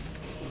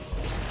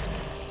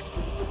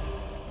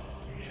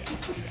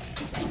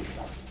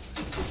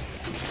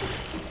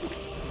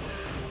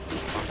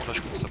 Par contre là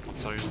je commence à prendre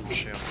sérieusement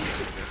cher.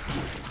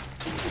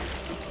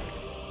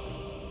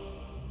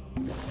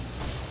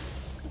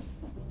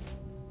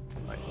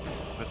 Ouais,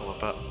 en fait on va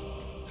pas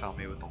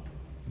farmer autant.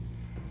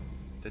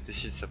 Peut-être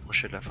essayer de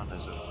s'approcher de la fin de la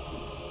zone.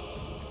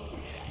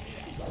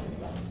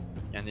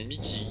 Il y a un ennemi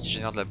qui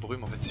génère de la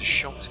brume, en fait c'est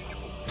chiant parce que tu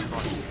comprends plus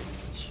voir l'ennemi.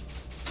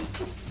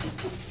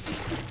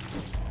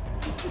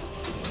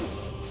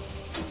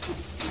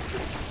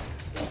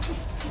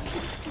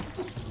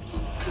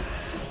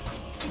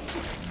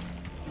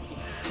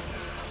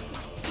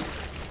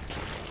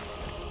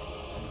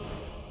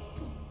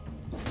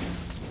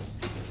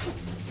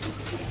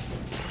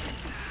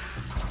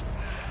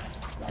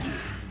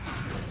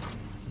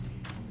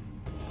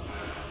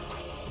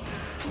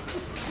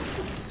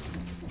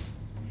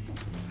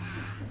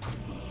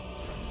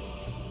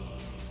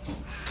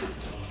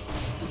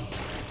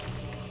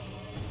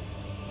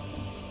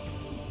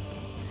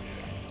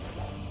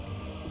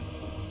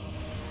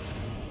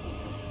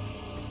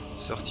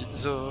 Sortie de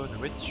zone,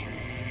 où es-tu?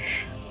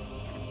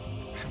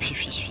 Puis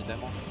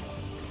évidemment.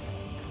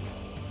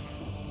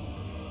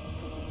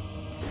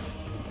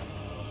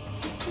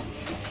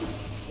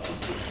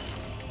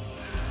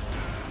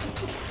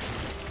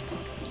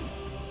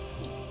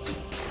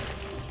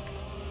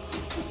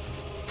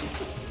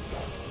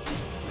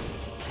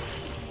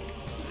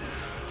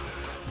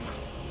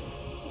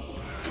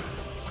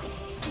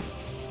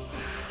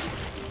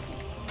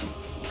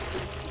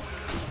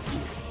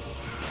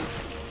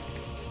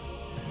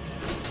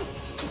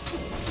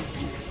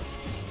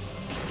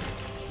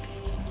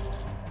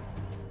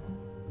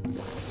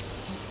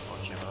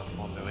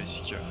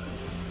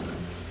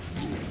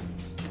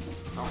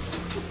 Non.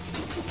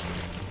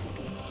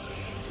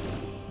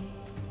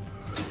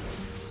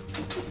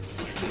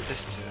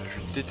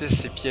 Je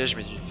déteste ces pièges,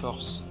 mais d'une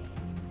force.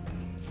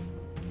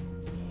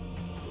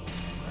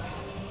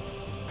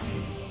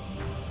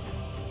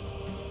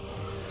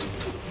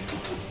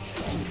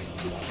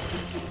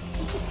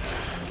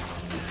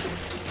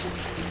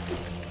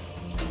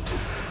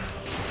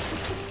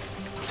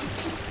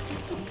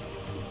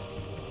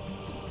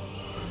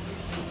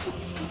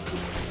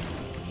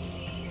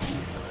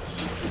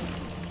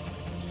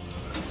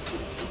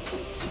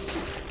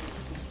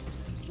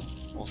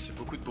 Bon, c'est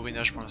beaucoup de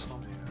bourrinage pour l'instant,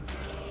 mais...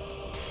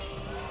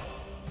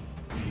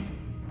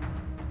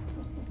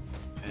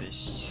 Allez,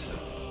 6.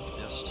 C'est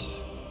bien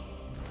 6.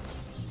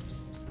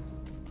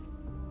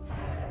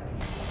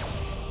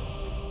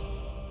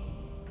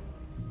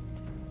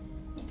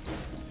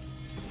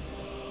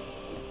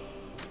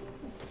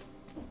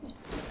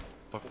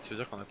 Par contre, ça veut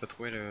dire qu'on n'a pas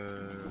trouvé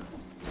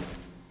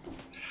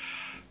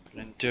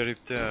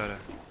l'interrupteur là.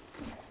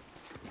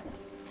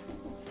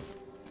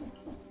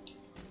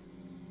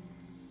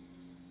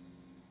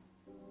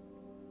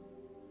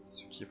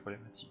 Ce qui est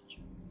problématique.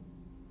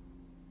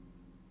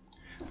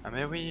 Ah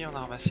mais oui, on a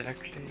ramassé la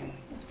clé.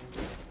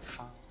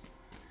 Enfin,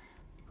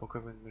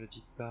 pourquoi vous ne me le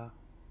dites pas?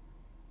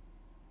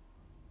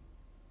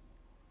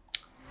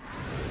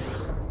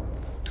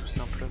 Tout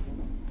simplement.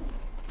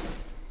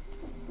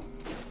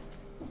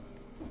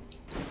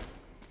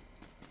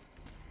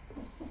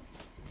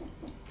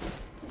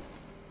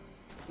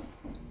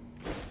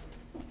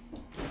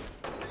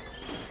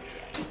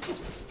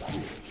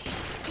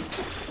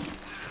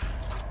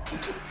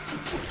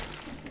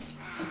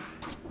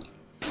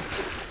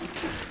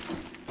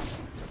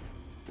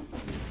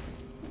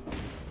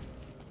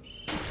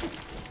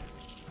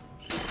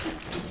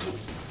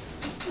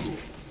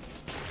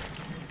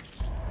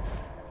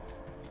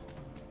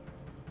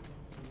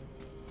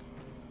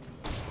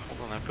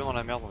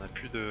 la merde, on a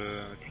plus de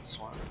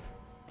soins.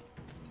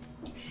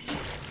 Je sais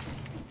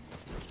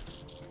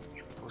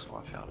pas trop ce qu'on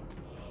va faire là.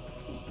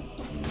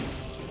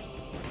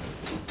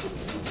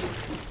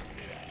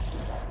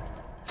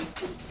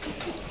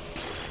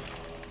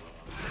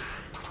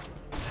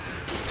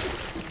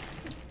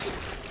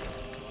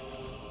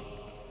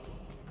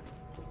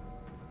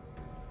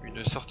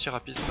 Une sortie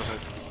rapide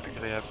serait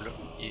agréable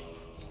et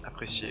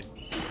appréciée.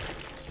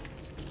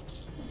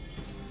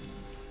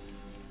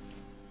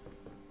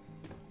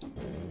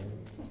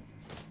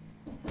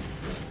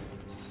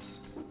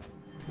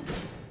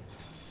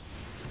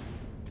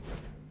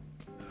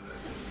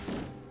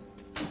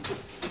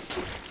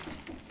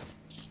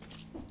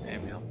 Eh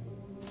merde.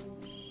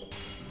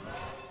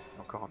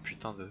 Encore un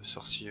putain de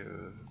sorcier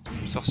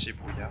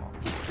brouillard.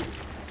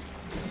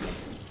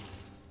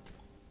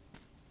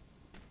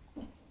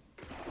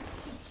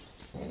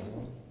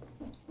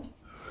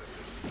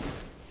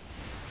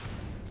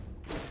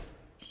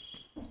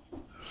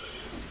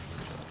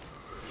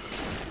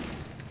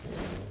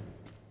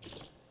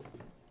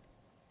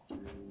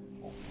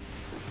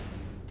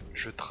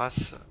 Je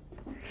trace.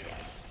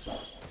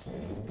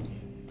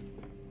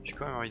 J'ai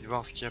quand même envie de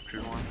voir ce qu'il y a plus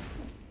loin.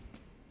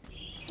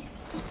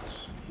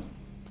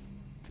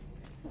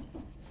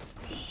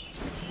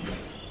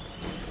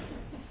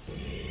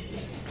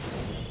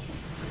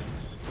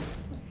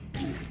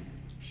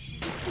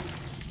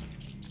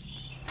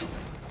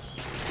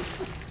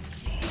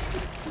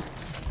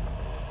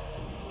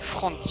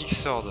 Frantic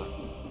Sword.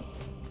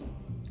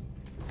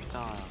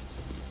 Putain.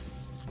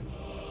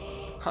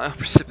 Ah, en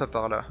plus c'est pas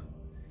par là.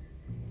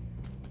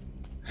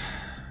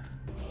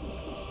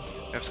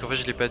 Ouais, parce qu'en fait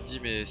je l'ai pas dit,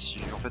 mais si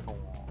en fait on...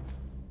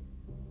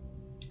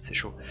 C'est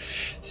chaud.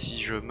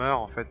 Si je meurs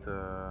en fait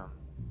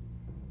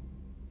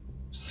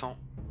sans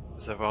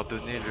avoir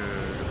donné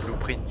le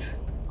blueprint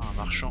à un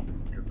marchand,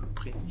 le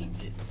blueprint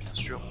est bien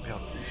sûr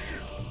perdu.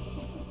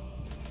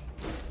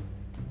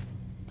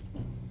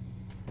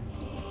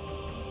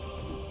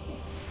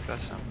 Là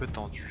c'est un peu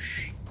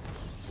tendu.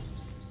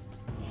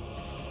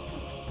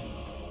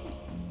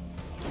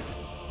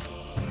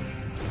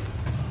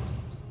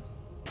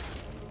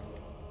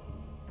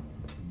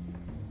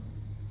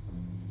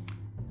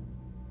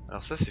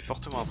 Alors ça c'est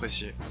fortement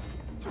apprécié.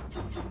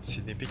 C'est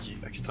une épée qui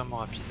est extrêmement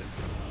rapide.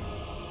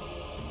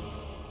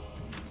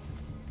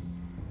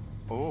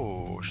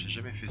 Oh, j'ai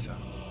jamais fait ça.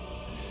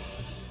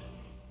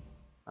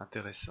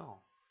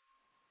 Intéressant.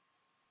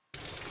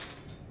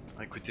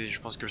 Écoutez, je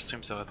pense que le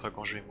stream s'arrêtera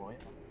quand je vais mourir.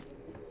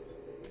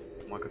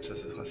 Moi comme ça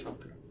ce sera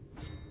simple.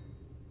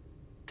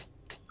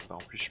 Enfin, en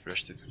plus je peux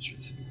l'acheter tout de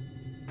suite.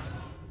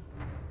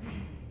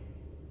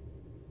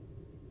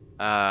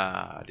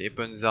 Ah, les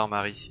bonnes armes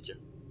à risque.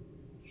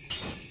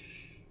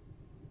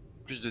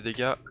 Plus de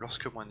dégâts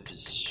lorsque moins de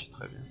vie.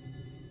 Très bien.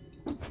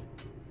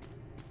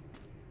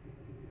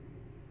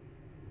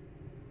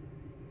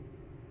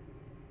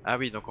 Ah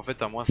oui, donc en fait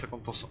t'as moins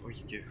 50%.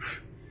 Oui, ok.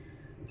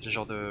 C'est le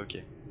genre de...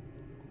 Ok.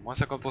 Moins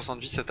 50%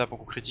 de vie, ça tape en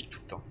coup critique tout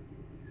le temps.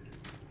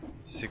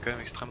 C'est quand même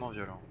extrêmement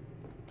violent.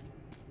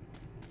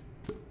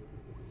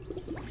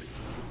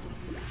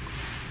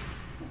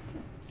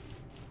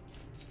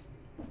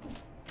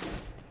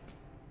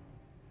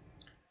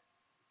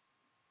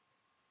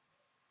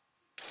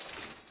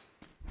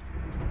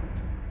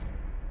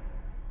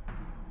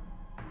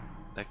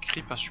 La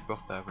creep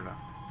insupportable.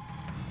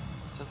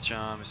 Tiens,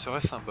 tiens, mais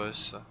serait-ce un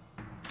boss?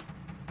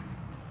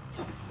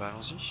 Bah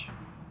allons-y.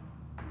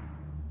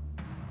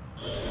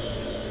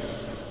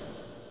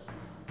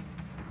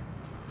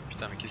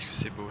 Putain, mais qu'est-ce que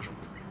c'est beau, j'en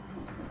peux plus.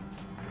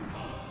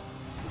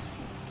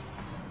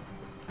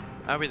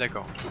 Ah oui,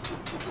 d'accord.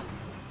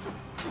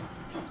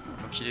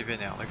 Donc il est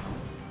vénère, d'accord.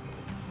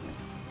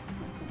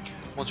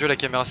 Mon dieu, la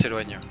caméra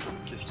s'éloigne.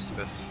 Qu'est-ce qui se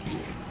passe?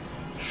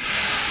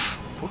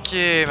 Ok,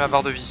 ma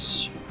barre de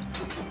vie.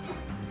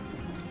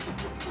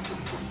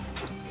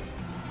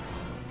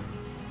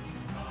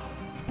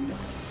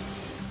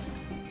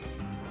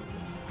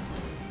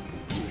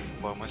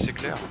 Bon, moi c'est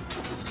clair.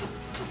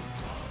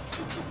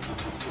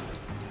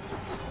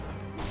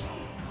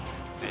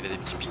 Et il a des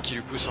petits pics qui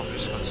lui poussent en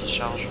plus quand il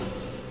charge.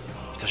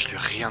 Putain, je lui ai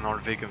rien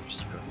enlevé comme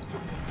vie quoi.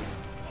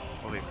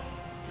 Horrible.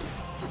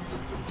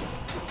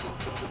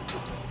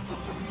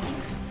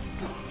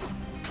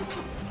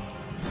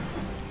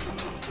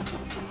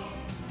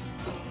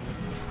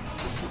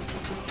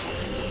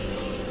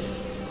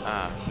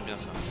 Ah, c'est bien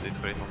ça,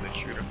 détruire les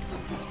tentacules.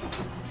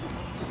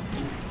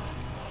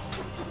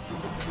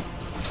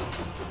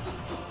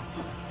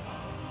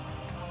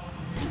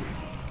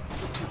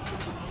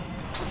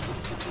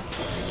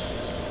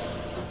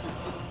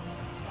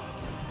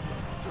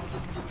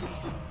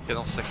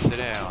 Cadence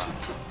s'accélère.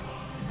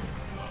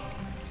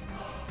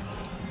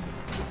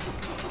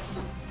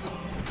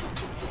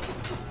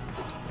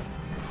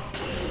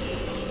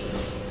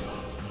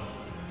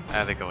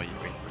 Ah d'accord, oui,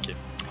 ok.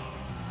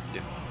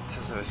 Bien.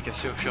 Ça va se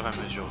casser au fur et à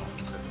mesure, donc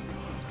très bien.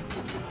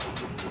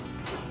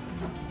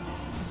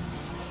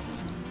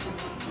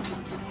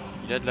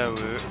 Il a de la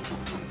AOE.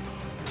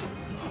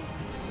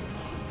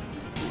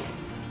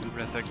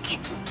 Double attaque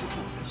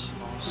à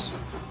distance.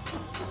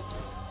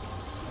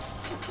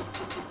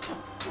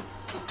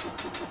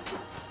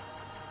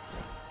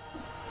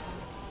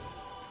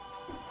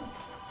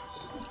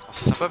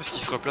 C'est sympa parce qu'il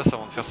se replace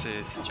avant de faire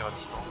ses tirs à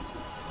distance.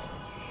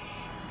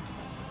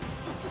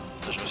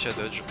 J'ai réussi à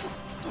dodge.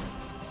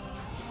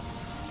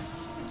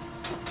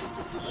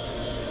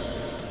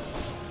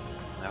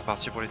 On est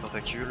reparti pour les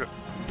tentacules.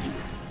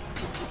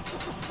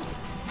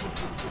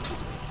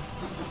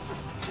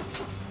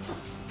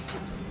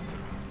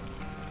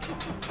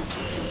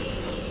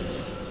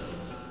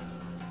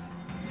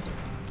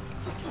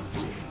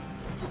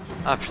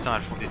 Ah putain,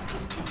 elles font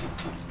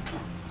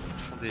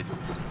des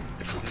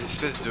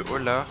espèces de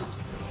hola.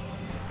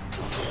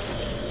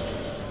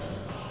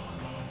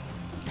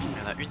 Il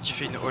y en a une qui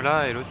fait une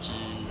hola et l'autre qui...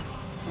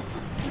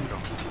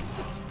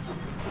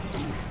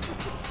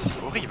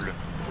 C'est horrible.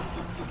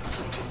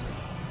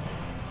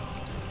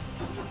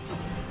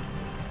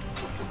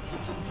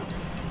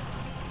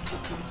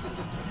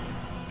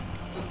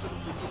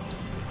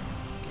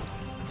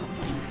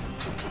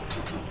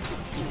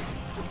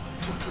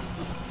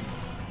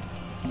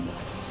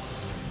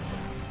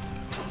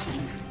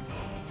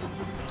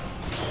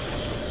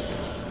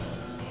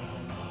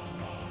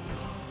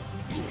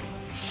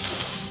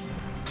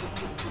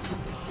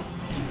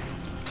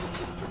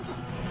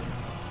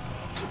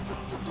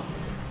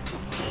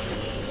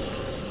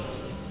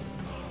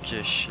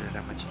 Ok,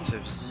 la moitié de sa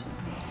vie.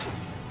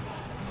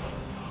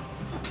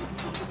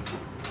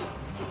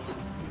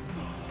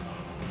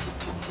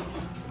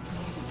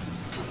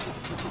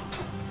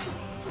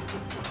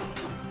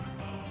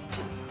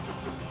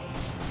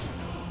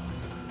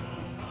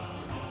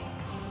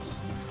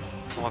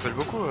 Ça me rappelle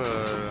beaucoup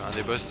un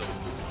des boss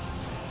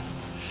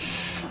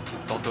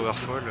dans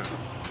Towerfall.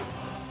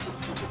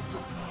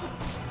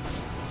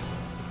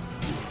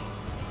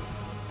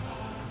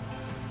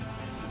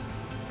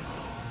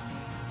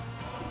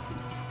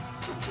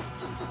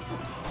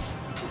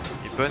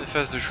 Et bonne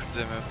phase de shoot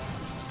them up.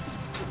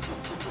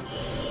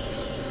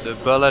 De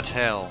bullet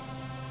hell.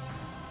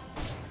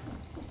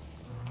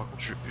 Par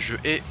contre je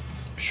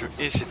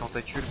hais ces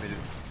tentacules mais de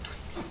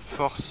toute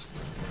force.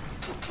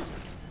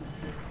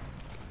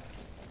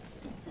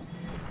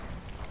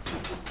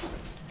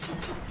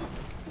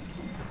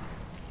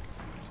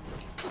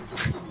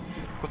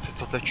 Par contre cette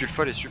tentacule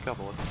folle est super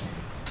drôle.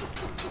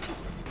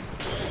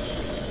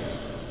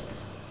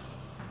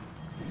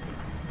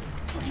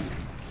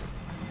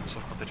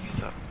 Sauf quand elle fait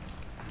ça.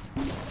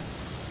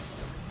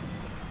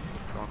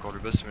 Encore le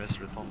boss me laisse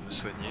le temps de me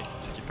soigner,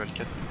 ce qui n'est pas le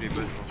cas de tous les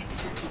boss dans une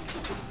vidéo.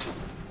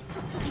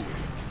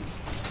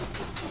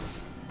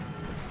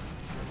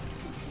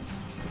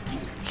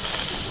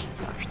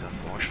 Ah putain, faut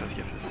vraiment que je fasse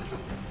gaffe à ça.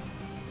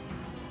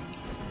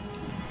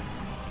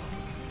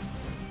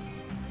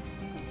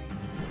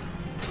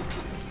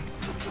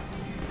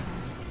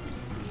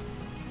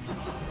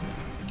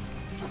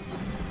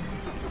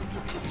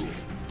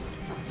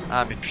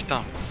 Ah mais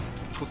putain,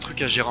 trop de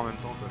trucs à gérer en même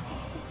temps quoi.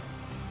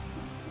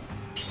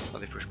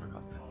 Attendez, faut que je me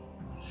gratte.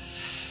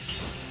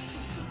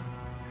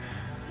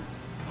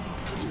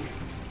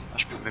 Ah,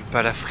 je peux même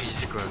pas la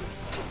freeze quoi.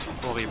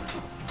 Horrible.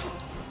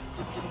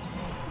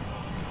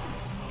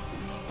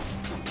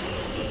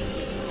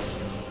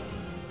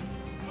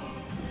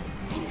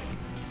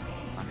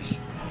 Ah mais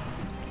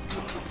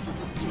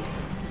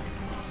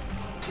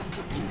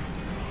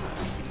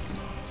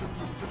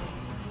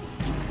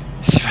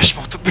c'est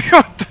vachement topé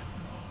haute.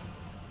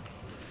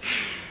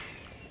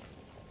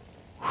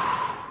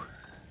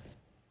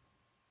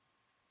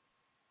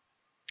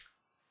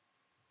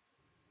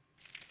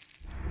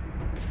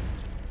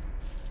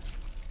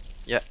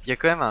 Il y a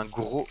quand même un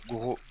gros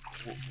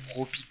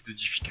pic de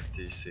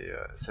difficulté, c'est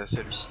assez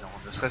hallucinant.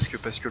 Ne serait-ce que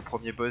parce que le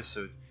premier boss,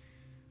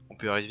 on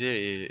peut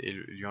arriver et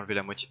lui enlever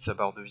la moitié de sa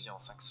barre de vie en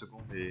 5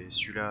 secondes, et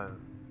celui-là,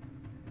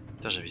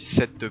 putain, j'avais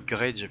 7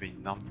 d'upgrade, j'avais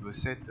une arme niveau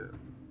 7.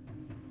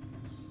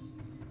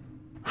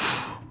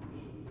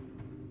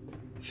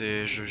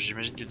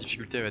 J'imagine que la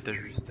difficulté va être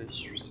ajustée,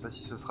 je sais pas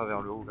si ce sera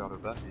vers le haut ou vers le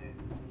bas, mais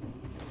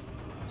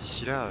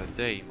d'ici là,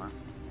 damn.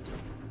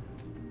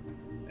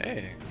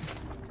 Hey.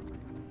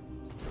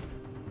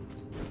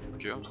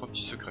 Ok, un 3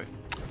 petits secrets.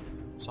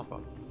 Sympa.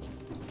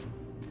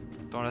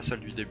 Dans la salle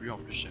du début, en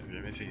plus, j'ai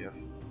jamais fait gaffe.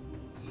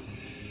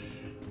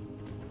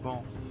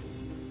 Bon.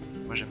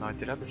 Moi, je vais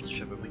m'arrêter là parce qu'il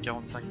fait à peu près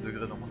 45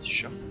 degrés dans mon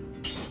t-shirt.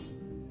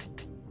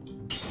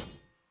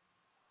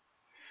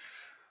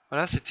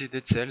 Voilà, c'était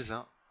Dead Cells.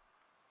 Hein.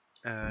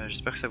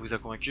 J'espère que ça vous a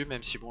convaincu,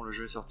 même si bon, le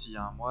jeu est sorti il y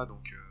a un mois,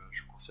 donc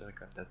je vous conseillerais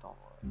quand même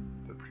d'attendre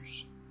un peu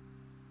plus.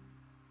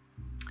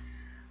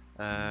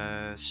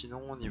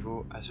 Sinon, au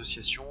niveau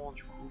association,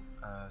 du coup,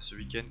 ce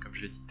week-end, comme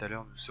je l'ai dit tout à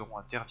l'heure, nous serons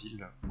à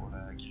Terreville pour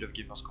la Guild of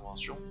Gamers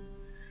Convention.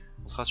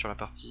 On sera sur la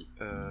partie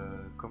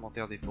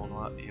commentaires des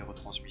tournois et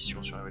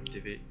retransmission sur la web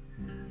TV.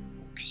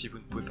 Donc, si vous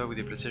ne pouvez pas vous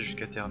déplacer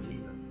jusqu'à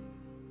Terreville,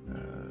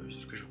 c'est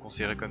ce que je vous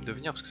conseillerais quand même de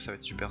venir parce que ça va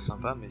être super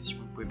sympa. Mais si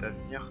vous ne pouvez pas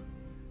venir,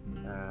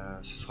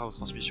 ce sera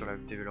retransmis sur la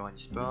web TV Lorraine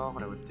Sport,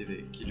 la web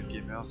TV Guild of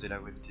Gamers et la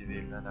web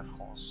TV Nana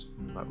France.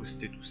 On va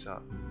hoster tout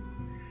ça.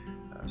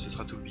 Ce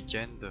sera tout le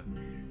week-end.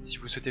 Si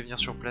vous souhaitez venir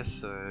sur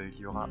place, il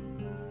y aura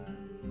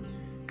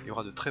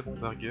de très bons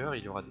burgers,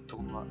 il y aura des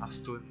tournois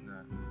Hearthstone,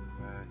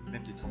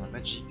 même des tournois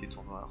Magic, des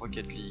tournois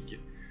Rocket League,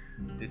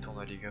 des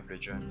tournois League of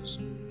Legends,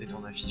 des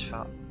tournois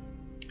FIFA.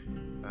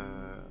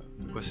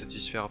 De quoi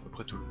satisfaire à peu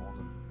près tout le monde.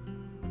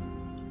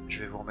 Je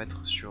vais vous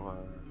remettre sur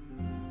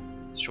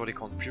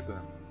l'écran de pub.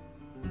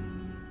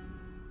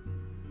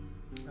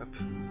 Hop,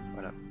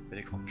 voilà,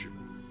 l'écran de pub.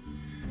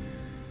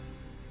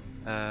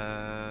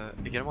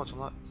 Également un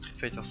tournoi Street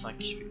Fighter 5,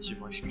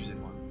 effectivement,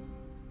 excusez-moi.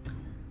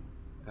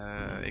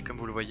 Et comme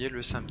vous le voyez,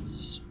 le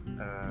samedi,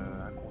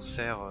 un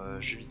concert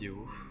jeux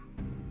vidéo,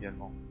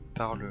 également,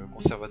 par le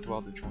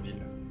conservatoire de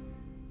Thionville,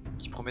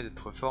 qui promet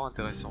d'être fort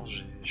intéressant.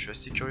 Je suis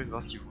assez curieux de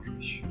voir ce qu'ils vont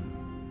jouer.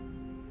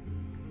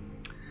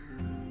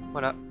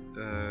 Voilà,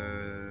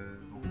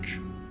 donc,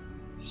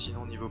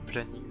 sinon niveau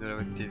planning de la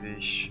web TV,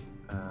 je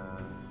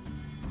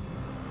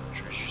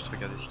vais juste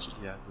regarder ce qu'il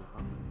y a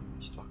demain,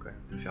 histoire quand même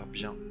de faire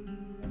bien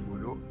mon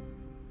boulot.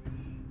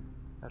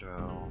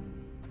 Alors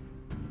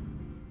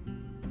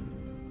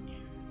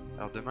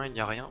demain il n'y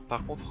a rien,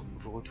 par contre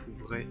vous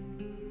retrouverez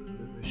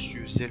le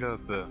monsieur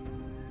Zelob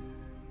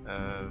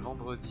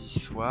vendredi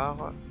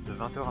soir de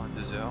 20h à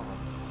 22h.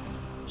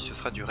 Ce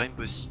sera du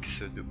Rainbow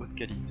Six de haute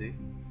qualité,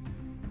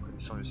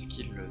 connaissant le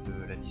skill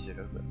de l'ami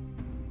Zelob.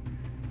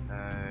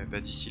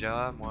 D'ici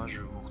là, moi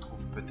je vous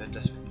retrouve peut-être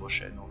la semaine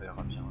prochaine, on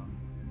verra bien.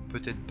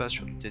 Peut-être pas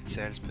sur du Dead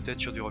Cells, peut-être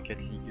sur du Rocket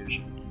League,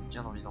 j'ai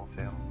bien envie d'en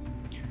faire.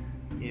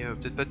 Et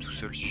peut-être pas tout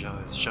seul, si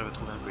j'arrive à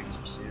trouver un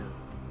coéquipier.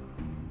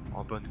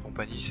 En bonne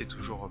compagnie, c'est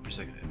toujours plus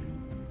agréable.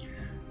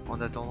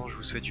 En attendant, je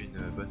vous souhaite une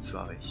bonne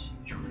soirée.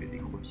 Je vous fais des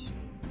gros bisous.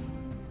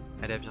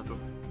 Allez, à bientôt.